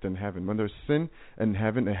exist in heaven. When there's sin in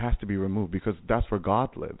heaven, it has to be removed because that's where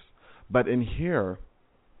God lives. But in here,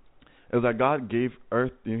 it's like God gave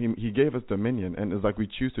earth, he gave us dominion, and it's like we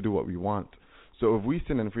choose to do what we want. So if we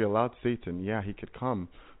sin and if we allowed Satan, yeah, he could come,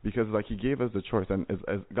 because like he gave us the choice, and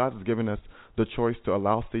as God has given us the choice to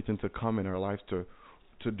allow Satan to come in our lives to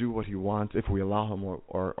do what he wants if we allow him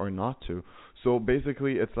or not to. So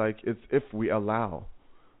basically it's like it's if we allow.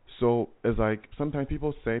 So it's like sometimes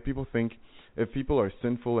people think if people are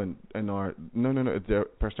sinful and are no it's their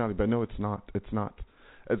personality, but no, it's not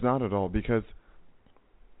at all, because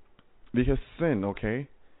sin, okay,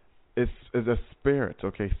 is a spirit,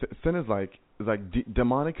 okay. Sin is like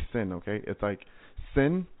demonic sin, okay. It's like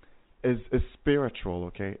sin is spiritual,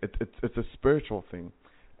 okay. It's a spiritual thing,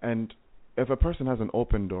 and if a person has an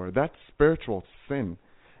open door, that spiritual sin,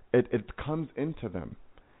 it comes into them.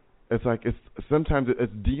 It's like sometimes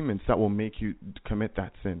it's demons that will make you commit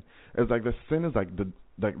that sin. It's like the sin is like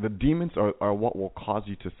the demons are what will cause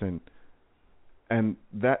you to sin, and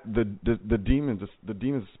that the demons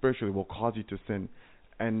spiritually will cause you to sin,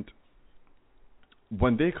 and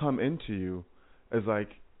when they come into you, it's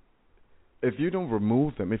like if you don't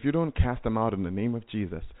remove them, if you don't cast them out in the name of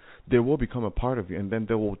Jesus, they will become a part of you, and then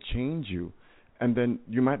they will change you. And then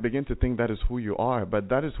you might begin to think that is who you are, but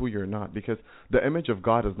that is who you're not, because the image of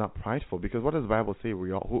God is not prideful. Because what does the Bible say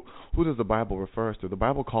we are? Who does the Bible refer us to? The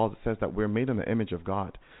Bible says that we're made in the image of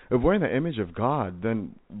God. If we're in the image of God,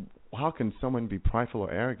 then how can someone be prideful or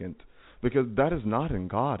arrogant? Because that is not in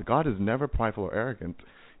God. God is never prideful or arrogant.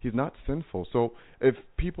 He's not sinful. So if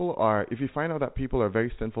you find out that people are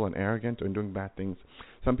very sinful and arrogant and doing bad things,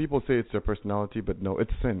 some people say it's their personality, but no,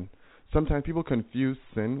 it's sin. Sometimes people confuse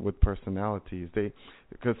sin with personalities.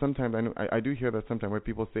 Because sometimes I do hear that sometimes where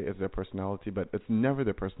people say it's their personality, but it's never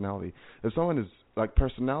their personality. If someone is like,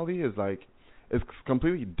 personality is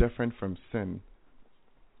completely different from sin.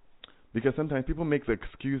 Because sometimes people make the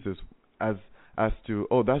excuses as to,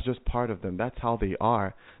 oh, that's just part of them. That's how they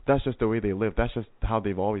are. That's just the way they live. That's just how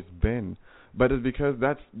they've always been. But it's because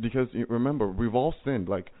remember, we've all sinned.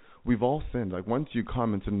 Like once you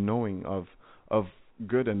come into knowing of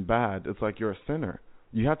good and bad, it's like you're a sinner.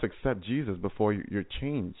 You have to accept Jesus before you're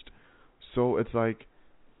changed. So it's like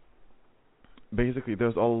basically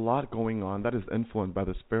there's a lot going on that is influenced by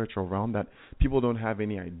the spiritual realm that people don't have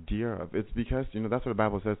any idea of. It's because that's what the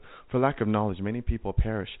Bible says, for lack of knowledge many people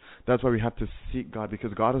perish. That's why we have to seek God,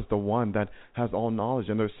 because God is the one that has all knowledge,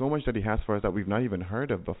 and there's so much that he has for us that we've not even heard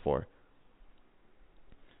of before.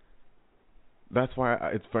 That's why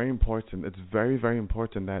it's very important. It's very, very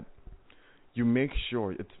important that you make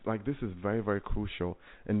sure, it's like this is very, very crucial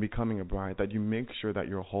in becoming a bride, that you make sure that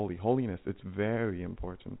you're holy. Holiness, it's very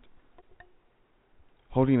important.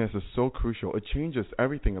 Holiness is so crucial. It changes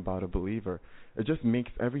everything about a believer. It just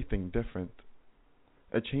makes everything different.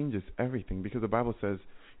 It changes everything, because the Bible says,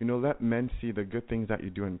 let men see the good things that you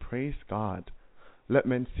do and praise God. Let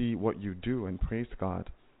men see what you do and praise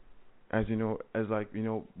God.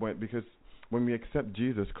 Because when we accept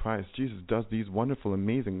Jesus Christ, Jesus does these wonderful,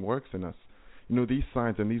 amazing works in us. These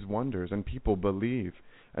signs and these wonders, and people believe,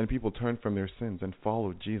 and people turn from their sins and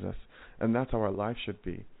follow Jesus. And that's how our life should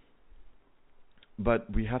be. But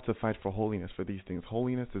we have to fight for holiness for these things.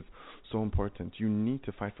 Holiness is so important. You need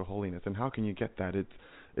to fight for holiness. And how can you get that?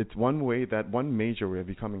 It's one major way of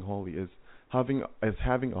becoming holy is having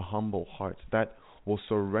a humble heart that will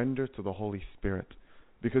surrender to the Holy Spirit.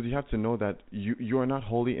 Because you have to know that you are not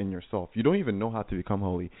holy in yourself. You don't even know how to become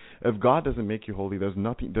holy. If God doesn't make you holy, there's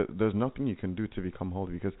nothing you can do to become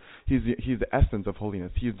holy, because He's the essence of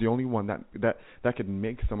holiness. He's the only one that can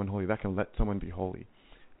make someone holy, that can let someone be holy.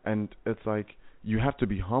 And it's like you have to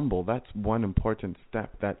be humble. That's one important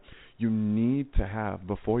step that you need to have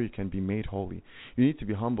before you can be made holy. You need to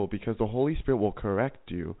be humble, because the Holy Spirit will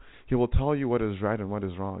correct you. He will tell you what is right and what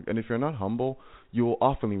is wrong. And if you're not humble, you will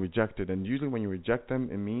often reject it. And usually when you reject them,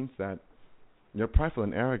 it means that you're prideful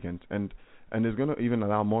and arrogant, and it's going to even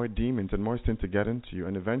allow more demons and more sin to get into you.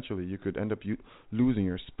 And eventually you could end up losing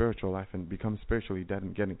your spiritual life and become spiritually dead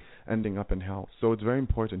and ending up in hell. So it's very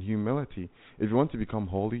important. Humility. If you want to become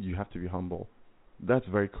holy, you have to be humble. That's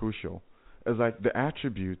very crucial. It's like the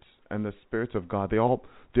attributes and the spirits of God, the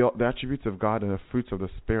attributes of God and the fruits of the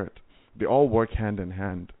Spirit, they all work hand in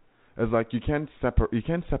hand. It's like you can't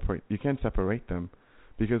separate them,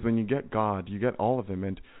 because when you get God, you get all of them,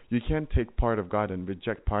 and you can't take part of God and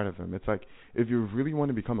reject part of Him. It's like if you really want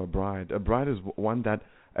to become a bride is one that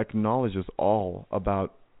acknowledges all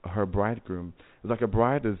about her bridegroom. It's like a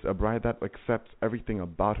bride is a bride that accepts everything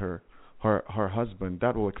about her her husband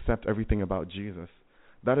that will accept everything about Jesus.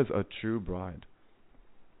 That is a true bride.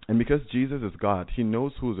 And because Jesus is God, He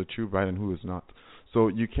knows who is a true bride and who is not. So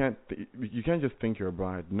you can't just think you're a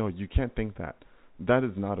bride. No, you can't think that. That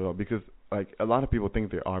is not at all. Because like a lot of people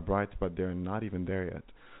think they are brides, but they're not even there yet.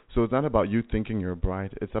 So it's not about you thinking you're a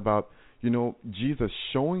bride. It's about Jesus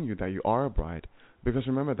showing you that you are a bride. Because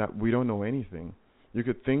remember that we don't know anything. You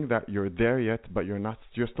could think that you're there yet, but you're not.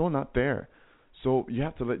 You're still not there. So you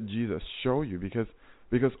have to let Jesus show you,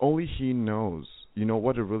 because only He knows,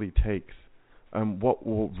 what it really takes, what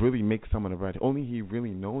will really make someone a bride. Only He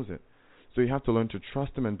really knows it. So you have to learn to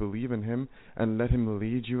trust Him and believe in Him and let Him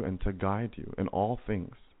lead you and to guide you in all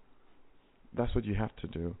things. That's what you have to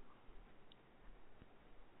do.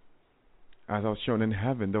 As I was shown in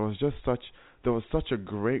heaven, there was such a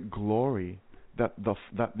great glory that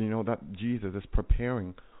Jesus is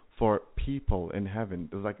preparing for people in heaven.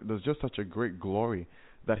 There's just such a great glory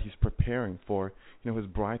that He's preparing for His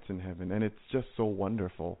brides in heaven, and it's just so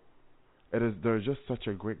wonderful. There's just such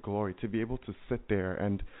a great glory to be able to sit there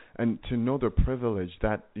and to know the privilege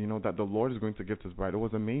that that the Lord is going to give to His bride. It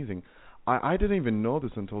was amazing. I didn't even know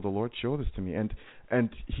this until the Lord showed this to me, and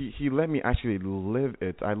He let me actually live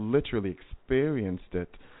it. I literally experienced it,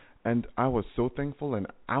 and I was so thankful and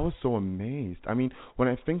I was so amazed. I mean, when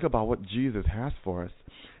I think about what Jesus has for us,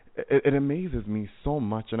 it amazes me so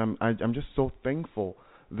much, and I'm just so thankful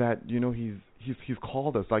that He's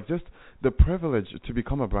called us. Like, just the privilege to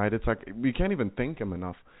become a bride, it's like we can't even thank Him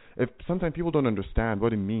enough. If sometimes people don't understand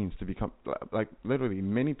what it means to become, like, literally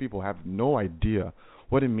many people have no idea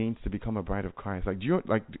what it means to become a bride of Christ.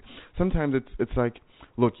 Like, sometimes it's like,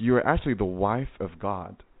 look, you're actually the wife of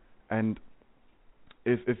God, and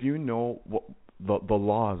if you know what the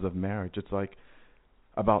laws of marriage, it's like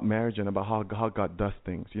about marriage and about how God does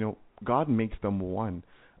things. God makes them one.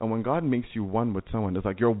 And when God makes you one with someone, it's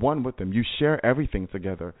like you're one with them. You share everything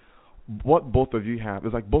together. What both of you have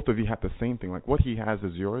is like both of you have the same thing. Like, what he has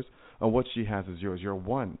is yours, and what she has is yours. You're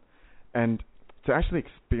one. And to actually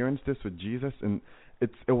experience this with Jesus, and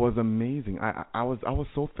it was amazing. I was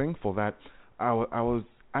so thankful that I was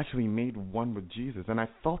actually made one with Jesus, and I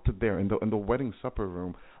felt it there in the wedding supper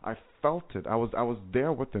room. I felt it. I was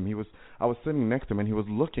there with him. I was sitting next to him, and he was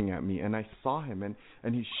looking at me, and I saw him,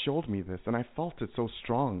 and he showed me this, and I felt it so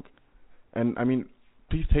strong. And I mean,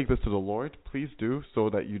 please take this to the Lord. Please do, so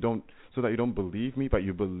that you don't believe me, but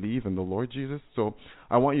you believe in the Lord Jesus. So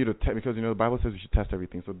I want you to because the Bible says you should test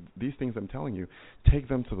everything. So these things I'm telling you, take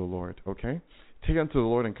them to the Lord, okay? Take them to the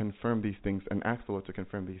Lord and confirm these things, and ask the Lord to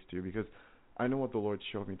confirm these to you, because I know what the Lord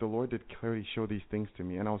showed me. The Lord did clearly show these things to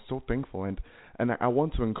me, and I was so thankful. And I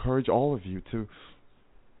want to encourage all of you to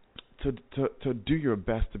do your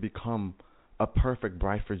best to become a perfect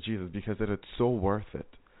bride for Jesus, because it's so worth it.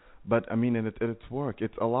 But I mean, it's work.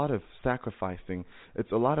 It's a lot of sacrificing.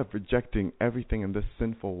 It's a lot of rejecting everything in this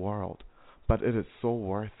sinful world. But it is so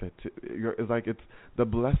worth it. It's the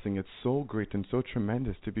blessing. It's so great and so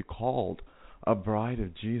tremendous to be called a bride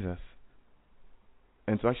of Jesus,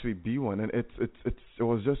 and to actually be one. And it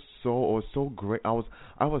was so great. I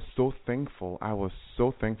was so thankful. I was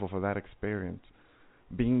so thankful for that experience.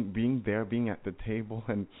 Being there, being at the table,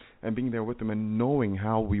 and being there with them, and knowing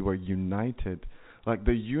how we were united. Like,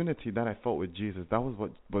 the unity that I felt with Jesus, that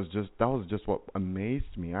was just what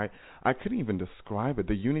amazed me. I couldn't even describe it.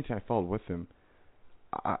 The unity I felt with him.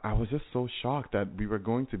 I was just so shocked that we were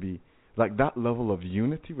going to be like that level of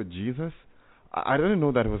unity with Jesus. I didn't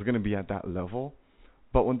know that it was going to be at that level.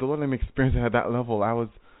 But when the Lord let me experience it at that level, I was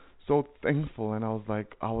so thankful, and I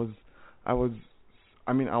was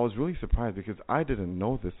really surprised, because I didn't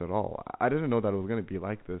know this at all. I didn't know that it was going to be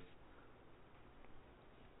like this.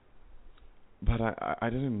 But I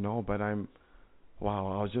didn't know, but I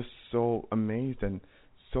was just so amazed and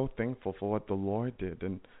so thankful for what the Lord did,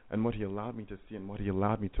 and what he allowed me to see, and what he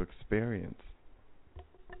allowed me to experience.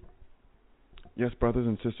 Yes, brothers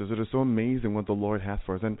and sisters, it is so amazing what the Lord has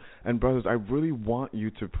for us. And brothers, I really want you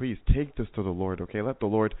to please take this to the Lord, okay? Let the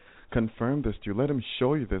Lord confirm this to you. Let him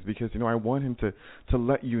show you this, because I want him to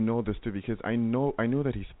let you know this too, because I know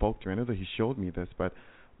that he spoke to me. I know that he showed me this, but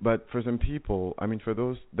for some people, I mean, for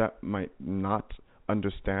those that might not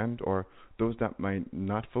understand, or those that might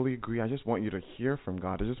not fully agree, I just want you to hear from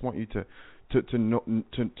God. I just want you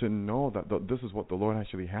to know that this is what the Lord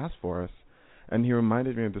actually has for us. And he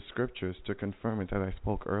reminded me of the scriptures to confirm it, as I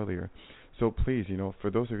spoke earlier. So please, for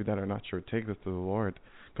those of you that are not sure, take this to the Lord,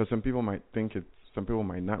 because some people might think some people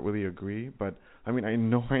might not really agree. But I mean, I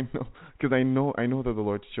know, because I know that the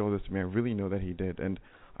Lord showed this to me. I really know that he did, and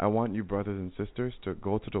I want you, brothers and sisters, to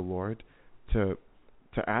go to the Lord to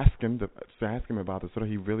ask him about this, so that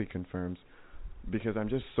he really confirms. because I'm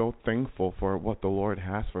just so thankful for what the Lord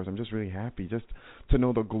has for us. I'm just really happy just to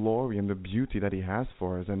know the glory and the beauty that He has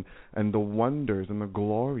for us, and the wonders and the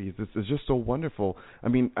glories. It's just so wonderful. I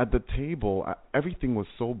mean, at the table, everything was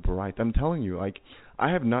so bright. I'm telling you, like,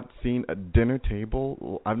 I have not seen a dinner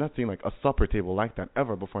table. I've not seen like a supper table like that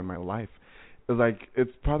ever before in my life.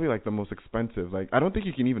 It's probably like the most expensive. Like, I don't think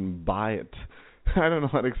you can even buy it. I don't know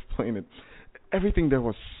how to explain it. Everything there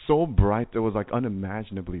was so bright. It was like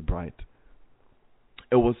unimaginably bright.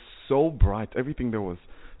 It was so bright. Everything there was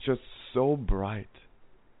just so bright.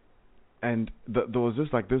 And there was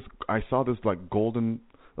just like this, I saw this like golden,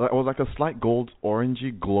 it was like a slight gold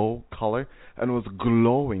orangey glow color, and it was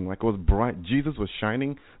glowing, like it was bright. Jesus was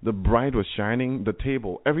shining, the bride was shining, the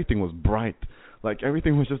table, everything was bright. Like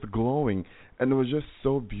everything was just glowing, and it was just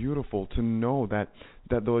so beautiful to know that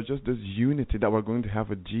there was just this unity that we're going to have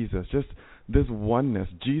with Jesus, just this oneness.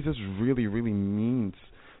 Jesus really, really means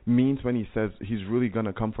when He says He's really going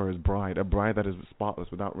to come for His bride, a bride that is spotless,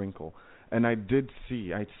 without wrinkle. And I did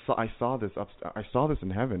see, I saw this in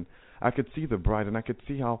heaven. I could see the bride, and I could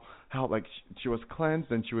see how like she was cleansed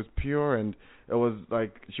and she was pure, and it was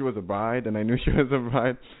like she was a bride, and I knew she was a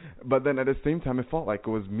bride. But then at the same time, it felt like it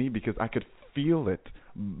was me because I could feel it.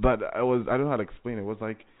 But I don't know how to explain it. It was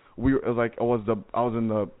like I was in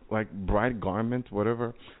the like bride garment, whatever.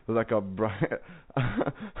 It was like a bride.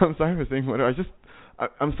 I'm sorry for saying whatever.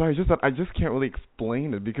 I'm sorry, just that I just can't really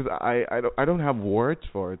explain it because I don't have words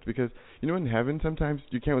for it, because in heaven sometimes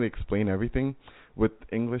you can't really explain everything with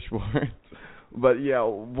English words. But yeah,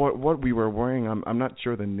 what we were wearing, I'm not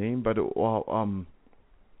sure the name, but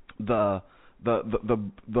the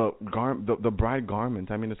bride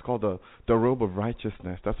garment. I mean, it's called the robe of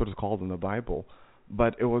righteousness. That's what it's called in the Bible.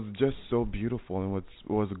 But it was just so beautiful, and it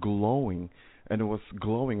was glowing, and it was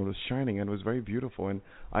shining, and it was very beautiful, and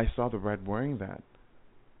I saw the bride wearing that.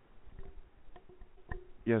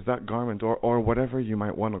 Yes, that garment, or whatever you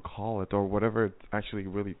might want to call it, or whatever it's actually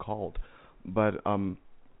really called. But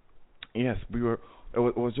yes, it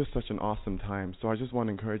was just such an awesome time. So I just want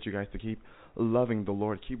to encourage you guys to keep loving the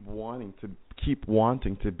Lord, keep wanting to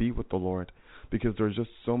be with the Lord, because there's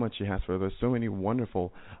just so much He has for us. There's so many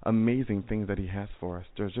wonderful, amazing things that He has for us.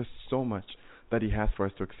 There's just so much that He has for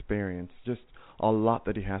us to experience, just a lot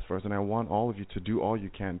that He has for us. And I want all of you to do all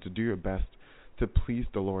you can, to do your best to please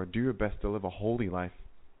the Lord, do your best to live a holy life,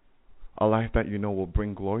 a life that will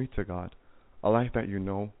bring glory to God, a life that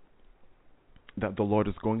that the Lord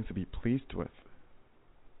is going to be pleased with.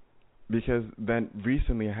 Because then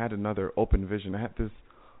recently I had another open vision. I had this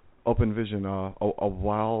open vision a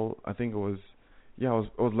while, I think it was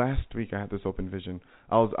last week. I had this open vision.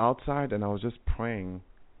 I was outside and I was just praying.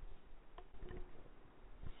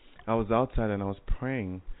 I was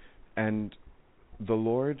praying, and the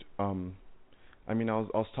Lord, I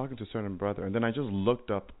was talking to a certain brother, and then I just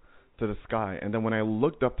looked up to the sky, and then when I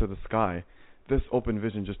looked up to the sky, this open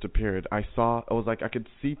vision just appeared. It was like I could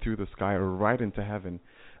see through the sky right into heaven,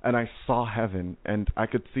 and I saw heaven, and I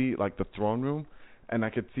could see like the throne room, and I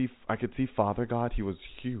could see Father God. He was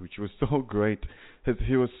huge. He was so great.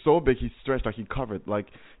 He was so big. He stretched, like he covered, like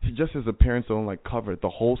just his appearance alone, like covered the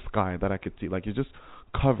whole sky that I could see. Like he just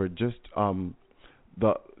covered the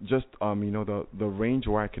range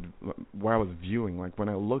where I was viewing. Like when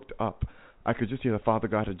I looked up, I could just see that Father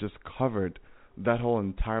God had just covered that whole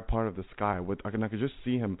entire part of the sky. I could just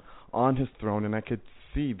see Him on His throne, and I could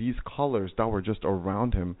see these colors that were just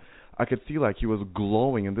around Him. I could see like He was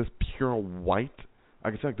glowing in this pure white. I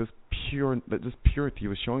could see like this purity. He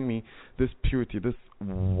was showing me this purity, this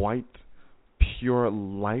white, pure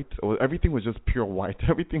light. Everything was just pure white.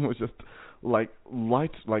 Everything was just like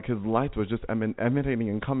light. Like His light was just emanating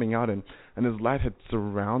and coming out, and His light had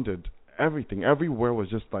surrounded everything. Everywhere was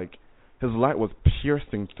just like His light was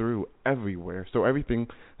piercing through everywhere. So everything,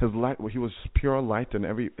 His light, He was pure light, and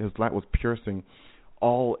His light was piercing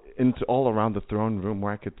all around the throne room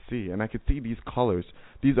where I could see. And I could see these colors,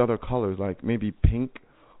 these other colors, like maybe pink,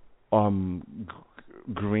 green,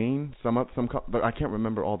 but I can't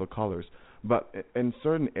remember all the colors. But in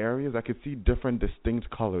certain areas, I could see different distinct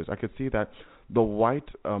colors. I could see that the white,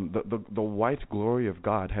 the white glory of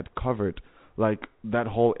God had covered like that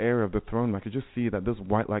whole area of the throne. I could just see that this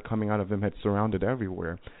white light coming out of Him had surrounded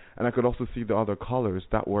everywhere, and I could also see the other colors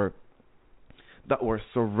that were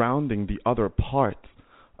surrounding the other parts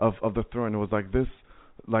of the throne. It was like this,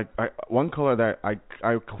 one color that I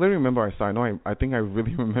clearly remember I saw. I think I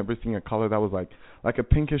really remember seeing a color that was like a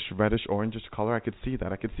pinkish, reddish, orangish color. I could see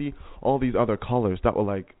that. I could see all these other colors that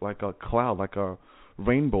were like a cloud, like a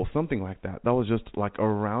rainbow, something like that. That was just like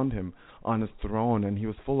around him on his throne, and he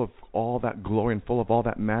was full of all that glory and full of all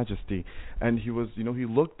that majesty. And he was, he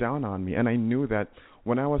looked down on me, and I knew that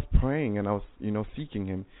when I was praying and I was, seeking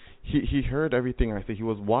him, he heard everything I said. He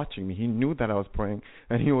was watching me. He knew that I was praying,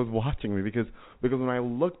 and he was watching me because when I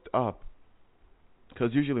looked up,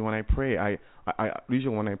 because usually when I pray, I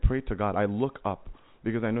usually when I pray to God, I look up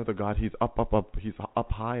because I know that God, he's up, he's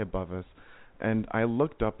up high above us. And I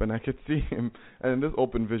looked up and I could see him, and in this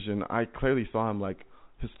open vision, I clearly saw him like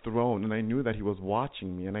his throne, and I knew that he was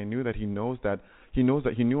watching me, and I knew that he knew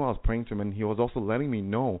I was praying to him, and he was also letting me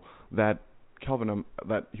know that, Kelvin,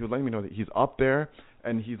 that he was letting me know that he's up there,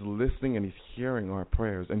 and he's listening, and he's hearing our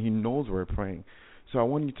prayers, and he knows we're praying. So I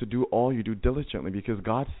want you to do all you do diligently, because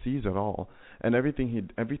God sees it all, and everything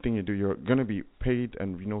you do, you're going to be paid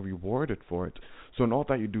and, rewarded for it. So in all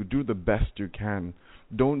that you do the best you can.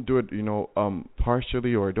 Don't do it,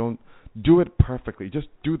 partially, or don't do it perfectly. Just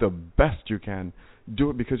do the best you can. Do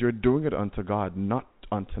it because you're doing it unto God, not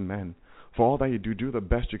unto men. For all that you do the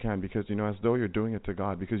best you can, because, as though you're doing it to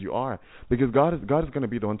God, because you are. Because God is going to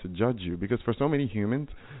be the one to judge you. Because for so many humans,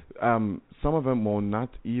 some of them will not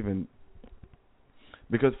even,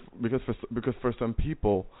 because for some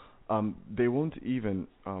people, they won't even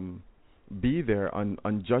be there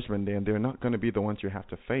on Judgment Day, and they're not going to be the ones you have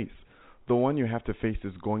to face. The one you have to face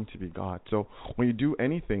is going to be God. So when you do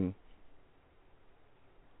anything,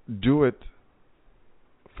 do it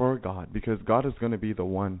for God, because God is going to be the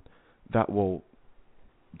one that will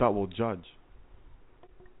judge.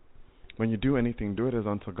 When you do anything, do it as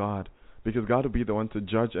unto God, because God will be the one to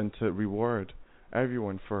judge and to reward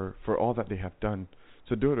everyone for all that they have done.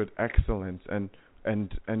 So do it with excellence and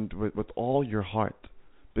with all your heart,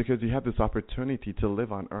 because you have this opportunity to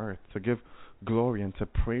live on earth, to give glory and to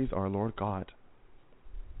praise our Lord God.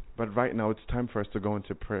 But right now it's time for us to go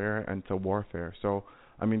into prayer and to warfare. So,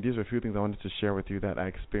 these are a few things I wanted to share with you that I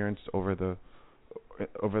experienced over the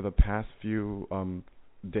past few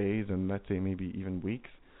days, and let's say maybe even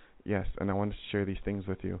weeks. Yes, and I wanted to share these things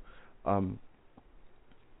with you.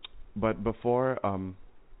 But before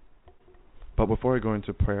we go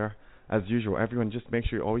into prayer, as usual, everyone just make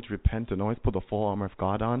sure you always repent and always put the full armor of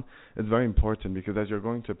God on. It's very important, because as you're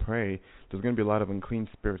going to pray, there's going to be a lot of unclean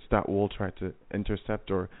spirits that will try to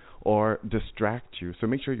intercept or distract you. So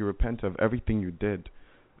make sure you repent of everything you did,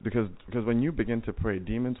 because when you begin to pray,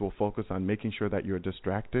 demons will focus on making sure that you're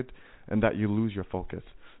distracted and that you lose your focus.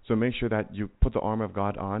 So make sure that you put the armor of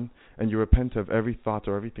God on and you repent of every thought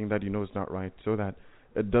or everything that you know is not right, so that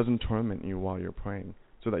it doesn't torment you while you're praying,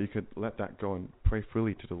 so that you could let that go and pray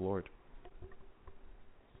freely to the Lord.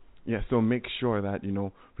 Yeah, so make sure that,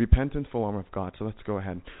 repent in full armor of God. So let's go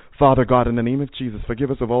ahead. Father God, in the name of Jesus,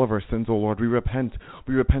 forgive us of all of our sins, O Lord. We repent.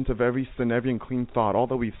 We repent of every sin, every unclean thought, all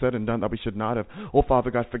that we've said and done that we should not have. Oh,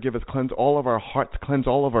 Father God, forgive us. Cleanse all of our hearts. Cleanse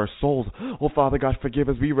all of our souls. Oh, Father God, forgive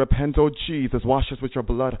us. We repent, oh Jesus. Wash us with your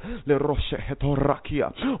blood.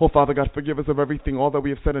 Oh, Father God, forgive us of everything, all that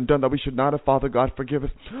we have said and done that we should not have. Father God, forgive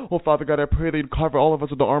us. Oh, Father God, I pray that you'd cover all of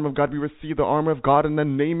us with the armor of God. We receive the armor of God in the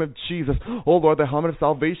name of Jesus. Oh, Lord, the helmet of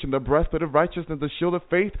salvation, the breastplate of righteousness, the shield of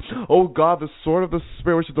faith, oh God, the sword of the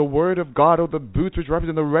Spirit, which is the word of God, oh, the boots which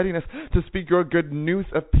represent the readiness to speak your good news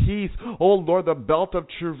of peace, oh Lord, the belt of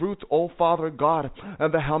truth, oh Father God,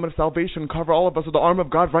 and the helmet of salvation. Cover all of us with the armor of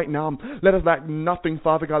God right now. Let us lack nothing,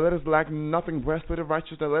 Father God. Let us lack nothing. Breastplate of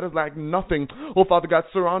righteousness, let us lack nothing. Oh Father God,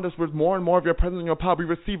 surround us with more and more of your presence and your power. We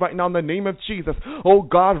receive right now in the name of Jesus. Oh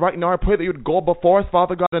God, right now I pray that you would go before us,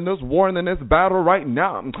 Father God, in this war and in this battle right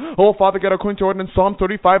now. Oh Father God, according to ordinance Psalm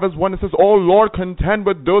 35 as 1, it says, oh Lord, contend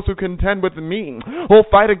with those who contend with me. Oh,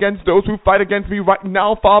 fight against those who fight against me right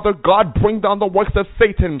now, Father God. Bring down the works of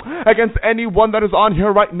Satan against anyone that is on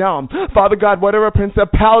here right now. Father God, whatever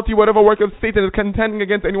principality, whatever work of Satan is contending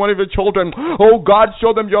against any one of your children, oh God,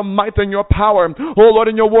 show them your might and your power. Oh Lord,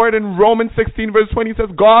 in your word in Romans 16 verse 20 says,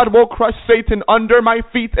 God will crush Satan under my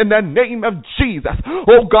feet in the name of Jesus.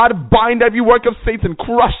 Oh God, bind every work of Satan,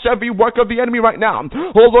 crush every work of the enemy right now.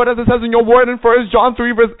 Oh Lord, as it says in your word in 1 John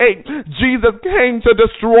 3 verse 8, Jesus came to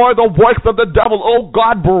destroy the works of the devil. Oh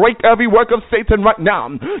God, break every work of Satan right now.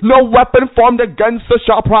 No weapon formed against us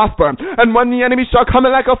shall prosper. And when the enemy shall come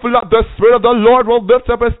in like a flood, the Spirit of the Lord will lift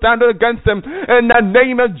up a standard against him in the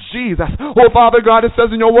name of Jesus. Oh Father God, it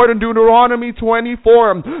says in your word in Deuteronomy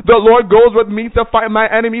 24, the Lord goes with me to fight my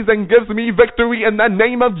enemies and gives me victory in the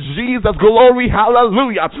name of Jesus. Glory,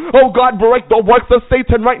 hallelujah. Oh God, break the works of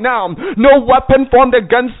Satan right now. No weapon formed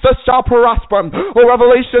against us shall prosper. Oh,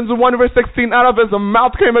 Revelation Revelations 1 verse 16, out of his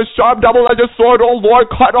mouth came a sharp double-edged sword. Oh Lord,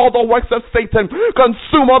 cut all the works of Satan.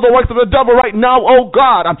 Consume all the works of the devil right now, oh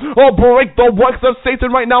God. Oh, break the works of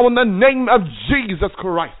Satan right now in the name of Jesus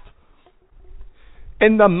Christ.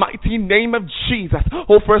 In the mighty name of Jesus.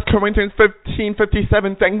 Oh, 1 Corinthians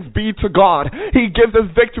 15:57, thanks be to God. He gives us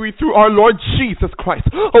victory through our Lord Jesus Christ.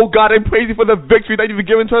 Oh God, I praise you for the victory that you've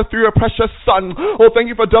given to us through your precious Son. Oh, thank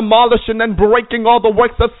you for demolishing and breaking all the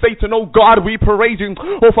works of Satan. Oh God, we praise you.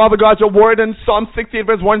 Oh Father God, your word in Psalm 68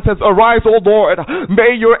 verse 1 says, arise, O Lord.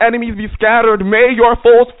 May your enemies be scattered. May your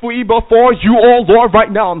foes flee before you, O Lord, right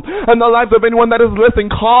now. And the lives of anyone that is listening,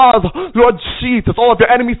 cause, Lord Jesus, all of your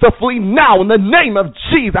enemies to flee now in the name of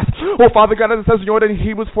Jesus. Oh Father God, as it says in your word in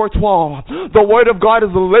Hebrews 4:12, the word of God is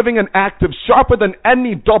living and active, sharper than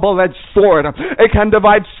any double-edged sword. It can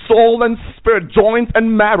divide soul and spirit, joints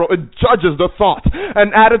and marrow. It judges the thoughts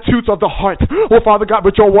and attitudes of the heart. Oh Father God,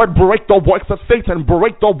 with your word, break the works of Satan,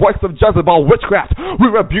 break the works of Jezebel, witchcraft. We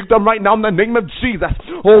rebuke them right now in the name of Jesus.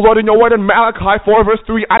 Oh Lord, in your word in Malachi 4 verse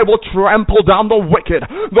 3, I will trample down the wicked.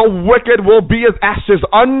 The wicked will be as ashes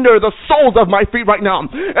under the soles of my feet right now.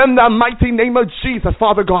 In the mighty name of Jesus,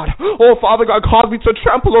 Father God. Oh Father God, cause me to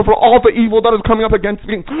trample over all the evil that is coming up against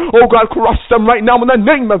me. Oh God, crush them right now in the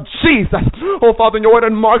name of Jesus. Oh Father, in your word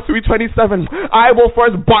in Mark 3:27, I will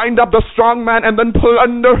first bind up the strong man and then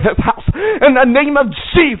plunder his house. In the name of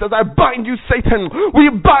Jesus, I bind you, Satan.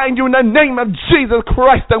 We bind you in the name of Jesus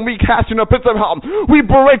Christ, and we cast you in the pits of hell. We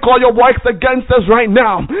break all your works against us right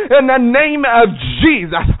now in the name of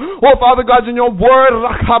Jesus. Oh Father God, in your word, oh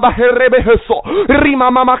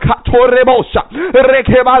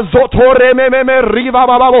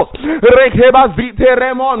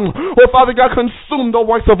Father God, consume the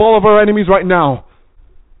works of all of our enemies right now.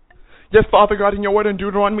 Yes, Father God, in your word in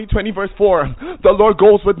Deuteronomy 20 verse 4, the Lord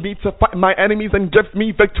goes with me to fight my enemies and gives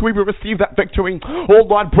me victory. We receive that victory. Oh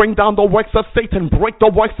Lord, bring down the works of Satan. Break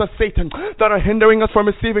the works of Satan that are hindering us from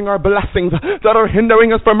receiving our blessings, that are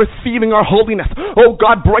hindering us from receiving our holiness. Oh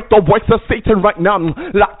God, break the works of Satan right now.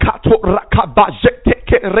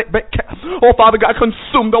 Oh Father God,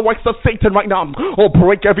 consume the works of Satan right now. Oh,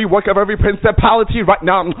 break every work of every principality right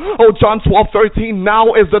now. Oh, John 12:13,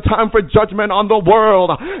 now is the time for judgment on the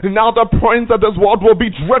world. Now the prince of this world will be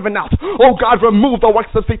driven out. Oh God, remove the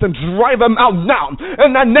works of Satan. Drive them out now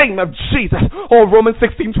in the name of Jesus. Oh, Romans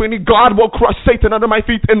 16:20, God will crush Satan under my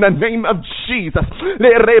feet in the name of Jesus.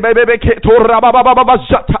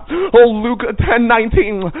 Oh, Luke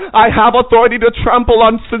 10:19, I have authority to trample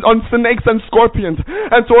on snakes and scorpions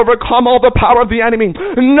and to overcome all the power of the enemy.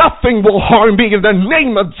 Nothing will harm me in the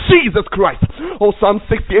name of Jesus Christ. Oh, Psalm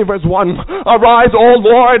 68 verse 1, arise, O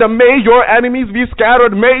Lord, and may your enemies be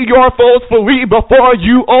scattered. May your foes flee before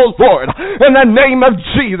you, O Lord, in the name of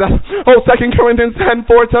Jesus. Oh, 2 Corinthians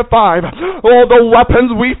 10:4-5, oh, the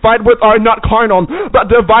weapons we fight with are not carnal, but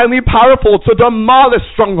divinely powerful to demolish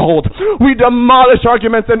strongholds. We demolish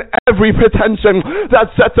arguments and every pretension that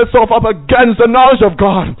sets itself up against the knowledge of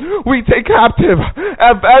God. We take captive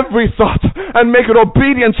every thought and make it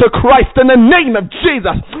obedient to Christ in the name of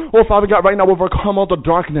Jesus. Oh, Father God, right now overcome all the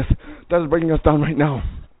darkness that is bringing us down right now.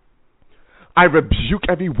 I rebuke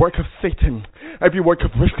every work of Satan, every work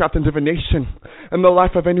of witchcraft and divination in the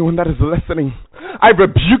life of anyone that is listening. I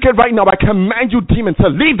rebuke it right now. I command you, demons, to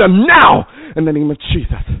leave them now in the name of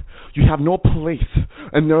Jesus. You have no place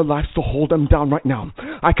in their lives to hold them down right now.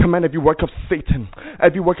 I command every work of Satan,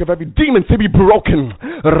 every work of every demon to be broken.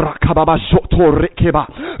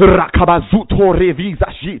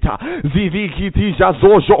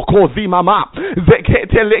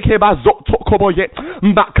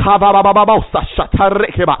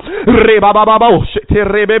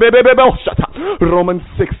 Romans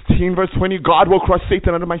 16 verse 20, God will crush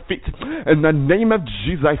Satan under my feet. In the name of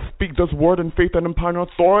Jesus, I speak this word in faith and in power and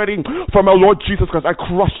authority from our Lord Jesus Christ. I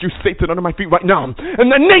crush you, Satan, under my feet right now in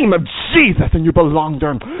the name of Jesus, and you belong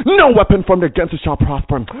there. No weapon formed against us shall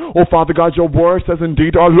prosper. Oh Father God, your word says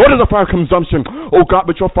indeed our Lord is a fire of consumption. Oh God,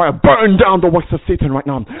 but your fire burn down the works of Satan right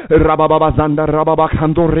now.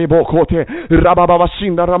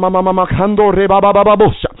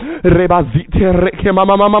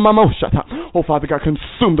 Oh Father God,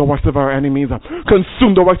 consume the works of our enemies.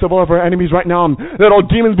 Consume the works of all of our enemies right now. Let all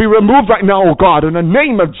demons be removed right now, oh God, in the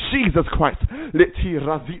name of Jesus Christ.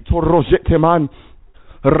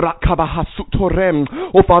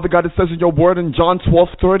 Oh, Father God, it says in your word in John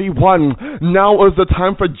 12:31, now is the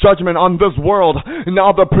time for judgment on this world.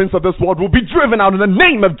 Now the prince of this world will be driven out in the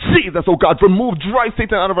name of Jesus. Oh God, remove dry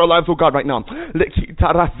Satan out of our lives, oh God, right now.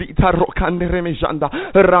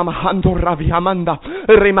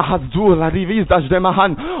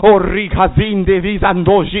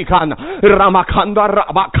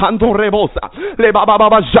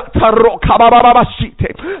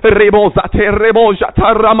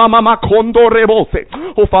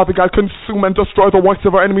 Oh Father God, consume and destroy the works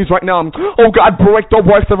of our enemies right now. Oh God, break the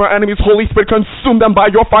works of our enemies. Holy Spirit, consume them by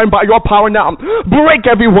your fire and by your power now. Break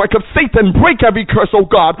every work of Satan. Break every curse, oh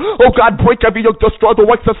God. Oh God, break every yoke. Destroy the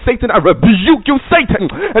works of Satan. I rebuke you,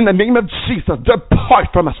 Satan. In the name of Jesus,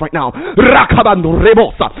 depart from us right now. Rakabando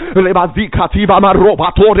rebosa. Lebazikativa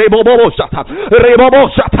marobato reboboshata.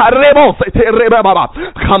 Reboboshata rebosete rebaba.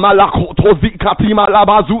 Kamalakoto zikatima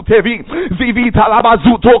labazutevi. Zivita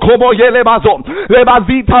labazuto kobo yelebazo.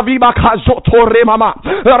 Lebazita viva kajoto remama.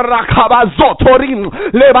 Rakabazotorim.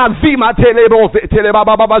 Lebazima telebose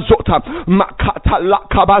telebababajota. Makata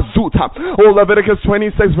lakabazuta. Oh, Leviticus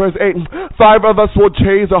 26 verse 8. 5 of us will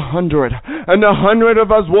chase 100, and 100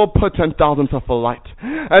 of us will put 10,000 to flight.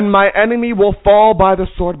 And my enemy will fall by the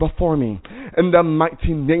sword before me. In the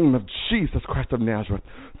mighty name of Jesus Christ of Nazareth.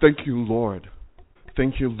 Thank you, Lord.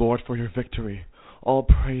 Thank you, Lord, for your victory. All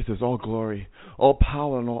praises, all glory, all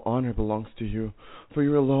power and all honor belongs to you. For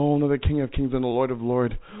you alone are the King of kings and the Lord of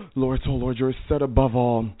lords. Lord, oh Lord, you're set above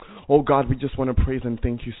all. Oh God, we just want to praise and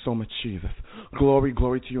thank you so much, Jesus. Glory,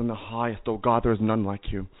 glory to you in the highest. Oh God, there is none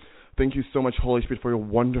like you. Thank you so much, Holy Spirit, for your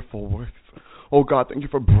wonderful works. Oh God, thank you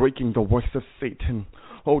for breaking the works of Satan.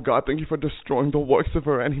 Oh God, thank you for destroying the works of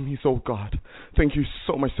our enemies, oh God. Thank you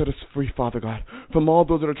so much. Set us free, Father God, from all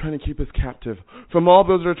those that are trying to keep us captive, from all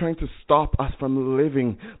those that are trying to stop us from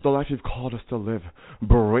living the life you've called us to live.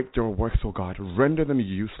 Break their works, oh God. Render them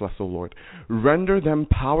useless, oh Lord. Render them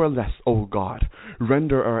powerless, oh God.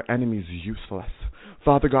 Render our enemies useless.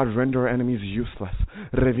 Father God, render our enemies useless.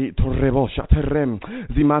 Revito rebosha terrem,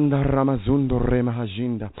 zimanda ramazundo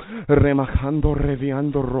remahajinda, remachando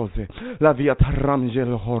reviando rose, la via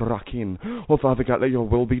taramgel horakin. Oh Father God, let your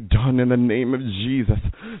will be done in the name of Jesus.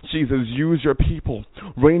 Jesus, use your people.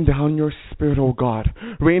 Rain down your spirit, oh God.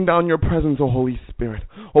 Rain down your presence, oh Holy Spirit.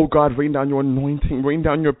 Oh God, rain down your anointing. Rain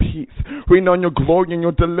down your peace. Rain down your glory and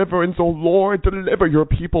your deliverance, oh Lord. Deliver your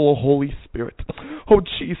people, oh Holy Spirit. Oh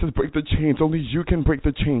Jesus, break the chains. Only you can break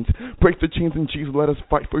the chains. Break the chains in Jesus. Let us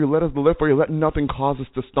fight for you. Let us live for you. Let nothing cause us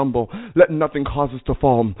to stumble. Let nothing cause us to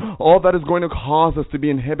fall. All that is going to cause us to be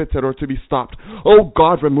inhibited or to be stopped, oh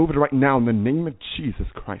God, remove it right now in the name of Jesus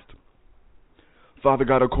Christ. Father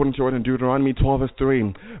God, according to your word in Deuteronomy 12 verse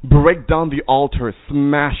 3, break down the altars,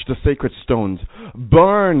 smash the sacred stones,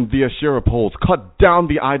 burn the Asherah poles, cut down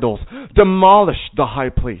the idols, demolish the high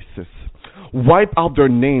places, wipe out their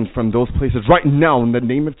names from those places right now in the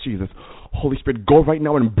name of Jesus. Holy Spirit, go right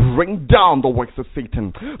now and bring down the works of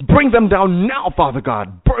Satan. Bring them down now, Father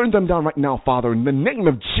God. Burn them down right now, Father, in the name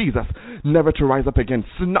of Jesus. Never to rise up again.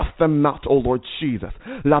 Snuff them out, O Lord Jesus.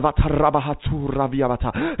 Lavata rabahatu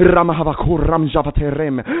raviavata. Ramahavaku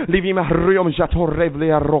ramjavaterem. Livima riom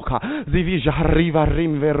jatorevlea roca. Zivija riva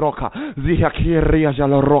rimve roca. Zihakiria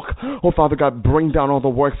jalorok. Oh, Father God, bring down all the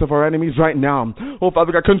works of our enemies right now. Oh,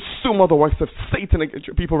 Father God, consume all the works of Satan against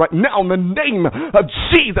your people right now in the name of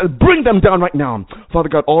Jesus. Bring them down right now. Father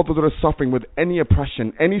God, all those that are suffering with any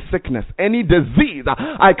oppression, any sickness, any disease,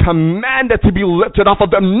 I command it to be lifted off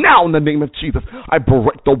of them now in the name of Jesus. I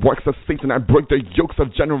break the works of Satan. I break the yokes of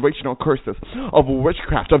generational curses, of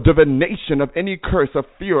witchcraft, of divination, of any curse, of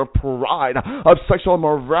fear, of pride, of sexual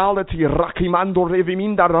immorality. Rakimando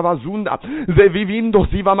reviminda ravazunda, zevivindo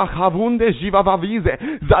ziva machavunde jiva vavize,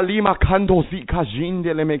 zalima kando zika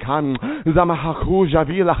jinde lemekan, zamahaku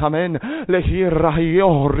javila hamen,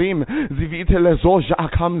 lehirahio rim, zivite lezoja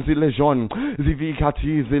akam zilejon,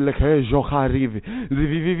 zivikati zilekejo hariv,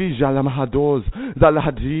 zivivi jalamhadoz,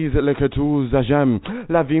 zalhadiz leketu zajem,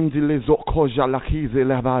 lavim zilezoko jalakiz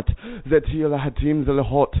levat, zetil hatim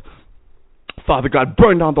zilehot. Father God,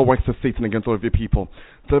 burn down the works of Satan against all of your people.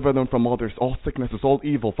 Deliver them from all sicknesses, all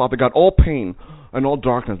evil. Father God, all pain and all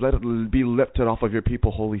darkness. Let it be lifted off of your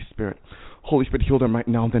people, Holy Spirit. Holy Spirit, heal them right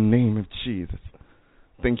now in the name of Jesus.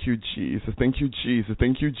 Thank you, Jesus. Thank you, Jesus.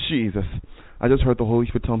 Thank you, Jesus. I just heard the Holy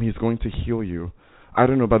Spirit tell me He's going to heal you. I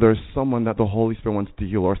don't know, but there's someone that the Holy Spirit wants to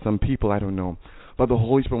heal, or some people, I don't know. But the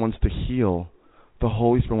Holy Spirit wants to heal. The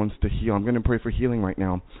Holy Spirit wants to heal. I'm going to pray for healing right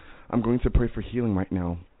now. I'm going to pray for healing right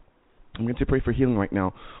now. I'm going to pray for healing right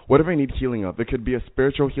now. Whatever I need healing of, it could be a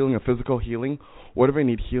spiritual healing, a physical healing, whatever I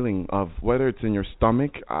need healing of, whether it's in your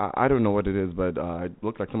stomach, I don't know what it is, but it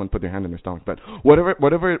looked like someone put their hand in their stomach. But whatever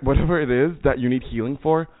it is that you need healing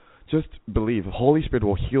for, just believe. The Holy Spirit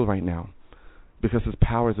will heal right now because His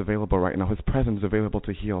power is available right now. His presence is available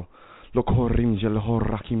to heal. Holy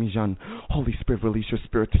Spirit, release your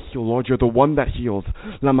spirit to heal. Lord, you're the one that heals.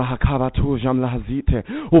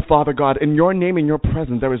 Oh, Father God, in your name, in your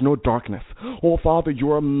presence, there is no darkness. Oh, Father,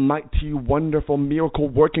 you are a mighty, wonderful,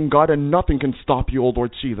 miracle-working God, and nothing can stop you, oh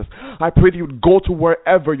Lord Jesus. I pray that you would go to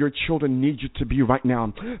wherever your children need you to be right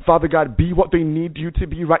now. Father God, be what they need you to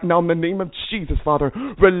be right now in the name of Jesus, Father.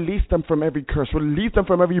 Release them from every curse. Release them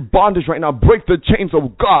from every bondage right now. Break the chains, oh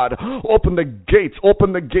God. Open the gates.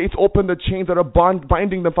 Open the gates. Open the chains that are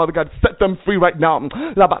binding them, Father God. Set them free right now.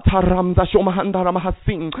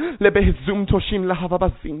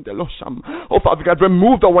 Oh, Father God,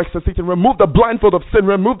 remove the works of Satan. Remove the blindfold of sin.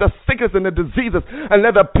 Remove the sickness and the diseases. And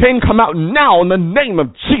let the pain come out now in the name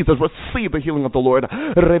of Jesus. Receive the healing of the Lord.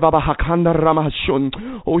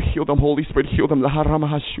 Oh, heal them, Holy Spirit. Heal them.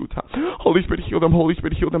 Holy Spirit, heal them. Holy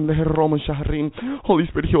Spirit, heal them. Holy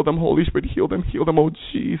Spirit, heal them. Holy Spirit, heal them. Heal them, oh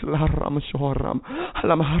Jesus.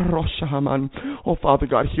 Oh, Father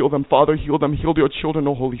God, heal them. Father, heal them. Heal your children,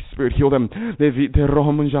 oh Holy Spirit. Heal them. Heal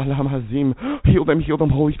them. Heal them.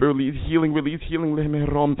 Holy Spirit, release healing. Release healing.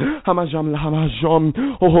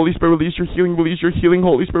 Oh, Holy Spirit, release your healing. Release your healing.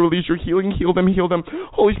 Holy Spirit, release your healing. Heal them. Heal them.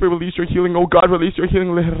 Holy Spirit, release your healing. Oh God, release your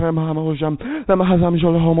healing. Oh,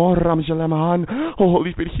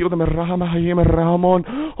 Holy Spirit, heal them. Oh,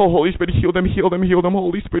 Holy Spirit, heal them. Heal them. Heal them.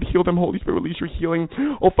 Holy Spirit, heal them. Holy Spirit, release your healing.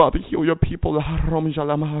 Oh, Father, heal your people.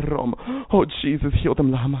 Oh, Jesus, heal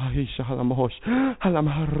them.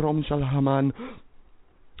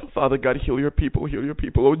 Father God, heal your people. Heal your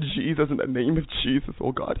people. Oh, Jesus, in the name of Jesus.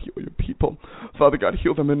 Oh, God, heal your people. Father God,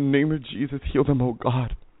 heal them in the name of Jesus. Heal them, oh,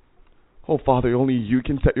 God. Oh, Father, only you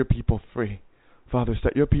can set your people free. Father,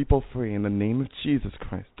 set your people free in the name of Jesus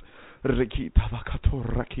Christ.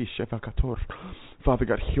 Father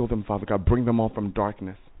God, heal them, Father God. Bring them all from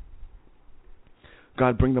darkness.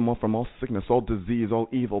 God, bring them all from all sickness, all disease, all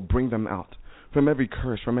evil. Bring them out from every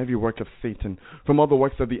curse, from every work of Satan, from all the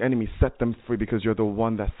works of the enemy. Set them free because you're the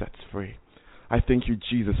one that sets free. I thank you,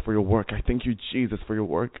 Jesus, for your work. I thank you, Jesus, for your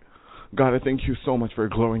work. God, I thank you so much for your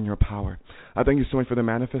glory and your power. I thank you so much for the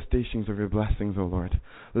manifestations of your blessings, O Lord.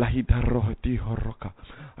 I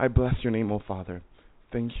bless your name, O Father.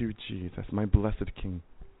 Thank you, Jesus, my blessed King.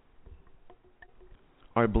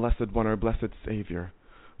 Our blessed one, our blessed Savior.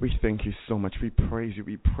 We thank you so much. We praise you.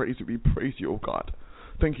 We praise you. We praise you, O God.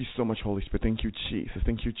 Thank you so much, Holy Spirit. Thank you, Jesus.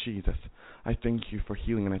 Thank you, Jesus. I thank you for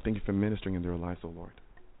healing and I thank you for ministering in their lives, O Lord.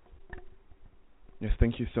 Yes,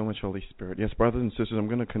 thank you so much, Holy Spirit. Yes, brothers and sisters, I'm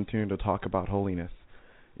going to continue to talk about holiness.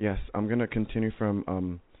 Yes, I'm going to continue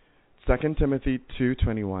from 2 Timothy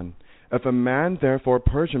 2:21. If a man therefore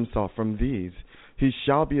purge himself from these, he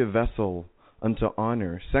shall be a vessel unto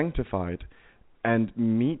honor, sanctified, and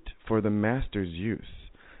meet for the master's use,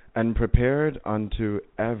 and prepared unto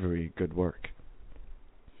every good work.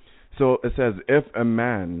 So it says, if a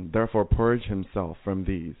man therefore purge himself from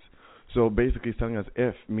these. So basically it's telling us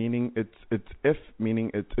if, meaning it's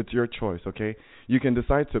your choice, okay? You can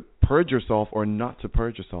decide to purge yourself or not to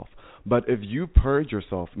purge yourself. But if you purge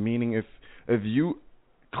yourself, meaning if you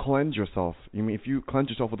cleanse yourself, if you cleanse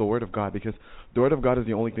yourself with the Word of God, because the Word of God is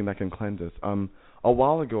the only thing that can cleanse us. A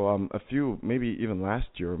while ago, maybe even last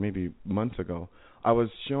year or maybe months ago, I was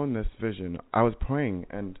shown this vision. I was praying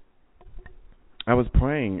and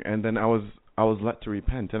then I was led to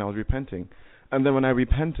repent, and I was repenting. And then when I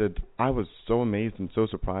repented, I was so amazed and so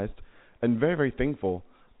surprised and very, very thankful.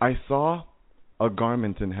 I saw a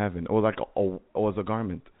garment in heaven, or like it was a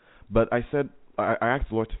garment. But I said, I asked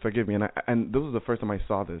the Lord to forgive me, and this was the first time I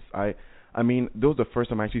saw this. This was the first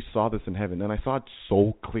time I actually saw this in heaven, and I saw it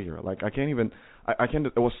so clear. Like it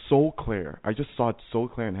was so clear. I just saw it so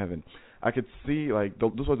clear in heaven. I could see,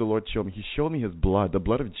 this is what the Lord showed me. He showed me His blood, the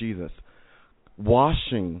blood of Jesus,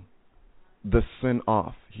 washing the sin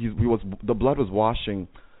off. The blood was washing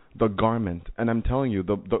the garment, and I'm telling you,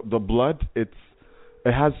 the blood, it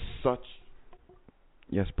has such.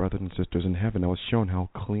 Yes, brothers and sisters, in heaven I was shown how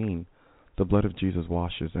clean the blood of Jesus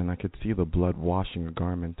washes, and I could see the blood washing a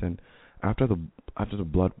garment. And after the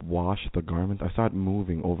blood washed the garment, I saw it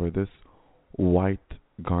moving over this white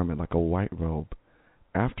garment, like a white robe.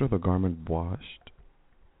 After the garment washed,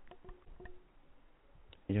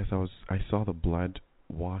 yes, I saw the blood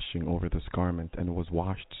washing over this garment, and it was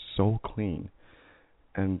washed so clean,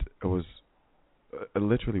 and it was I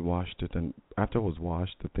literally washed it, and after it was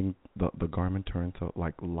washed, the garment turned to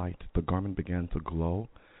like light. The garment began to glow,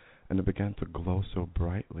 and it began to glow so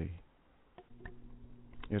brightly.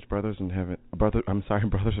 Yes, brothers in heaven, I'm sorry,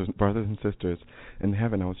 brothers and sisters in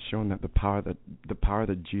heaven. I was shown that the power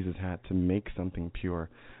that Jesus had to make something pure,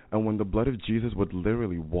 and when the blood of Jesus would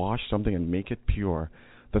literally wash something and make it pure,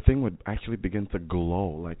 the thing would actually begin to glow.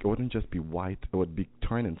 Like it wouldn't just be white; it would be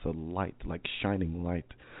turned into light, like shining light.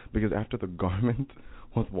 Because after the garment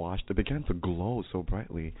was washed, it began to glow so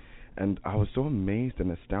brightly, and I was so amazed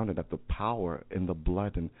and astounded at the power in the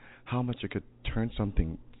blood and how much it could turn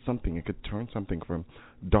something. It could turn something from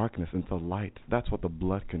darkness into light. That's what the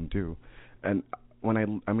blood can do. And when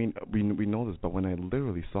I mean, we know this, but when I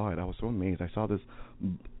literally saw it, I was so amazed. I saw this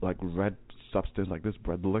like red substance, like this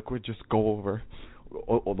red liquid, just go over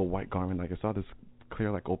or the white garment. Like I saw this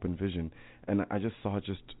clear, like open vision, and I just saw it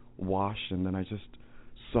just wash, and then I just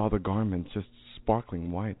saw the garment just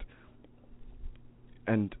sparkling white.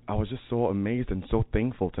 And I was just so amazed and so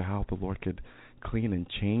thankful to how the Lord could clean and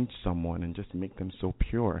change someone and just make them so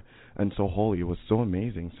pure and so holy. It was so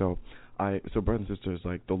amazing. So brothers and sisters,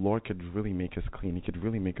 like the Lord could really make us clean. He could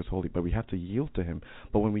really make us holy, but we have to yield to Him.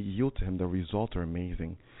 But when we yield to Him, the results are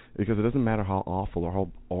amazing, because it doesn't matter how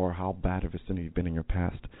awful or how bad of a sinner you've been in your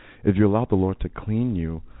past. If you allow the Lord to clean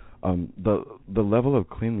you, the level of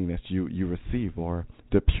cleanliness you receive, or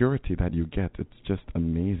the purity that you get, it's just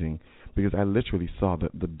amazing. Because I literally saw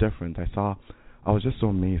the difference. I was just so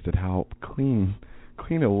amazed at how clean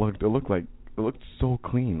it looked. It looked so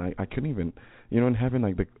clean. I couldn't even, in heaven,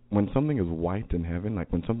 like when something is white in heaven,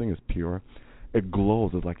 like when something is pure, it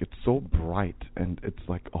glows. It's like it's so bright, and it's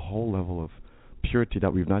like a whole level of purity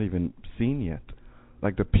that we've not even seen yet.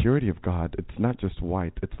 Like the purity of God, it's not just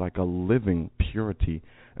white. It's like a living purity,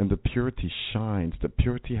 and the purity shines. The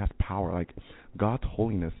purity has power. Like God's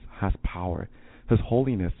holiness has power. His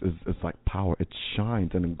holiness is like power. It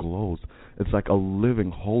shines and it glows. It's like a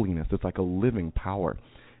living holiness. It's like a living power.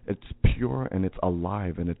 It's pure and it's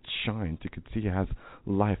alive and it shines. You can see it has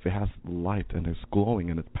life. It has light and it's glowing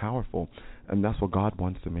and it's powerful. And that's what God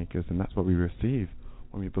wants to make us, and that's what we receive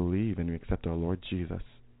when we believe and we accept our Lord Jesus.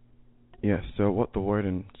 Yes, so what the word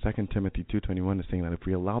in 2 Timothy 2:21 is saying, that if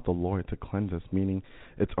we allow the Lord to cleanse us, meaning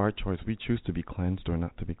it's our choice, we choose to be cleansed or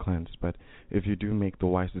not to be cleansed. But if you do make the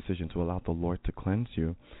wise decision to allow the Lord to cleanse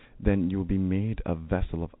you, then you will be made a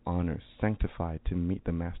vessel of honor, sanctified to meet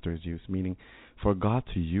the Master's use. Meaning, for God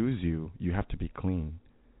to use you, you have to be clean.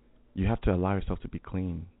 You have to allow yourself to be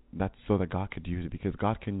clean. That's so that God could use it, because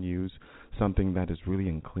God can use something that is really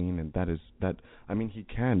unclean, and He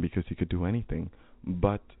can, because He could do anything,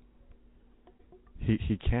 but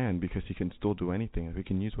He can, because He can still do anything. He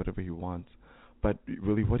can use whatever He wants. But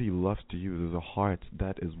really what He loves to use is a heart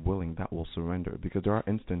that is willing, that will surrender. Because there are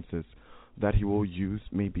instances that He will use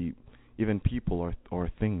maybe even people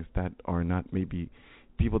or things that are not, maybe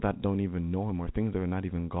people that don't even know Him, or things that are not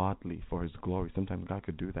even godly, for His glory. Sometimes God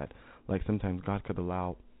could do that. Like sometimes God could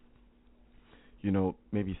allow,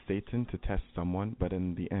 maybe Satan to test someone, but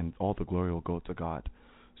in the end, all the glory will go to God.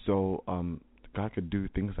 So, God could do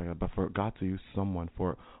things like that, but for God to use someone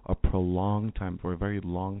for a prolonged time, for a very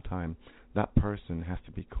long time, that person has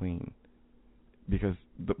to be clean, because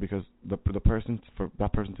the person, for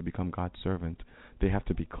that person to become God's servant, they have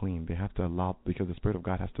to be clean. They have to allow, because the Spirit of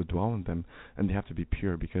God has to dwell in them, and they have to be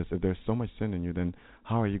pure. Because if there's so much sin in you, then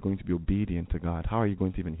how are you going to be obedient to God? How are you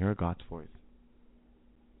going to even hear God's voice?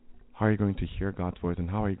 How are you going to hear God's voice, and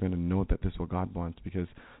how are you going to know that this is what God wants? Because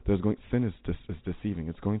sin is deceiving.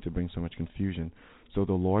 It's going to bring so much confusion. So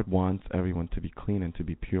the Lord wants everyone to be clean and to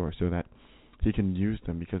be pure, so that He can use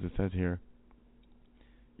them. Because it says here,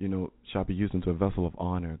 shall be used into a vessel of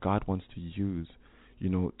honor. God wants to use,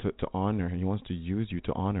 to honor, and He wants to use you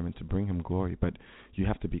to honor Him and to bring Him glory. But you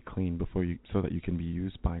have to be clean so that you can be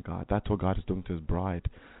used by God. That's what God is doing to His bride,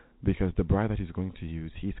 because the bride that He's going to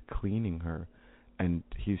use, He's cleaning her. And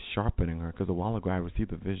He's sharpening her, because a while ago I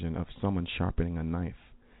received a vision of someone sharpening a knife.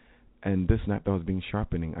 And this knife that was being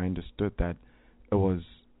sharpening, I understood that it was,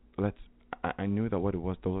 I knew that what it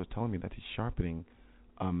was. The Lord was telling me that He's sharpening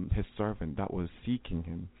His servant that was seeking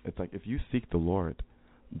Him. It's like if you seek the Lord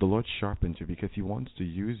sharpens you, because He wants to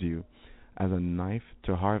use you as a knife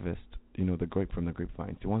to harvest, the grape from the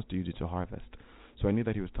grapevine. He wants to use you to harvest. So I knew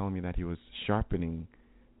that He was telling me that He was sharpening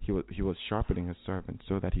He was sharpening His servant,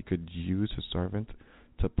 so that He could use His servant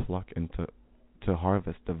to pluck and to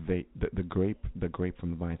harvest the grape from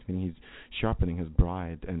the vines. Meaning He's sharpening His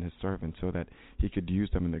bride and His servant, so that He could use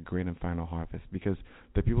them in the great and final harvest. Because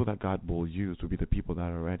the people that God will use will be the people that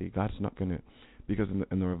are ready. God's not going to, because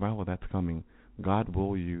in the revival that's coming, God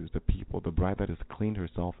will use the people, the bride that has cleaned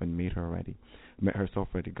herself and made herself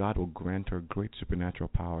ready. God will grant her great supernatural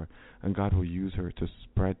power, and God will use her to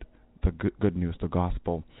spread the good news, the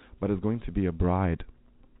gospel. But it's going to be a bride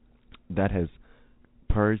that has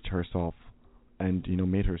purged herself and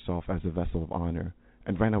made herself as a vessel of honor.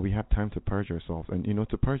 And right now we have time to purge ourselves, and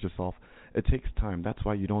to purge yourself, it takes time. That's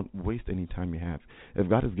why you don't waste any time you have. If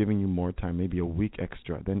God is giving you more time, maybe a week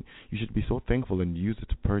extra, then you should be so thankful and use it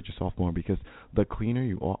to purge yourself more, because the cleaner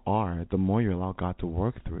you are, the more you allow God to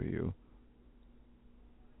work through you.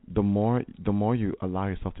 The more you allow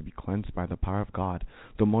yourself to be cleansed by the power of God,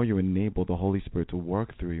 the more you enable the Holy Spirit to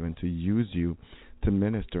work through you and to use you to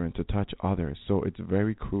minister and to touch others. So it's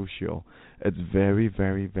very crucial. It's very,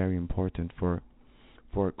 very, very important for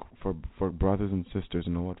brothers and sisters,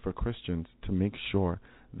 for Christians, to make sure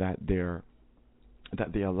that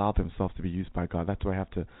they allow themselves to be used by God. That's why I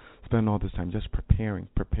have to spend all this time just prepare,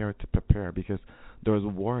 because there's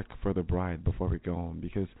work for the bride before we go home,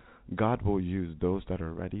 because God will use those that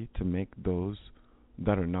are ready to make those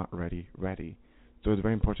that are not ready. So it's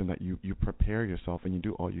very important that you prepare yourself and you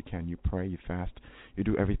do all you can. You pray, you fast, you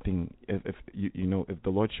do everything. If the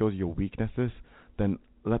Lord shows you weaknesses, then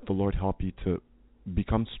let the Lord help you to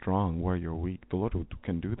become strong where you're weak. The Lord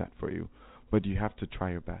can do that for you, but you have to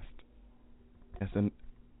try your best. And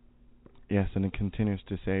it continues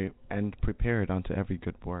to say, and prepared unto every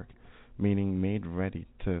good work, meaning made ready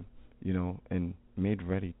to, and made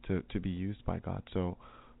ready to be used by God. So,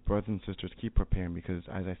 brothers and sisters, keep preparing, because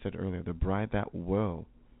as I said earlier, the bride that will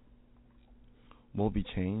be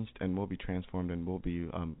changed and will be transformed and will be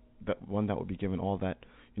that one that will be given all that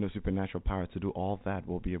supernatural power to do all that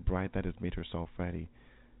will be a bride that has made herself ready.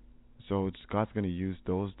 So God's going to use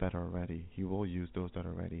those that are ready. He will use those that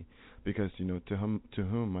are ready, because to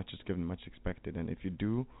whom much is given, much expected. And if you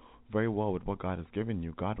do very well with what God has given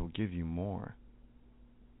you, God will give you more.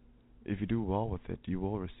 If you do well with it, you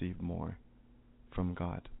will receive more from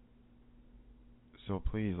God. So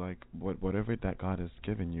please, whatever that God has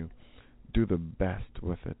given you, do the best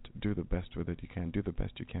with it. Do the best with it you can. Do the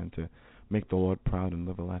best you can to make the Lord proud and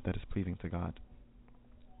live a life that is pleasing to God.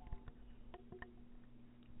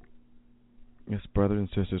 Yes, brothers and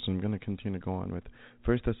sisters, I'm going to continue to go on with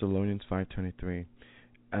 1 Thessalonians 5:23.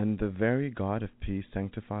 And the very God of peace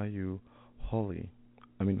sanctify you wholly.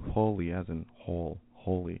 Holy as in whole,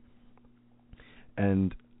 holy.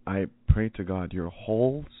 And I pray to God, your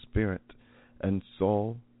whole spirit and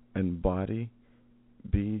soul and body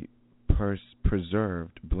be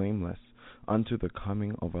preserved blameless unto the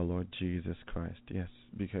coming of our Lord Jesus Christ. Yes,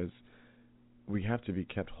 because we have to be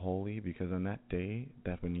kept holy, because on that day,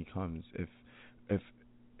 that when He comes, if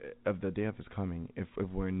the day of His coming, if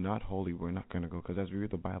we're not holy, we're not going to go. Because as we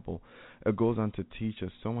read the Bible, it goes on to teach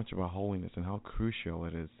us so much about holiness and how crucial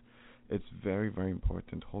it is. It's very, very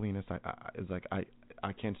important. Holiness,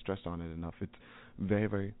 I can't stress on it enough. It's very,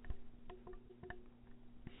 very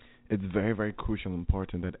very crucial and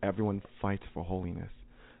important that everyone fights for holiness.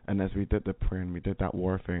 And as we did the prayer and we did that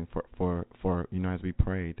warfare for as we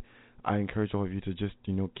prayed, I encourage all of you to just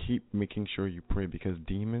keep making sure you pray, because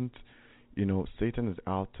demons, Satan is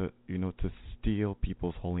out to to steal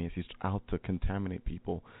people's holiness. He's out to contaminate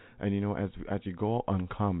people. And as you go and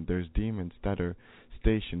come, there's demons that are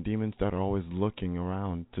stationed, demons that are always looking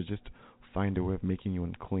around to just find a way of making you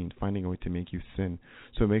unclean, finding a way to make you sin.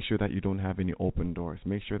 So make sure that you don't have any open doors.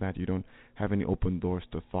 Make sure that you don't have any open doors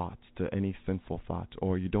to thoughts, to any sinful thoughts,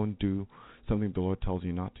 or you don't do something the Lord tells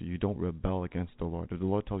you not to. You don't rebel against the Lord. If the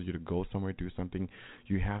Lord tells you to go somewhere, do something,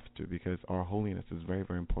 you have to, because our holiness is very,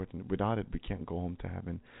 very important. Without it, we can't go home to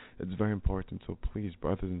heaven. It's very important. So please,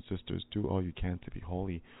 brothers and sisters, do all you can to be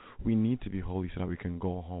holy. We need to be holy so that we can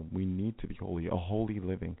go home. We need to be holy, a holy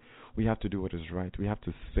living. We have to do what is right. We have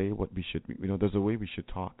to say what we should. There's a way we should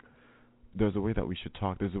talk. There's a way that we should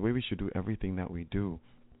talk. There's a way we should do everything that we do,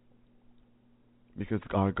 because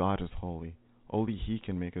our God is holy. Only He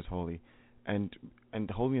can make us holy. And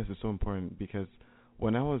holiness is so important, because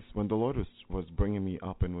when the Lord was bringing me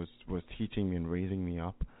up and was teaching me and raising me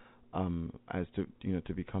up, as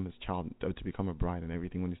to become His child, to become a bride and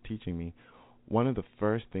everything, when He's teaching me, one of the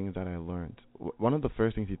first things that I learned, one of the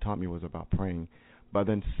first things He taught me was about praying. But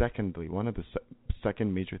then secondly, one of the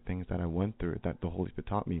second major things that I went through that the Holy Spirit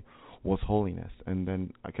taught me was holiness. And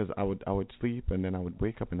then, because I would sleep and then I would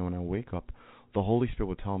wake up, and when I wake up, the Holy Spirit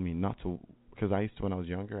would tell me not to, because when I was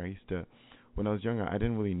younger, I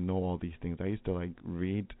didn't really know all these things. I used to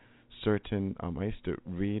read certain, I used to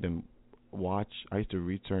read and watch, I used to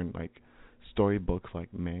read certain storybooks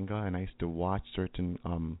like manga, and I used to watch certain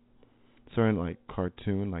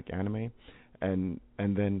cartoon anime, and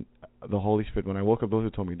then the Holy Spirit, when I woke up, those who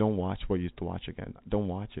told me, don't watch what you used to watch again. Don't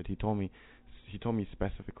watch it. He told me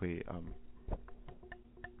specifically,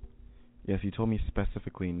 yes, he told me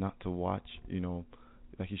specifically not to watch,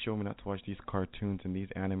 like he showed me not to watch these cartoons and these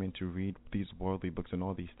anime and to read these worldly books and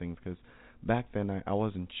all these things, because back then I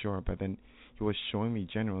wasn't sure, but then he was showing me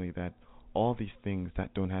generally that all these things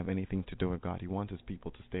that don't have anything to do with God, he wants his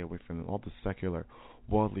people to stay away from them, all the secular,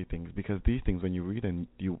 worldly things, because these things, when you read and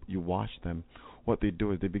you watch them, what they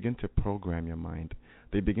do is they begin to program your mind.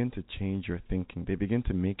 They begin to change your thinking. They begin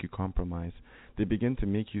to make you compromise. They begin to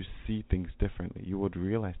make you see things differently. You would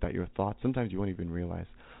realize that your thoughts, sometimes you won't even realize,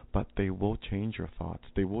 but they will change your thoughts.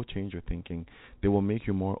 They will change your thinking. They will make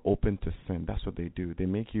you more open to sin. That's what they do. They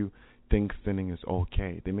make you think sinning is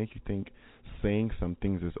okay. They make you think saying some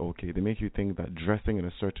things is okay. They make you think that dressing in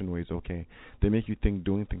a certain way is okay. They make you think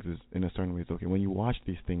doing things in a certain way is okay. When you watch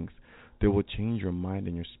these things, they will change your mind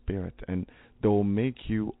and your spirit, and they will make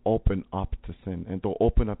you open up to sin, and they'll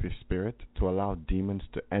open up your spirit to allow demons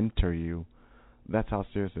to enter you. That's how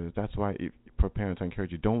serious it is. That's why, for parents, I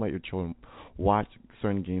encourage you, don't let your children watch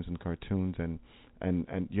certain games and cartoons, and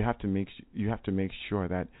you have to make sure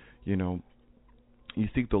that you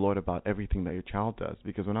seek the Lord about everything that your child does.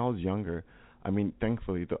 Because when I was younger,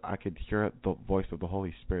 thankfully, I could hear the voice of the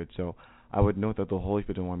Holy Spirit, so I would know that the Holy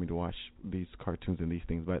Spirit didn't want me to watch these cartoons and these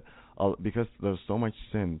things. But because there's so much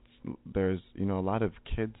sin, there's a lot of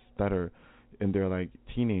kids that are in their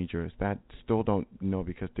teenagers that still don't know,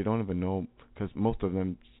 because they don't even know, because most of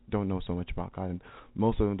them don't know so much about God, and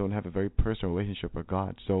most of them don't have a very personal relationship with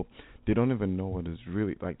God, so they don't even know what is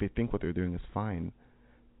really they think what they're doing is fine.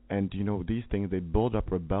 And these things, they build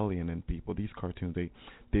up rebellion in people. These cartoons,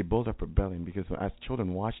 they build up rebellion, because as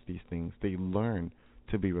children watch these things, they learn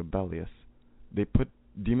to be rebellious. They put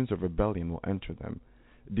demons of rebellion will enter them.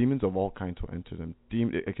 Demons of all kinds will enter them.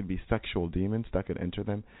 It could be sexual demons that could enter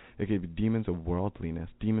them. It could be demons of worldliness,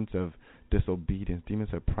 demons of disobedience, demons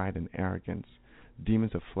of pride and arrogance,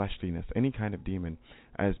 demons of fleshliness, any kind of demon.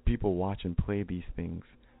 As people watch and play these things,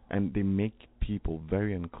 and they make people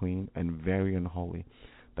very unclean and very unholy.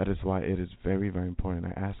 That is why it is very, very important.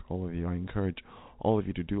 I ask all of you, I encourage all of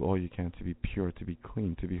you to do all you can to be pure, to be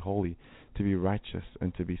clean, to be holy, to be righteous,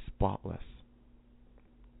 and to be spotless.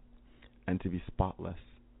 And to be spotless.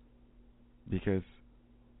 Because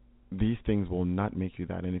these things will not make you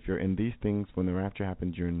that. And if you're in these things, when the rapture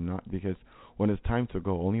happens, you're not. Because when it's time to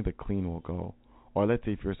go, only the clean will go. Or let's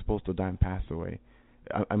say if you're supposed to die and pass away.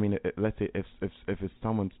 Let's say if it's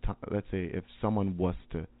someone's let's say if someone was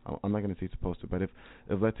to, I'm not going to say supposed to, but if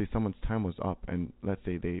let's say someone's time was up, and let's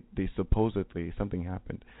say they supposedly something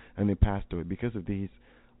happened and they passed away because of these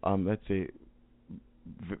let's say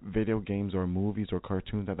video games or movies or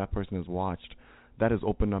cartoons that person has watched, that has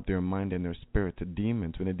opened up their mind and their spirit to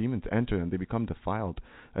demons. When the demons enter them, they become defiled,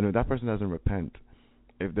 and if that person doesn't repent,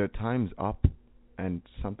 if their time's up and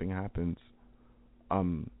something happens,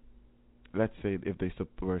 let's say if they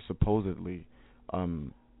were supposedly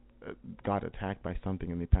got attacked by something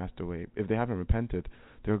and they passed away, if they haven't repented,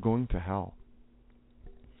 they're going to hell.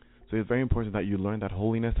 So it's very important that you learn that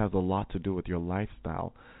holiness has a lot to do with your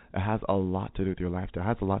lifestyle. It has a lot to do with your lifestyle. It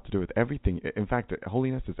has a lot to do with everything. In fact,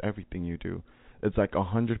 holiness is everything you do. It's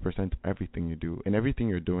 100% everything you do. And everything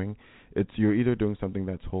you're doing, you're either doing something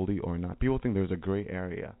that's holy or not. People think there's a gray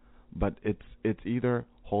area, but it's either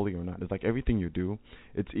holy or not. It's everything you do,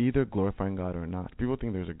 it's either glorifying God or not.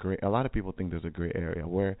 A lot of people think there's a gray area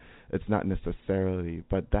where it's not necessarily,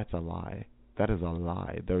 but that's a lie. That is a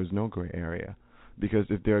lie. There is no gray area. Because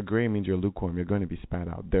if they're gray, it means you're lukewarm. You're going to be spat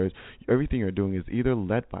out. Everything you're doing is either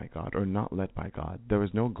led by God or not led by God. There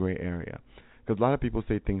is no gray area. Because a lot of people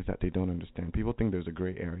say things that they don't understand. People think there's a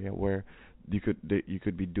gray area where you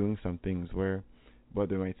could be doing some things where, but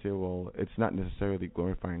they might say, well, it's not necessarily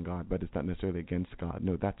glorifying God, but it's not necessarily against God.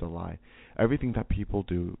 No, that's a lie. Everything that people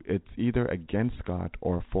do, it's either against God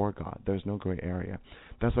or for God. There's no gray area.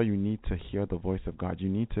 That's why you need to hear the voice of God. You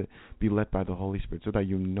need to be led by the Holy Spirit so that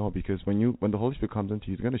you know, because when the Holy Spirit comes into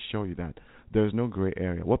you, He's going to show you that there's no gray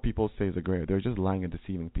area. What people say is a gray area. They're just lying and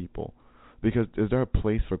deceiving people. Because is there a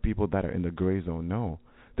place for people that are in the gray zone? No.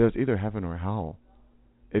 There's either heaven or hell.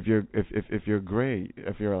 If you're gray,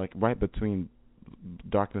 if you're right between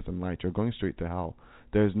darkness and light, you're going straight to hell.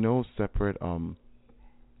 There's no separate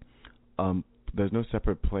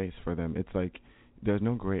place for them. It's there's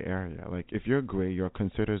no gray area. If you're gray, you're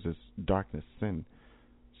considered as darkness, sin.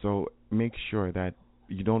 So make sure that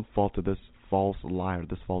you don't fall to this false lie or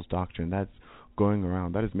this false doctrine that's going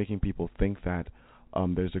around, that is making people think that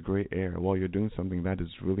there's a gray area while you're doing something that is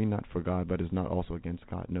really not for God, but is not also against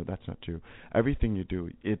God. No, that's not true. Everything you do,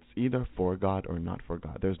 it's either for God or not for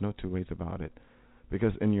God. There's no two ways about it.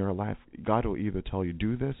 Because in your life, God will either tell you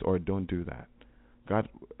do this or don't do that. God,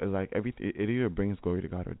 like everything, it either brings glory to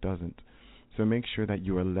God or doesn't. So make sure that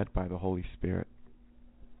you are led by the Holy Spirit.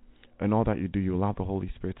 And all that you do, you allow the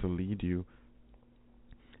Holy Spirit to lead you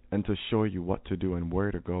and to show you what to do and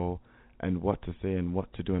where to go and what to say and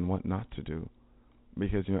what to do and what not to do.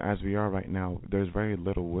 Because, as we are right now, there's very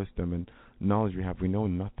little wisdom and knowledge we have. We know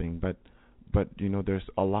nothing, but there's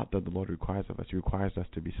a lot that the Lord requires of us. He requires us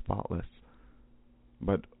to be spotless.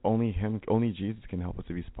 But only Jesus can help us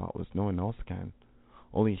to be spotless. No one else can.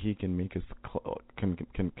 Only He can make us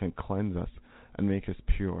can cleanse us and make us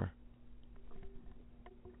pure.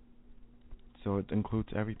 So it includes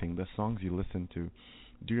everything. The songs you listen to.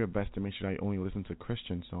 Do your best to make sure that you only listen to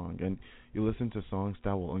Christian songs, and you listen to songs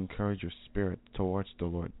that will encourage your spirit towards the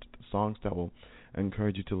Lord. Songs that will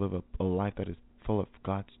encourage you to live a life that is full of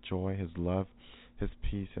God's joy, His love, His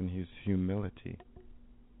peace, and His humility.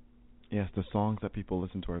 Yes, the songs that people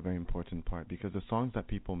listen to are a very important part, because the songs that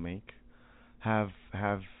people make have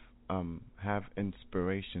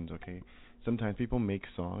inspirations. Okay, sometimes people make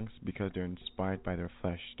songs because they're inspired by their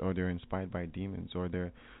flesh, or they're inspired by demons, or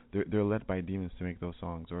they're led by demons to make those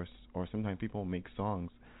songs, or sometimes people make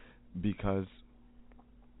songs because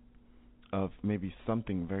of maybe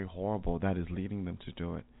something very horrible that is leading them to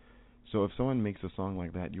do it. So if someone makes a song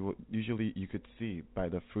like that, you could see by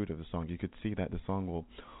the fruit of the song, you could see that the song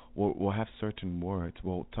will have certain words,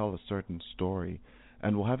 will tell a certain story,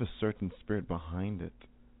 and will have a certain spirit behind it.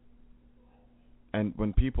 And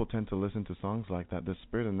when people tend to listen to songs like that, the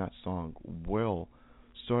spirit in that song will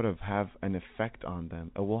sort of have an effect on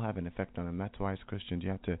them. It will have an effect on them. That's why as Christians, you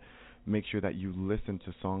have to make sure that you listen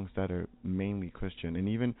to songs that are mainly Christian. And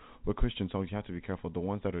even with Christian songs, you have to be careful. The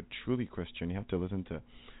ones that are truly Christian, you have to listen to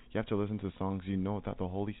songs that the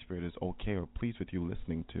Holy Spirit is okay or pleased with you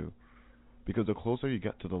listening to. Because the closer you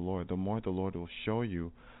get to the Lord, the more the Lord will show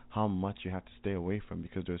you how much you have to stay away from,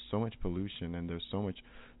 because there's so much pollution and there's so much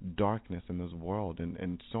darkness in this world,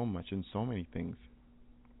 and so many things.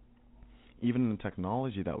 Even in the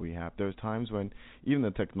technology that we have, there's times when even the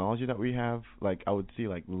technology that we have, like I would see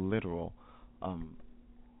like literal,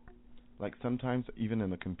 like sometimes even in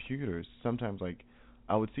the computers, sometimes like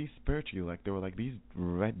I would see spiritually, like there were like these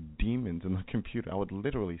red demons in the computer. I would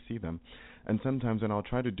literally see them. And sometimes when I'll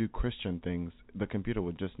try to do Christian things, the computer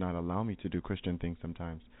would just not allow me to do Christian things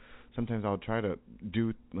sometimes. Sometimes I'll try to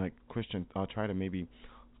do like Christian, I'll try to maybe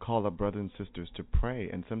call up brothers and sisters to pray,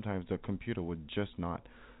 and sometimes the computer would just not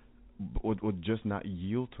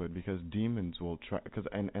yield to it, because demons will try,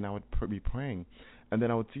 and I would be praying, and then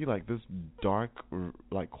I would see like this dark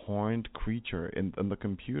like horned creature in the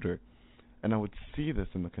computer, and I would see this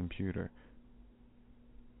in the computer.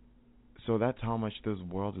 So that's how much this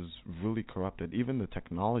world is really corrupted. Even the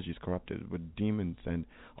technology is corrupted with demons and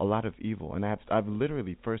a lot of evil. And I've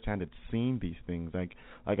literally firsthand seen these things. Like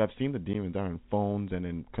I've seen the demons that are in phones and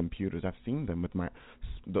in computers. I've seen them with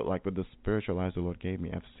with the spiritual eyes the Lord gave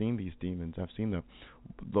me. I've seen these demons. I've seen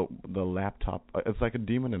the laptop. It's like a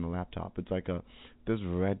demon in a laptop. It's like this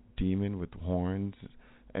red demon with horns.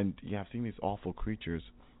 And yeah, I've seen these awful creatures.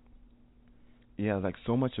 Yeah, like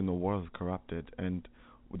so much in the world is corrupted, and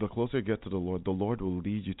the closer you get to the Lord will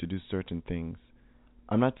lead you to do certain things.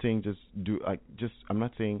 I'm not saying I'm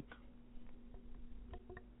not saying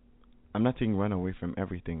run away from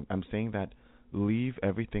everything. I'm saying that leave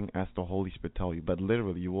everything as the Holy Spirit tell you. But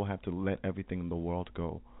literally, you will have to let everything in the world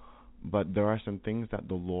go. But there are some things that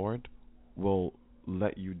the Lord will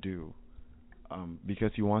let you do,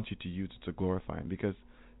 because He wants you to use it to glorify Him. Because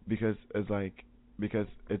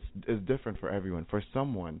it's different for everyone. For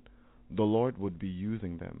someone, the Lord would be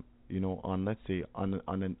using them, on, let's say, on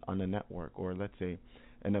a network, or let's say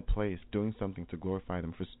in a place, doing something to glorify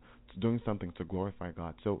them, doing something to glorify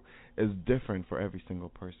God. So it's different for every single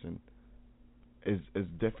person. Is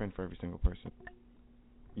different for every single person.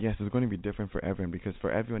 Yes, it's going to be different for everyone, because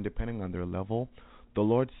for everyone, depending on their level, the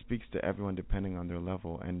Lord speaks to everyone depending on their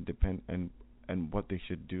level and what they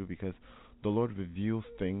should do, because the Lord reveals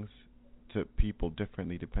things to people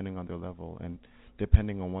differently depending on their level and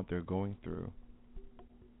depending on what they're going through.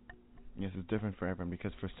 Yes, it's different for everyone,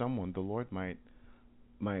 because for someone, the Lord might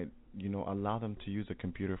allow them to use a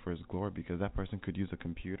computer for His glory, because that person could use a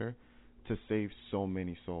computer to save so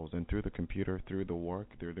many souls, and through the computer, through the work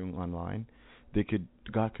they're doing online,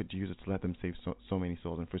 God could use it to let them save so many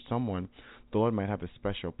souls. And for someone, the Lord might have a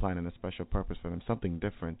special plan and a special purpose for them, something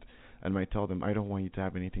different, and might tell them, I don't want you to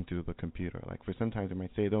have anything to do with the computer. Like for sometimes it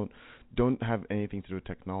might say, don't have anything to do with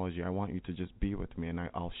technology. I want you to just be with me, and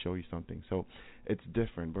I'll show you something. So it's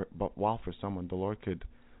different. But while for someone, the Lord could,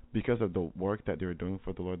 because of the work that they're doing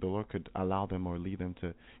for the Lord could allow them or lead them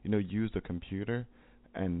to, use the computer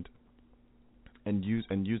and use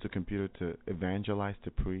the computer to evangelize,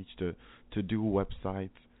 to preach, to do websites,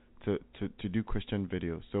 to do Christian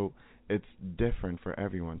videos. So it's different for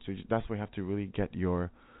everyone. So that's why you have to really get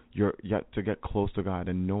to get close to God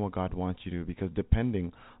and know what God wants you to do, because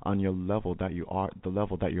depending on your level that you are, the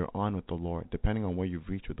level that you're on with the Lord, depending on where you've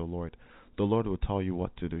reached with the Lord will tell you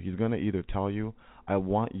what to do. He's going to either tell you, I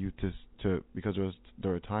want you to because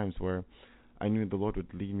there are times where I knew the Lord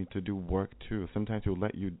would lead me to do work too. Sometimes He would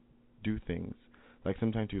let you do things. Like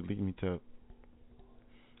sometimes He would lead me to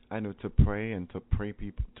pray and to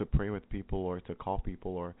pray with people, or to call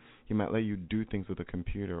people, or He might let you do things with a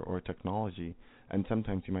computer or technology. And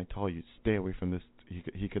sometimes He might tell you, stay away from this.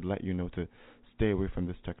 He could let you know to stay away from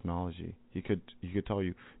this technology. He could tell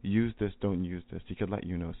you, use this, don't use this. He could let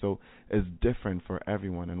you know. So it's different for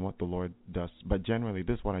everyone and what the Lord does. But generally,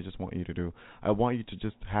 this is what I just want you to do. I want you to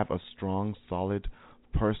just have a strong, solid,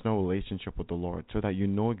 personal relationship with the Lord, so that you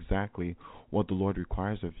know exactly what the Lord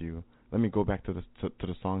requires of you. Let me go back to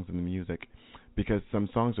the songs and the music, because some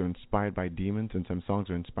songs are inspired by demons and some songs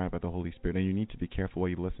are inspired by the Holy Spirit, and you need to be careful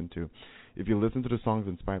what you listen to. If you listen to the songs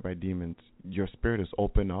inspired by demons, your spirit is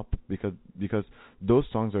open up, because those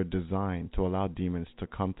songs are designed to allow demons to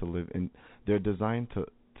come to live in. They're designed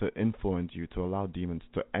to influence you, to allow demons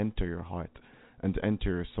to enter your heart and to enter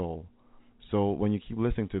your soul. So when you keep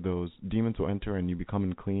listening to those, demons will enter and you become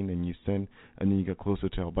unclean and you sin, and then you get closer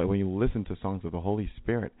to hell. But when you listen to songs of the Holy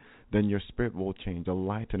Spirit, then your spirit will change. The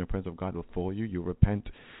light and the presence of God will fill you. You'll repent.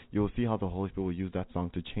 You'll see how the Holy Spirit will use that song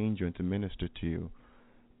to change you and to minister to you.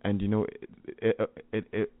 And you know,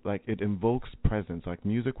 it invokes presence. Like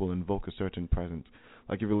music will invoke a certain presence.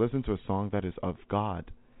 Like if you listen to a song that is of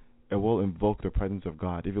God, it will invoke the presence of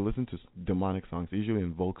God. If you listen to demonic songs, it usually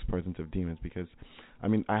invokes presence of demons, because, I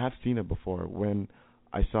mean, I have seen it before when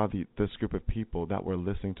I saw this group of people that were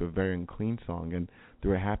listening to a very unclean song and they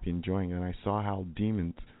were happy enjoying it, and I saw how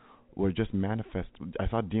demons were just manifest. I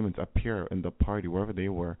saw demons appear in the party wherever they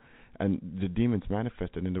were, and the demons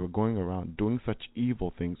manifested, and they were going around doing such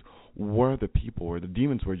evil things where the people were. The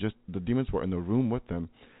demons were in the room with them.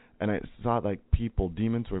 And I saw like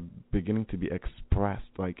demons were beginning to be expressed,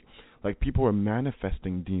 like people were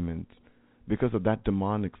manifesting demons because of that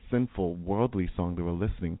demonic, sinful, worldly song they were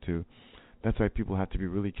listening to. That's why people have to be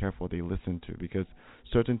really careful what they listen to, because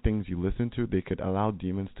certain things you listen to, they could allow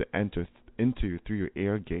demons to enter into you through your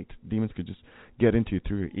ear gate. Demons could just get into you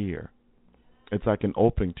through your ear. It's like an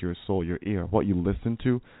opening to your soul, your ear. What you listen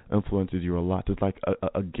to influences you a lot. It's like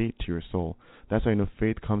a gate to your soul. That's why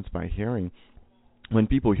faith comes by hearing. When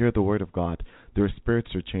people hear the word of God, their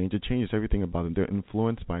spirits are changed. It changes everything about them. They're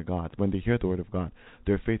influenced by God. When they hear the word of God,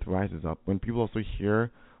 their faith rises up. When people also hear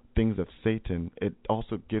things of Satan, it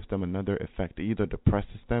also gives them another effect. It either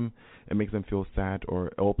depresses them, it makes them feel sad, or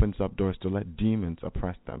it opens up doors to let demons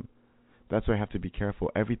oppress them. That's why you have to be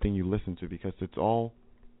careful everything you listen to, because it's all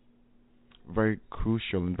very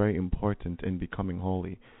crucial and very important in becoming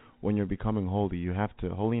holy. When you're becoming holy, you have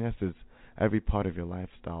to. Holiness is every part of your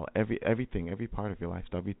lifestyle, every part of your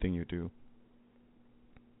lifestyle, everything you do.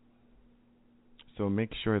 So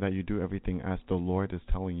make sure that you do everything as the Lord is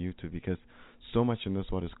telling you to, because so much in this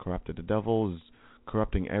world is corrupted. The devil is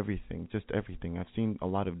corrupting everything, just everything. I've seen a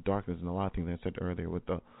lot of darkness and a lot of things I said earlier with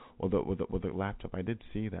the laptop. I did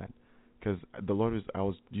see that, because I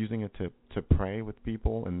was using it to pray with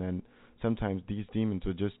people, and then sometimes these demons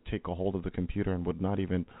would just take a hold of the computer and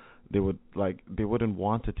they wouldn't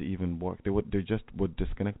want it to even work. They just would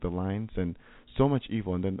disconnect the lines, and so much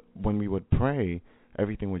evil. And then when we would pray,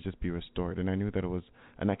 everything would just be restored. And I knew that it was,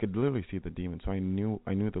 and I could literally see the demons. So I knew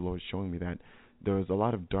the Lord was showing me that there is a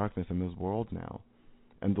lot of darkness in this world now,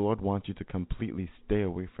 and the Lord wants you to completely stay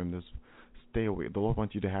away from this. Stay away. The Lord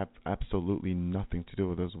wants you to have absolutely nothing to do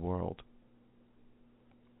with this world.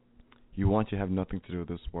 He wants you to have nothing to do with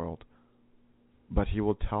this world. But He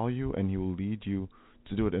will tell you and He will lead you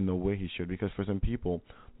to do it in the way He should. Because for some people,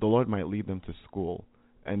 the Lord might lead them to school,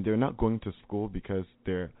 and they're not going to school because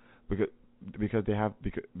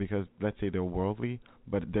let's say they're worldly,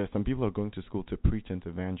 but there's some people who are going to school to preach and to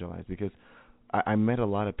evangelize. Because I met a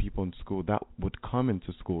lot of people in school that would come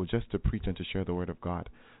into school just to preach and to share the word of God,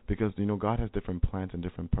 because God has different plans and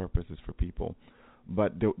different purposes for people.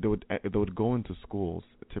 But they would go into schools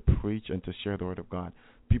to preach and to share the word of God.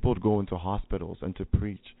 People would go into hospitals and to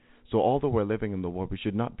preach. So although we're living in the world, we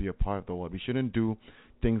should not be a part of the world. We shouldn't do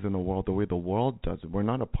things in the world the way the world does it. We're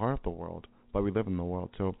not a part of the world, but we live in the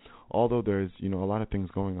world. So although there's a lot of things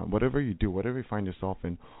going on, whatever you do, whatever you find yourself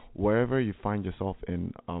in, wherever you find yourself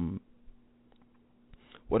in,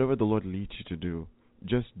 whatever the Lord leads you to do,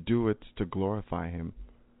 just do it to glorify Him.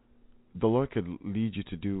 the Lord could lead you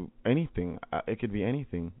to do anything. It could be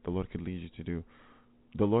anything the Lord could lead you to do.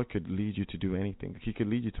 The Lord could lead you to do anything. He could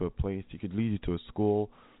lead you to a place. He could lead you to a school,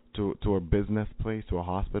 to a business place, to a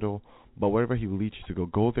hospital. But wherever He leads you to go,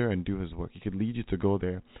 go there and do His work. He could lead you to go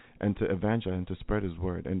there and to evangelize and to spread His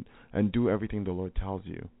word and do everything the Lord tells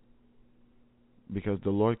you. Because the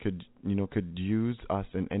Lord could use us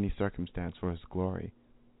in any circumstance for His glory.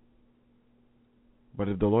 But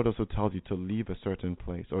if the Lord also tells you to leave a certain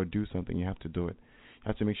place or do something, you have to do it. You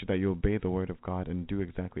have to make sure that you obey the word of God and do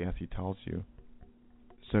exactly as He tells you.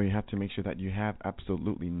 So you have to make sure that you have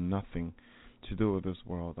absolutely nothing to do with this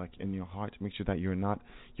world. Like in your heart, make sure that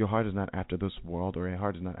your heart is not after this world, or your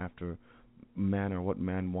heart is not after man or what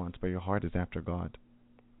man wants, but your heart is after God.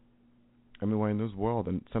 I mean, we're in this world,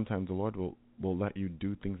 and sometimes the Lord will let you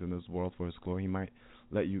do things in this world for His glory. He might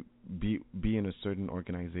let you be in a certain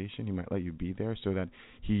organization. He might let you be there so that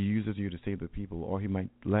He uses you to save the people, or He might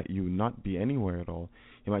let you not be anywhere at all.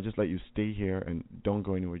 He might just let you stay here and don't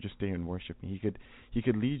go anywhere. Just stay here and worship. He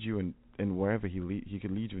could lead you in wherever He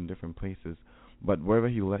could lead you in different places. But wherever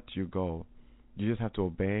He lets you go, you just have to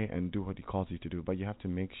obey and do what He calls you to do. But you have to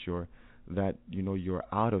make sure that you're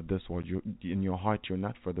out of this world. In your heart, you're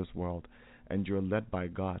not for this world, and you're led by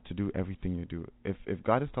God to do everything you do. If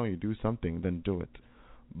God is telling you to do something, then do it.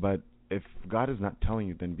 But if God is not telling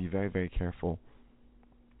you, then be very, very careful.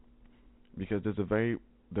 Because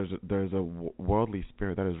there's a worldly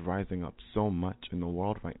spirit that is rising up so much in the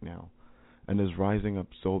world right now, and is rising up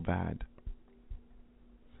so bad.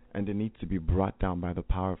 And it needs to be brought down by the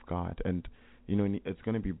power of God. And it's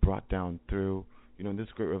going to be brought down through in this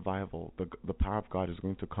great revival. The power of God is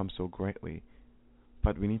going to come so greatly.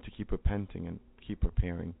 But we need to keep repenting and keep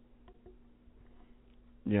preparing.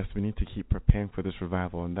 Yes, we need to keep preparing for this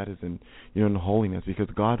revival, and that is in holiness, because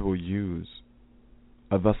God will use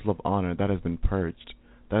a vessel of honor that has been purged,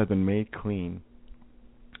 that has been made clean,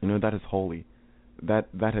 that is holy, that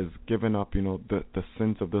has given up, the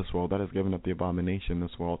sins of this world, that has given up the abomination in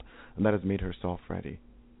this world, and that has made herself ready.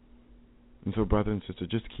 And so, brothers and sisters,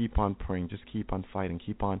 just keep on praying, just keep on fighting,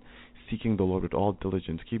 keep on seeking the Lord with all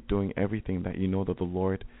diligence, keep doing everything that that the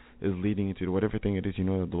Lord is leading you to do, whatever thing it is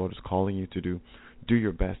that the Lord is calling you to do. Do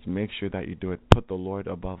your best, make sure that you do it. Put the Lord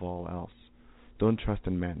above all else. Don't trust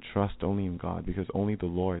in man, trust only in God, because only the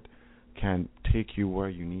Lord can take you where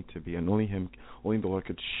you need to be, and only the Lord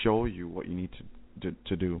could show you what you need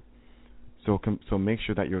to do. So make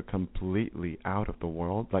sure that you're completely out of the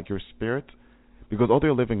world, like your spirit, because although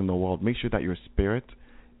you're living in the world, make sure that your spirit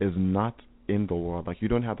is not in the world. Like you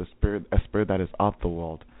don't have a spirit that is of the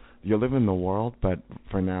world. You're living in the world, but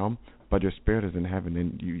for now, but your spirit is in heaven,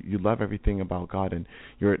 and you love everything about God, and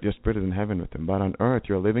your spirit is in heaven with Him. But on earth,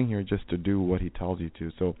 you're living here just to do what He tells you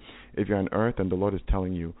to. So if you're on earth and the Lord is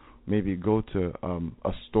telling you, maybe go to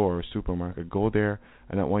a store or supermarket, go there,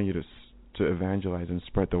 and I want you to evangelize and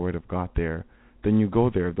spread the word of God there, then you go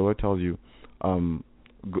there. If the Lord tells you,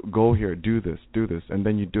 go here, do this, and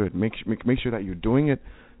then you do it. Make sure that you're doing it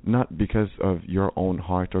not because of your own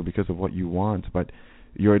heart or because of what you want, but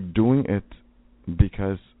you're doing it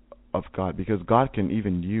because of God. Because God can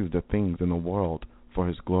even use the things in the world for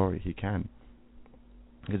His glory. He can.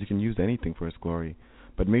 Because He can use anything for His glory.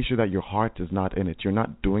 But make sure that your heart is not in it. You're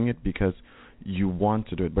not doing it because you want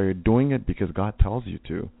to do it, but you're doing it because God tells you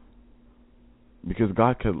to. Because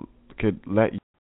God could let you